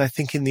 because I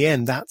think in the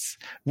end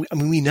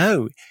we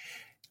know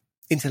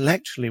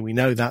intellectually, we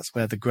know that's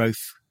where the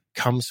growth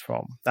comes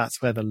from.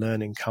 That's where the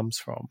learning comes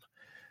from.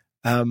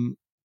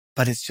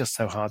 But it's just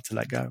so hard to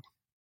let go.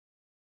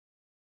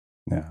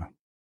 Yeah.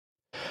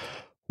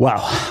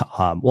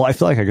 Wow. Well, I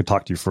feel like I could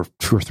talk to you for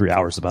 2 or 3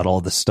 hours about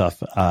all this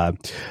stuff.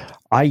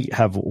 I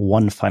have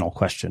one final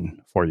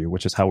question for you,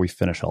 which is how we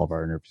finish all of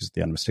our interviews with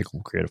the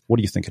Unmistakable Creative. What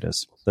do you think it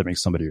is that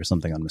makes somebody or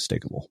something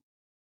unmistakable?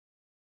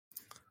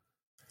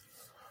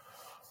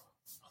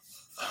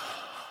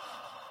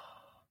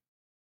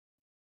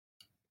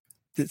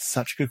 It's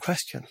such a good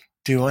question.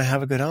 Do I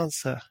have a good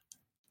answer?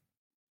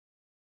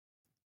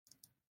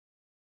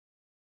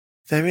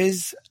 There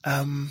is,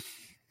 I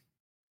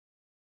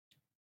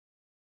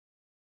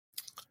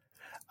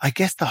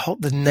guess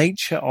the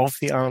nature of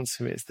the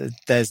answer is that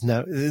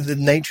the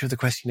nature of the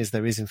question is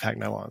there is in fact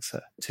no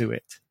answer to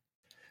it,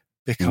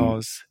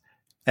 because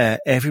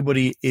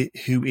everybody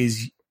who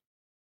is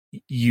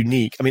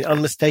unique,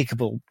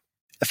 unmistakable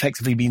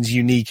effectively means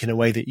unique in a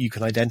way that you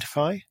can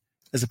identify,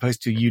 as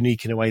opposed to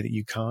unique in a way that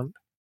you can't.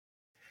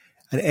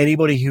 And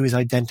anybody who is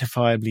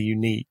identifiably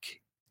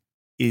unique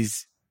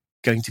is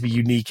going to be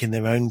unique in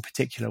their own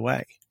particular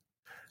way.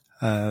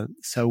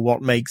 So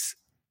what makes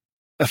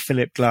a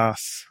Philip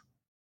Glass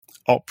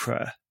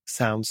opera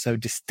sound so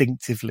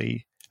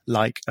distinctively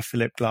like a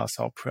Philip Glass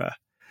opera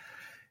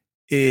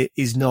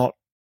is not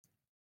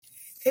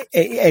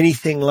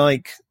anything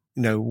like,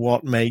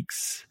 what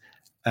makes,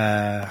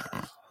 I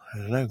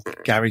don't know,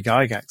 Gary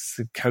Gygax,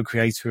 the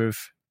co-creator of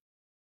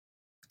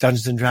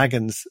Dungeons and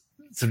Dragons,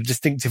 sort of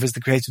distinctive as the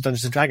creator of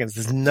Dungeons and Dragons.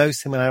 There's no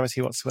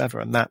similarity whatsoever,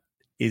 and that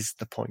is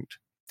the point.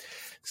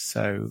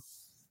 So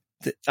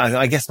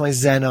I guess my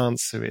Zen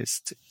answer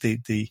is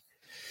the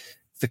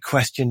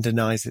question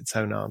denies its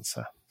own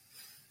answer.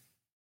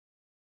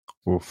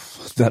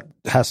 Oof, that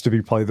has to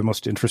be probably the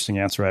most interesting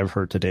answer I've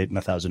heard to date in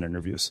 1,000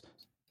 interviews.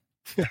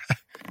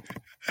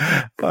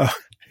 Well,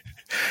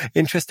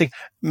 interesting.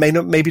 Maybe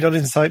not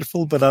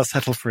insightful, but I'll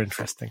settle for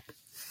interesting.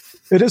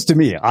 It is to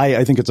me.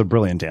 I think it's a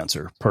brilliant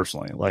answer,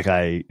 personally. Like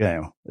I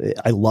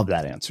love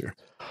that answer.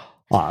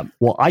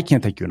 Well, I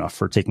can't thank you enough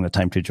for taking the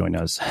time to join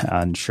us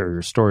and share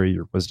your story,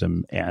 your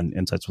wisdom, and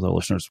insights with our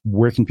listeners.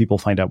 Where can people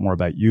find out more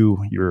about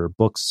you, your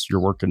books, your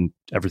work, and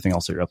everything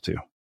else that you're up to?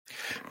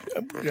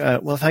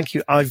 Well, thank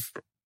you. I've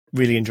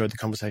really enjoyed the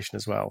conversation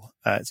as well.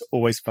 It's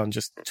always fun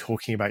just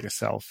talking about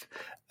yourself.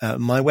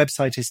 My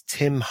website is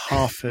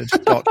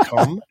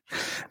timharford.com.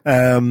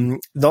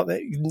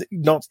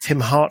 Not Tim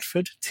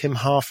Hartford,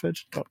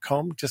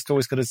 timharford.com. Just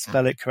always got to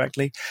spell it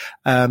correctly.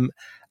 I'm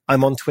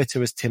on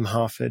Twitter as Tim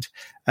Harford,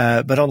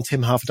 but on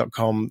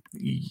timharford.com,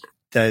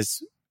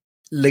 there's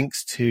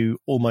links to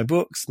all my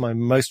books. My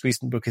most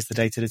recent book is The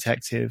Data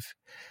Detective.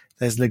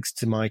 There's links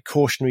to my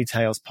Cautionary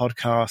Tales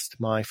podcast,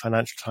 my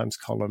Financial Times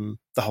column,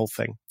 the whole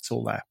thing. It's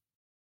all there.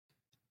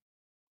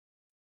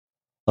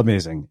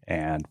 Amazing.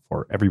 And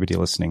for everybody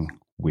listening,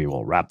 we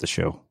will wrap the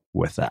show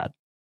with that.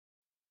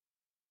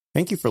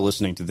 Thank you for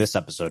listening to this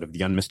episode of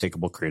the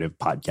Unmistakable Creative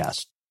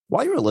Podcast.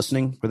 While you were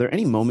listening, were there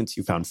any moments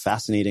you found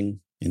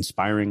fascinating,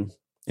 inspiring,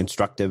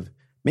 instructive,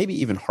 maybe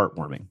even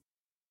heartwarming?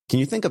 Can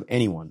you think of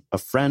anyone, a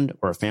friend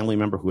or a family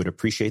member who would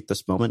appreciate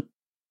this moment?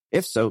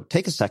 If so,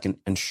 take a second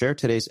and share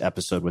today's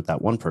episode with that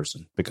one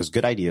person, because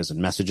good ideas and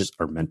messages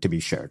are meant to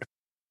be shared.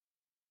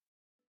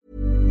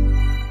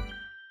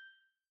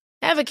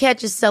 Ever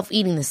catch yourself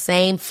eating the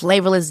same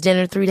flavorless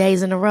dinner 3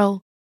 days in a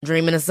row?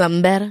 Dreaming of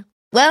something better?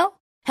 Well,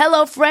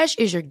 HelloFresh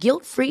is your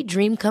guilt-free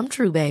dream come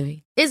true,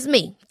 baby. It's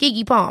me,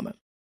 Keke Palmer.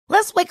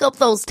 Let's wake up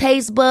those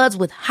taste buds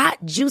with hot,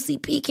 juicy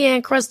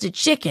pecan-crusted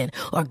chicken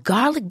or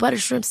garlic butter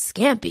shrimp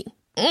scampi.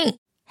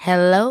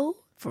 Hello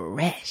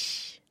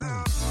Fresh.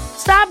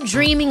 Stop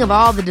dreaming of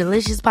all the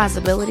delicious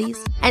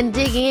possibilities and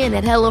dig in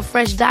at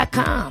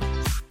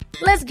HelloFresh.com.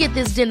 Let's get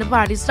this dinner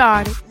party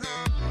started.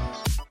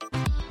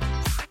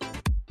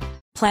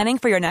 Planning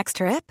for your next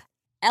trip?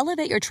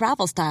 Elevate your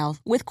travel style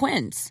with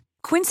Quince.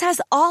 Quince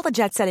has all the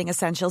jet-setting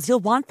essentials you'll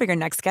want for your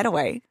next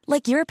getaway,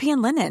 like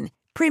European linen,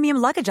 premium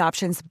luggage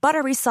options,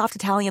 buttery soft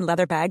Italian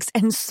leather bags,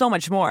 and so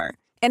much more.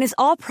 And is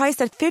all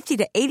priced at 50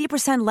 to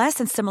 80% less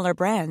than similar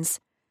brands.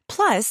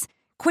 Plus,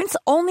 Quince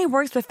only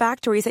works with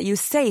factories that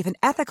use safe and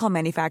ethical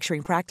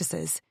manufacturing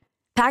practices.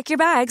 Pack your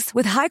bags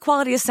with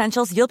high-quality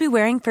essentials you'll be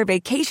wearing for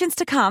vacations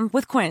to come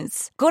with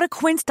Quince. Go to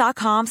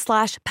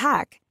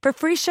quince.com/pack for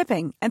free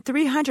shipping and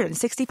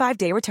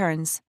 365-day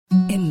returns.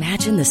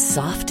 Imagine the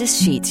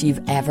softest sheets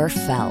you've ever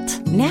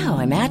felt. Now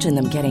imagine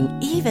them getting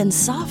even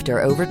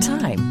softer over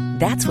time.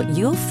 That's what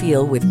you'll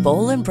feel with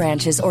Boll &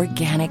 Branch's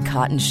organic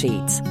cotton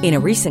sheets. In a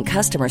recent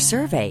customer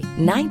survey,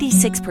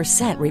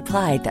 96%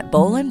 replied that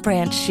Boll &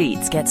 Branch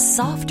sheets get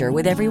softer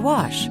with every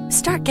wash.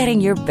 Start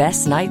getting your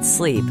best night's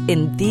sleep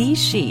in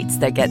these sheets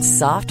that get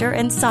softer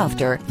and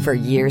softer for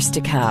years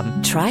to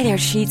come. Try their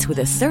sheets with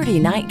a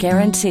 30-night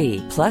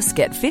guarantee. Plus,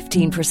 get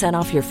 15%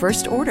 off your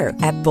first order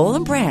at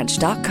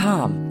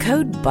bollandbranch.com.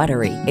 Code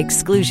BUTTERY.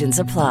 Exclusions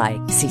apply.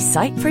 See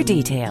site for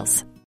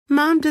details.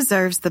 Mom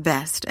deserves the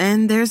best,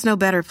 and there's no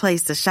better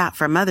place to shop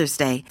for Mother's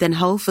Day than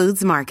Whole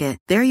Foods Market.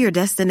 They're your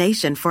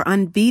destination for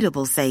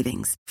unbeatable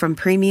savings, from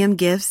premium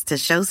gifts to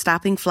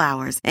show-stopping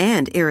flowers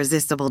and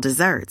irresistible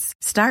desserts.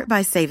 Start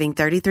by saving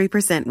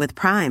 33% with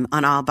Prime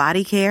on all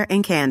body care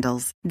and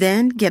candles.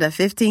 Then get a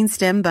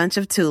 15-stem bunch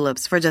of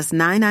tulips for just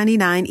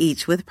 $9.99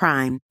 each with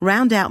Prime.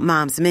 Round out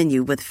Mom's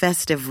menu with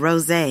festive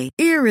rosé,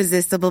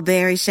 irresistible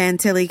berry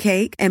chantilly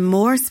cake, and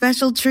more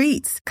special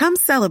treats. Come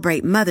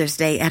celebrate Mother's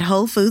Day at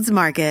Whole Foods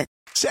Market.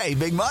 Save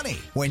big money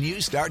when you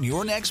start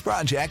your next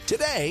project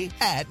today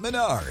at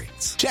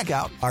Menards. Check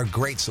out our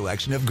great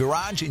selection of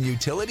garage and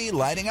utility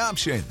lighting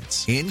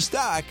options. In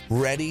stock,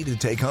 ready to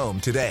take home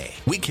today.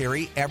 We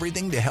carry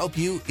everything to help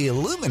you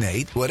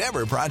illuminate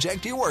whatever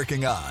project you're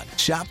working on.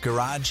 Shop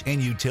garage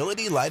and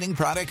utility lighting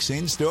products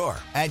in store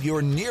at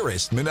your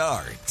nearest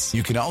Menards.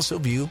 You can also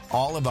view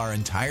all of our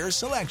entire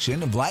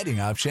selection of lighting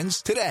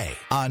options today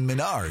on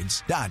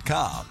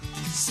Menards.com.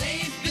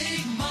 Save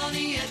big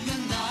money at Menards.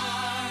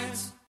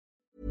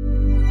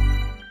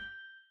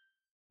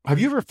 Have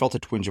you ever felt a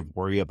twinge of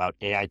worry about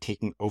AI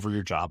taking over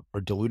your job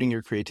or diluting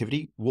your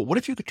creativity? Well, what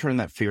if you could turn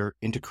that fear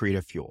into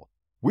creative fuel?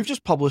 We've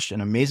just published an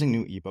amazing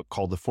new ebook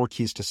called The 4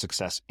 Keys to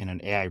Success in an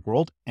AI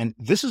World, and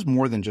this is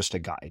more than just a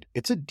guide.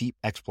 It's a deep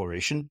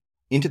exploration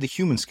into the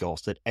human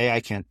skills that AI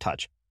can't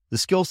touch, the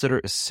skills that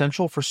are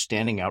essential for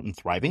standing out and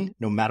thriving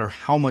no matter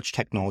how much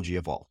technology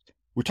evolves.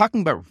 We're talking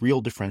about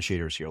real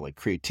differentiators here like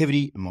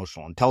creativity,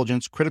 emotional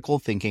intelligence, critical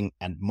thinking,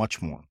 and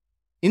much more.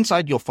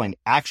 Inside, you'll find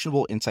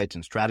actionable insights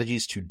and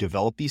strategies to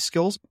develop these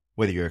skills,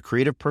 whether you're a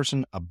creative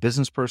person, a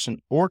business person,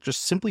 or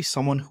just simply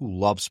someone who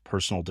loves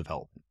personal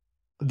development.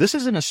 This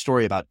isn't a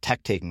story about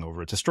tech taking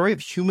over. It's a story of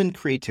human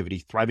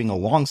creativity thriving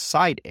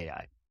alongside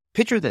AI.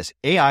 Picture this,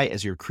 AI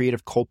as your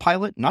creative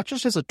co-pilot, not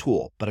just as a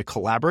tool, but a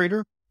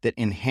collaborator that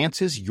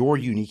enhances your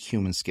unique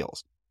human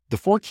skills. The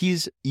 4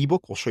 Keys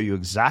ebook will show you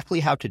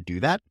exactly how to do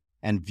that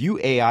and view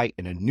AI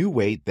in a new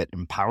way that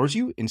empowers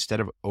you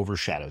instead of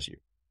overshadows you.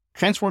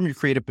 Transform your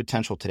creative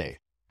potential today.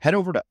 Head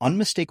over to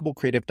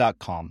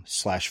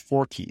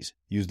unmistakablecreative.com/4keys.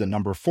 Use the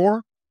number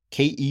 4,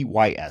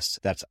 KEYS.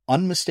 That's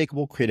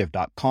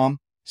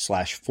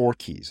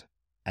unmistakablecreative.com/4keys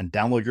and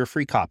download your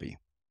free copy.